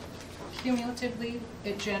year, cumulatively,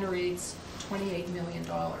 it generates $28 million.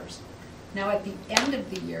 Now at the end of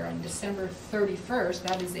the year, on December 31st,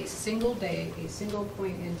 that is a single day, a single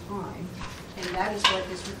point in time, and that is what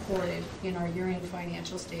is recorded in our year-end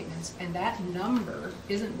financial statements. And that number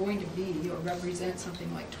isn't going to be or represent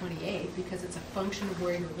something like 28 because it's a function of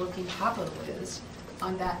where your working capital is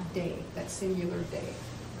on that day, that singular day.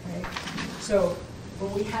 Okay? So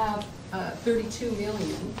when we have 32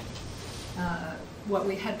 million, what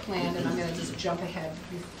we had planned, and I'm going to just jump ahead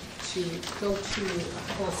to go to a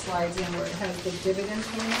couple of slides in where it has the dividend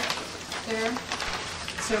payment there.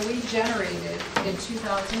 So we generated in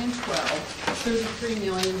 2012 $33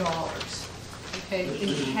 million, okay,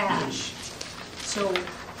 in cash. So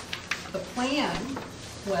the plan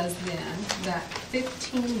was then that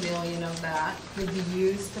 15 million of that would be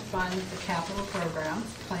used to fund the capital program,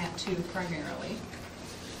 Plant 2 primarily.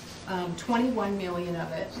 21 million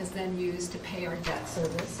of it is then used to pay our debt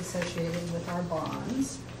service associated with our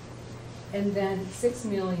bonds. And then 6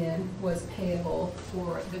 million was payable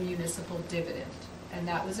for the municipal dividend. And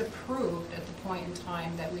that was approved at the point in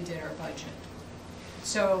time that we did our budget.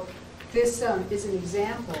 So this is an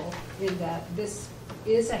example in that this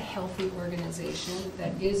is a healthy organization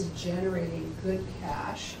that is generating good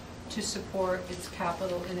cash to support its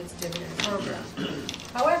capital and its dividend program.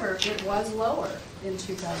 However, it was lower in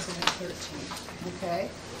 2013, okay?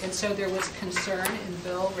 And so there was concern, and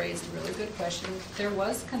Bill raised a really good question. There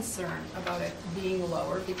was concern about it being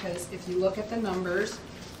lower because if you look at the numbers,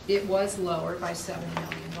 it was lower by $7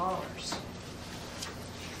 million.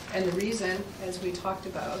 And the reason, as we talked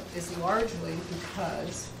about, is largely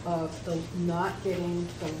because of the not getting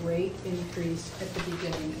the rate increase at the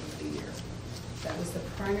beginning of the year. That was the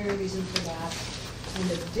primary reason for that.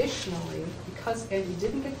 And additionally, and we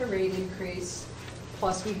didn't get the rate increase,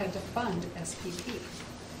 plus we had to fund SPP.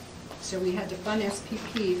 So we had to fund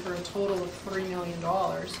SPP for a total of $3 million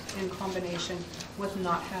in combination with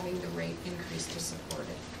not having the rate increase to support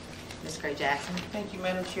it. Ms. Gray-Jackson? Thank you,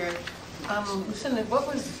 Madam Chair. Lucinda, what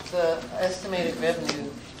was the estimated revenue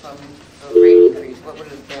from the rate increase? What would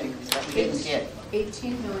it have been that we didn't get?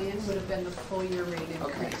 18 million would have been the full year rate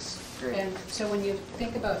increase. Okay, great. And so when you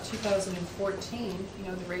think about 2014, you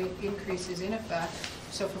know, the rate increase is in effect.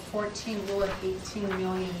 So for 14, we'll have 18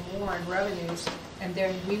 million more in revenues, and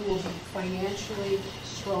then we will be financially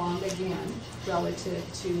strong again relative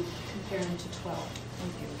to comparing to 12.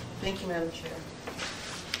 Thank you. Thank you, Madam Chair.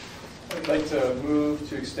 I'd like to move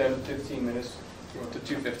to extend 15 minutes to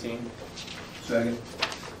 2:15. Second.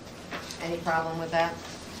 Any problem with that?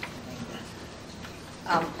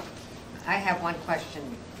 I have one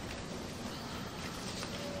question.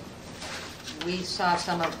 We saw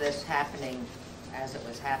some of this happening as it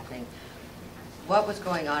was happening. What was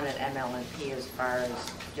going on at ML&P as far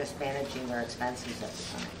as just managing their expenses at the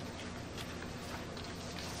time?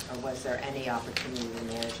 Or was there any opportunity to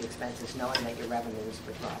manage expenses knowing that your revenues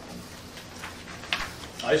were dropping?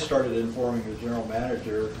 I started informing the general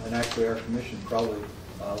manager and actually our commission probably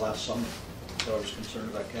last summer. So I was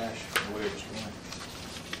concerned about cash, the way it was going.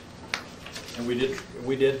 And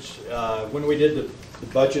when we did the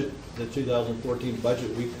budget, the 2014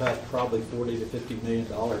 budget, we cut probably $40 to $50 million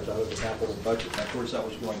out of the capital budget. And of course, that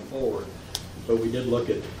was going forward. But we did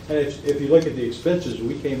look at, and if you look at the expenses,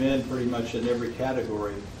 we came in pretty much in every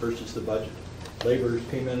category versus the budget. Labor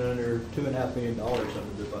came in under $2.5 million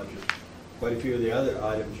under the budget. Quite a few of the other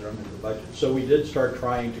items are under the budget. So we did start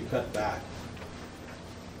trying to cut back.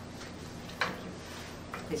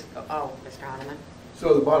 Please go. Oh, Mr. Hahnemann.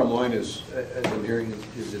 So the bottom line is, as I'm hearing,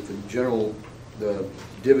 is that the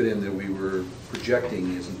dividend that we were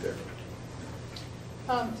projecting isn't there.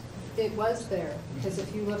 It was there, because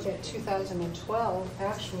if you look at 2012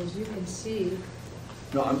 actuals, you can see.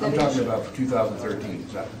 No, I'm talking about for 2013,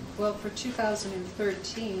 is that? Well, for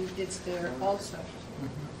 2013, it's there also.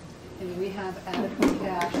 And we have adequate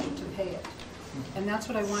cash to pay it. And that's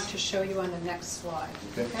what I want to show you on the next slide.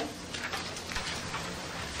 Okay?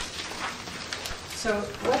 So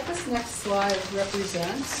what this next slide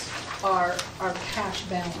represents are our cash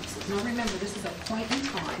balances. Now remember, this is a point in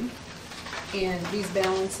time, and these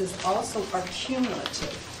balances also are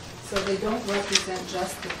cumulative. So they don't represent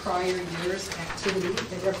just the prior year's activity.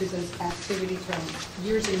 It represents activity from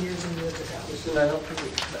years and years and years ago. Listen, I don't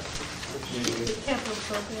think The capital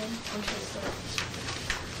program,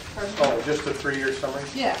 Oh, just a 3-year summary?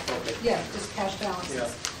 Yeah, Okay. yeah, just cash balances. Yeah.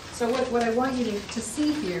 So what I want you to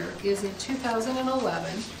see here is in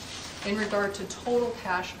 2011, in regard to total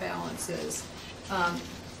cash balances,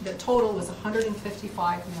 the total was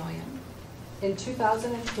 $155 million. In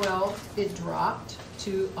 2012, it dropped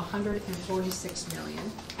to $146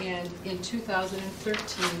 million. And in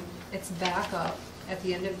 2013, it's back up at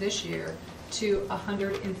the end of this year to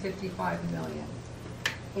 $155 million.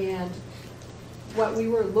 And what we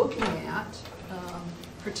were looking at,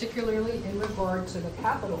 particularly in regard to the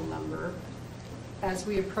capital number, as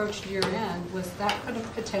we approached year end, was that could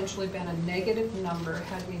have potentially been a negative number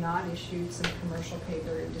had we not issued some commercial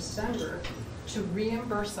paper in December to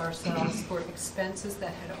reimburse ourselves for expenses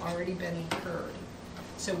that had already been incurred.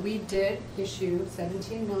 So we did issue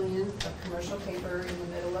 $17 million of commercial paper in the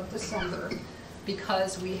middle of December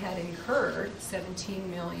because we had incurred $17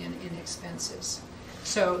 million in expenses.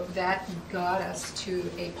 So that got us to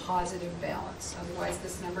a positive balance. Otherwise,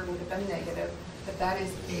 this number would have been negative. But that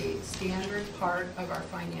is a standard part of our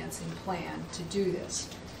financing plan to do this.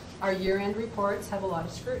 Our year-end reports have a lot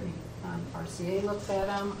of scrutiny. RCA looks at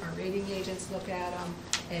them, our rating agents look at them,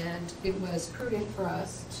 and it was prudent for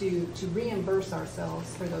us to reimburse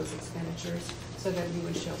ourselves for those expenditures so that we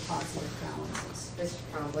would show positive balances. Mr.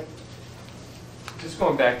 Trombley. Just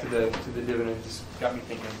going back to the dividend, just got me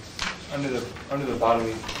thinking. Under the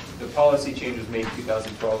bottom, the policy change was made in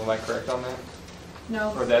 2012. Am I correct on that?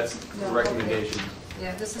 No. Or that's the No, recommendation? Okay.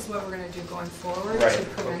 Yeah, this is what we're going to do going forward Right. to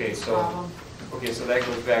prevent Okay. this So problem. okay. So that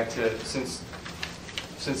goes back to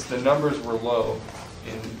since the numbers were low,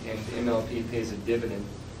 and MLP pays a dividend,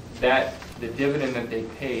 that the dividend that they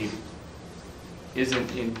paid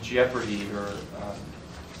isn't in jeopardy or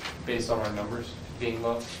based on our numbers being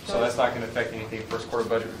low. So that's not going to affect anything first quarter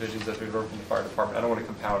budget revisions that we wrote from the fire department. I don't want to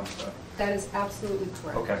compound stuff. That is absolutely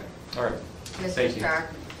correct. Okay. All right. Mr. Thank you.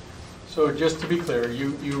 Stark. So just to be clear,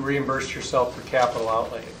 you reimbursed yourself for capital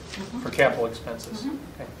outlay, for capital expenses?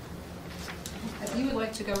 Okay. If you would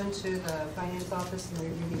like to go into the finance office and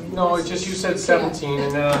review the invoices. No, it's just you said 17,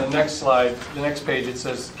 and then on the next slide, the next page, it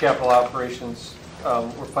says capital operations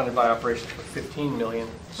were funded by operations for $15 million.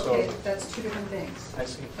 So Okay, that's two different things. I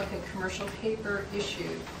see. Okay, commercial paper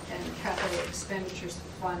issued and capital expenditures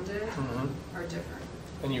funded are different.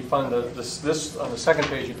 And you fund this on the second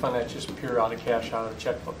page, you fund that just pure out of cash, out of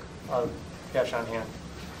checkbook, out of cash on hand.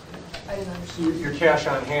 I didn't understand. Your cash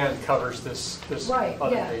on hand covers this Right,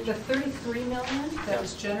 other yeah, page. the $33 million that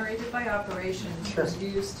was generated by operations was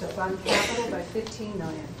used to fund capital by $15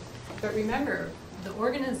 million. But remember, the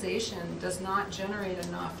organization does not generate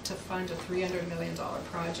enough to fund a $300 million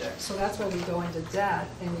project. So that's why we go into debt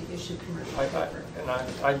and we issue commercial paper.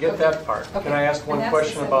 I get that part. Okay. Can I ask And one that's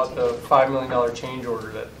question the about the $5 million change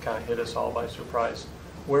order that kind of hit us all by surprise?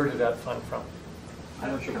 Where did that fund from?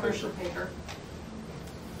 Commercial paper.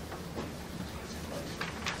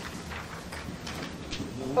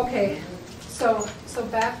 Okay, so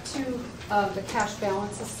back to the cash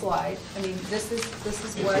balances slide. I mean, this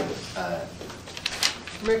is what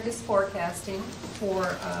Rick is forecasting for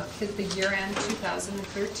the year-end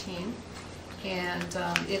 2013, and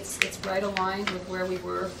it's right aligned with where we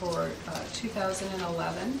were for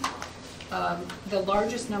 2011. The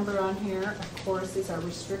largest number on here, of course, is our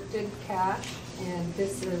restricted cash, and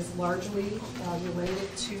this is largely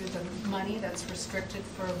related to the money that's restricted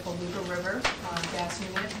for Beluga River gas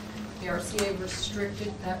unit. The RCA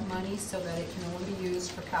restricted that money so that it can only be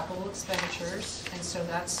used for capital expenditures, and so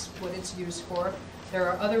that's what it's used for. There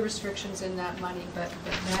are other restrictions in that money, but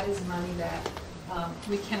that is money that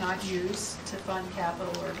we cannot use to fund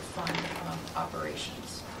capital or to fund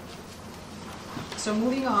operations. So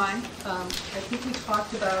moving on, I think we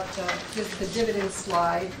talked about the dividend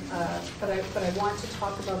slide, but I want to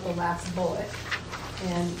talk about the last bullet,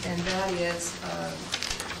 and that is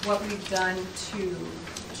what we've done to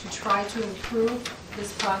try to improve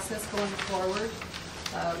this process going forward.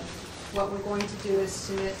 What we're going to do is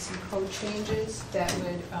submit some code changes that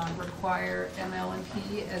would require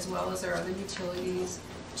ML&P as well as our other utilities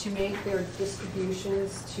to make their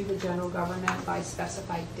distributions to the general government by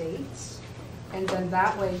specified dates. And then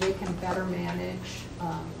that way they can better manage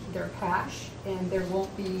their cash, and there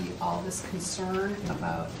won't be all this concern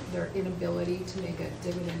about their inability to make a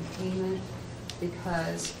dividend payment,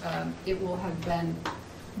 because it will have been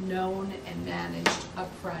known and managed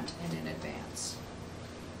upfront and in advance.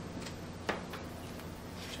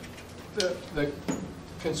 The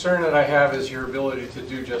concern that I have is your ability to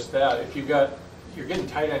do just that. If you're getting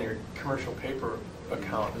tight on your commercial paper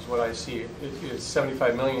account is what I see. It's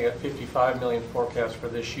 75 million, you got 55 million forecast for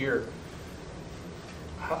this year.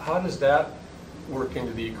 How does that work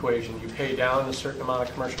into the equation? You pay down a certain amount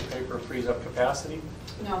of commercial paper, frees up capacity?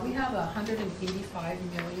 No, we have a $185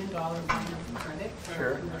 million line of credit for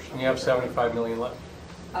Sure. commercial. And you have 75 million left?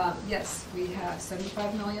 Yes, we have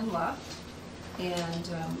 75 million left. And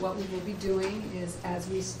what we will be doing is, as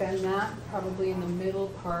we spend that, probably in the middle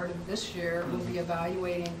part of this year, we'll be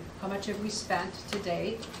evaluating how much have we spent to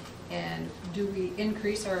date, and do we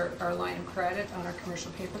increase our line of credit on our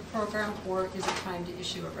commercial paper program, or is it time to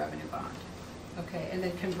issue a revenue bond? Okay, and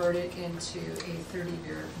then convert it into a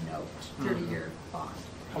 30-year note, 30-year bond.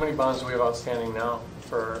 How many bonds do we have outstanding now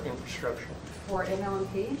for our infrastructure? For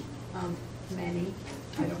ML&P, many.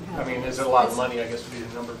 I don't have. I mean, is it a lot of money, I guess would be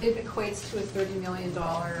the number? It equates to a $30 million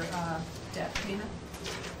debt payment.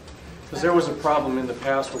 Because there was a problem in the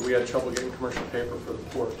past where we had trouble getting commercial paper for the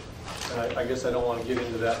port. And I guess I don't want to get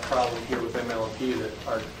into that problem here with ML&P, that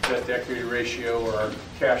our debt to equity ratio or our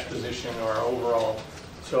cash position or our overall.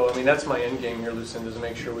 So, I mean, that's my end game here, Lucinda, is to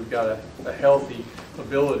make sure we've got a healthy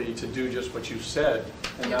ability to do just what you said,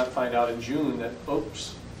 and not find out in June that,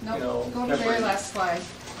 oops, No, you know. go to the very last slide.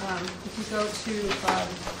 If you go to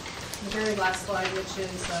the very last slide, which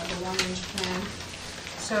is the long-range plan.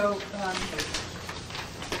 So,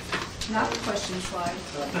 not the question slide,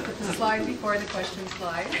 but the slide before the question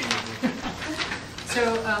slide.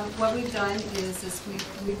 So what we've done is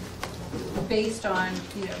we've based on,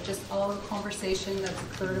 you know, just all the conversation that's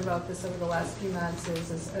occurred about this over the last few months,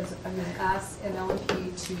 is I'm going to ask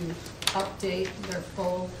ML&P to update their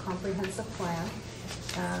full comprehensive plan.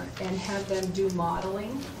 And have them do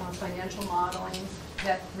modeling, financial modeling,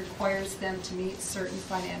 that requires them to meet certain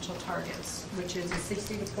financial targets, which is a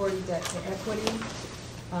 60 to 40 debt to equity,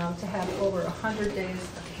 to have over 100 days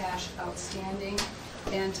of cash outstanding,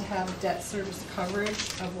 and to have debt service coverage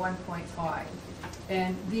of 1.5.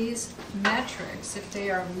 And these metrics, if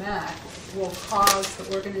they are met, will cause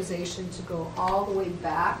the organization to go all the way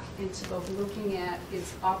back into both looking at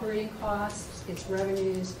its operating costs, its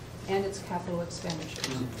revenues, and its capital expenditures,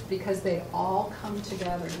 because they all come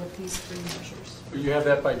together with these three measures. Will you have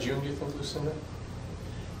that by June, do you think, Lucinda?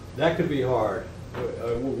 That could be hard.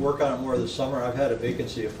 We'll work on it more this summer. I've had a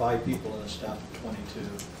vacancy of 5 people in the staff of 22.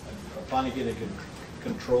 I'm finally getting a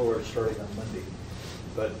controller starting on Monday.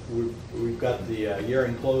 But we've got the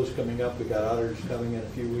year-end close coming up. We've got auditors coming in a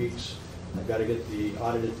few weeks. I've got to get the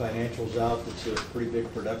audited financials out. It's a pretty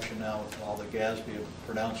big production now with all the GASB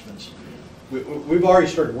pronouncements. We've already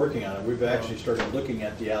started working on it. We've actually started looking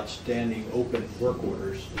at the outstanding open work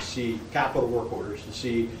orders to see, capital work orders, to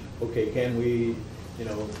see, okay, can we, you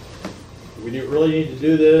know, do we really need to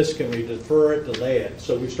do this? Can we defer it, delay it?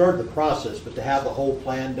 So we started the process, but to have the whole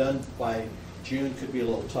plan done by June could be a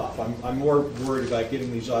little tough. I'm more worried about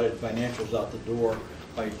getting these audited financials out the door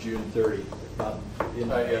by June 30.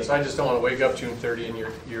 Yes, I just don't want to wake up June 30 and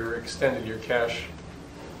you're extended your cash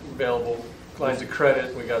available lines of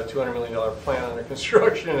credit. We got a $200 million plan under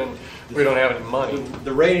construction, and we don't have any money.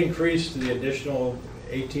 The rate increase to the additional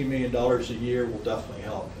 $18 million a year will definitely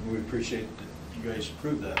help, and we appreciate that you guys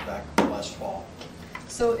approved that back last fall.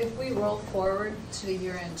 So if we roll forward to the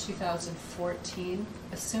year end 2014,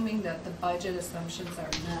 assuming that the budget assumptions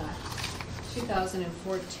are met,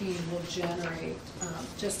 2014 will generate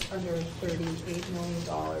just under $38 million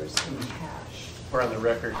in cash. We're on the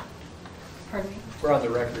record. Pardon me? We're on the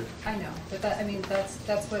record. I know, but that, I mean, that's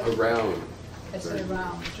what. Around. That's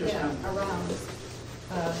around, yeah, around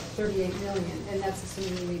 38 million, and that's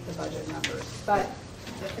assuming we meet the budget numbers. But,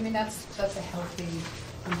 I mean, that's a healthy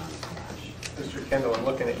amount of cash. Mr. Kendall, I'm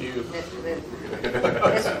looking at you.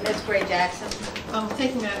 Ms. Gray Jackson?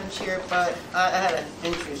 Thank you, Madam Chair, but I had an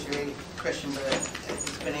interest rate question, but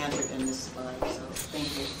it's been answered in this slide, so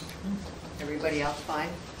thank you. Everybody else fine?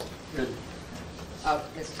 Good.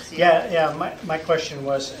 Mr. Seaver? Yeah, my question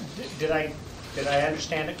was, did I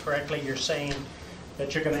understand it correctly? You're saying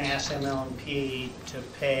that you're going to ask ML&P to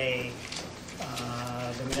pay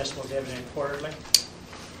the municipal dividend quarterly?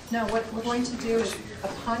 No, what we're going to do is,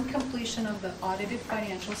 upon completion of the audited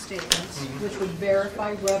financial statements, which would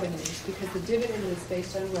verify revenues, because the dividend is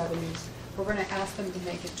based on revenues, we're going to ask them to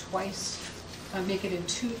make it twice, make it in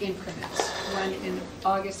 2 increments. One in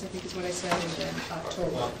August, I think is what I said, and then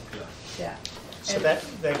October. Yeah. So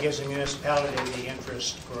that gives the municipality the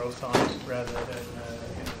interest growth on it rather than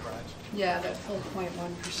enterprise? Yeah, that full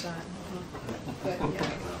 0.1%. But, yeah.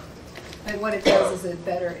 And what it does is it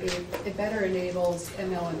better enables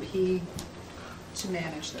ML&P to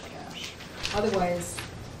manage their cash. Otherwise,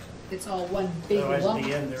 it's all one big lump. Otherwise, at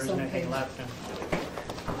the end, there isn't anything left.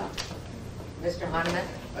 Mr. Hahnemann?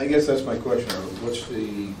 I guess that's my question.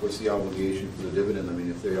 What's the obligation for the dividend? I mean,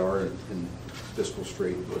 if they are in fiscal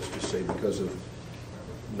strait, let's just say because of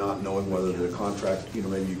not knowing whether the contract,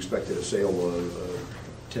 maybe you expected a sale of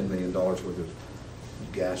 $10 million worth of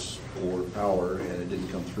gas or power and it didn't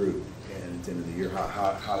come through. And at the end of the year,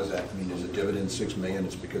 how does that, I mean, is a dividend $6 million,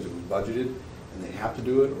 it's because it was budgeted and they have to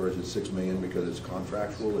do it, or is it $6 million because it's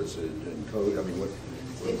contractual, it's in code? I mean, what?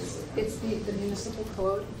 It's the municipal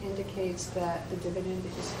code indicates that the dividend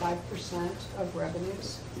is 5% of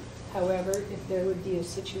revenues. However, if there would be a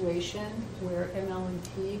situation where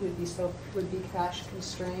ML&P would be cash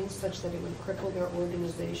constrained such that it would cripple their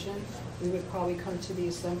organization, we would probably come to the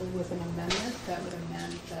assembly with an amendment that would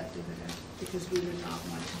amend that dividend, because we would not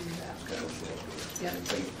want to do that. Yeah.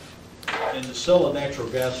 And the sale of natural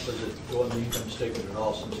gas doesn't go on the income statement at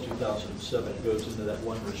all since 2007. It goes into that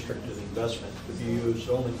one restricted investment to be used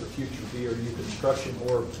only for future VRU construction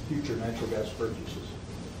or future natural gas purchases.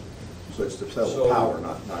 So it's to sell the power,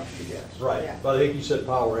 not the gas. Right, Yeah. but I think you said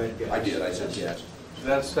power and gas. I did, I said gas.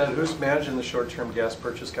 That said, who's managing the short-term gas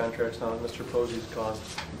purchase contracts now at Mr. Posey's cost?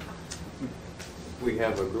 We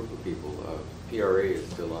have a group of people. PRA is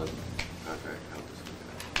still on contract.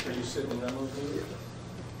 Are you sitting in that movie?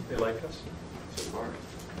 They like us? So far.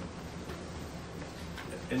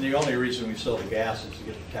 And the only reason we sell the gas is to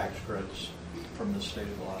get the tax credits from the state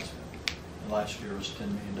of Alaska. And last year was $10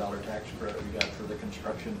 million tax credit we got for the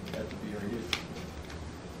construction at the VRU.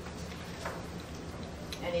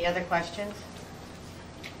 Any other questions?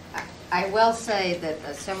 I will say that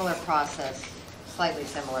a similar process, slightly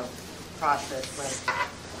similar process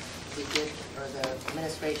we did, or the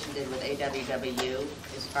administration did with AWWU,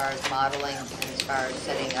 as far as modeling and as far as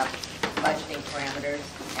setting up budgeting parameters.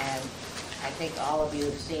 And I think all of you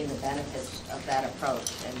have seen the benefits of that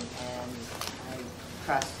approach, and I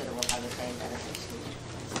trust that it will have the same benefits.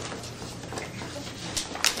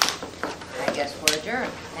 I guess we're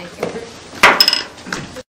adjourned. Thank you.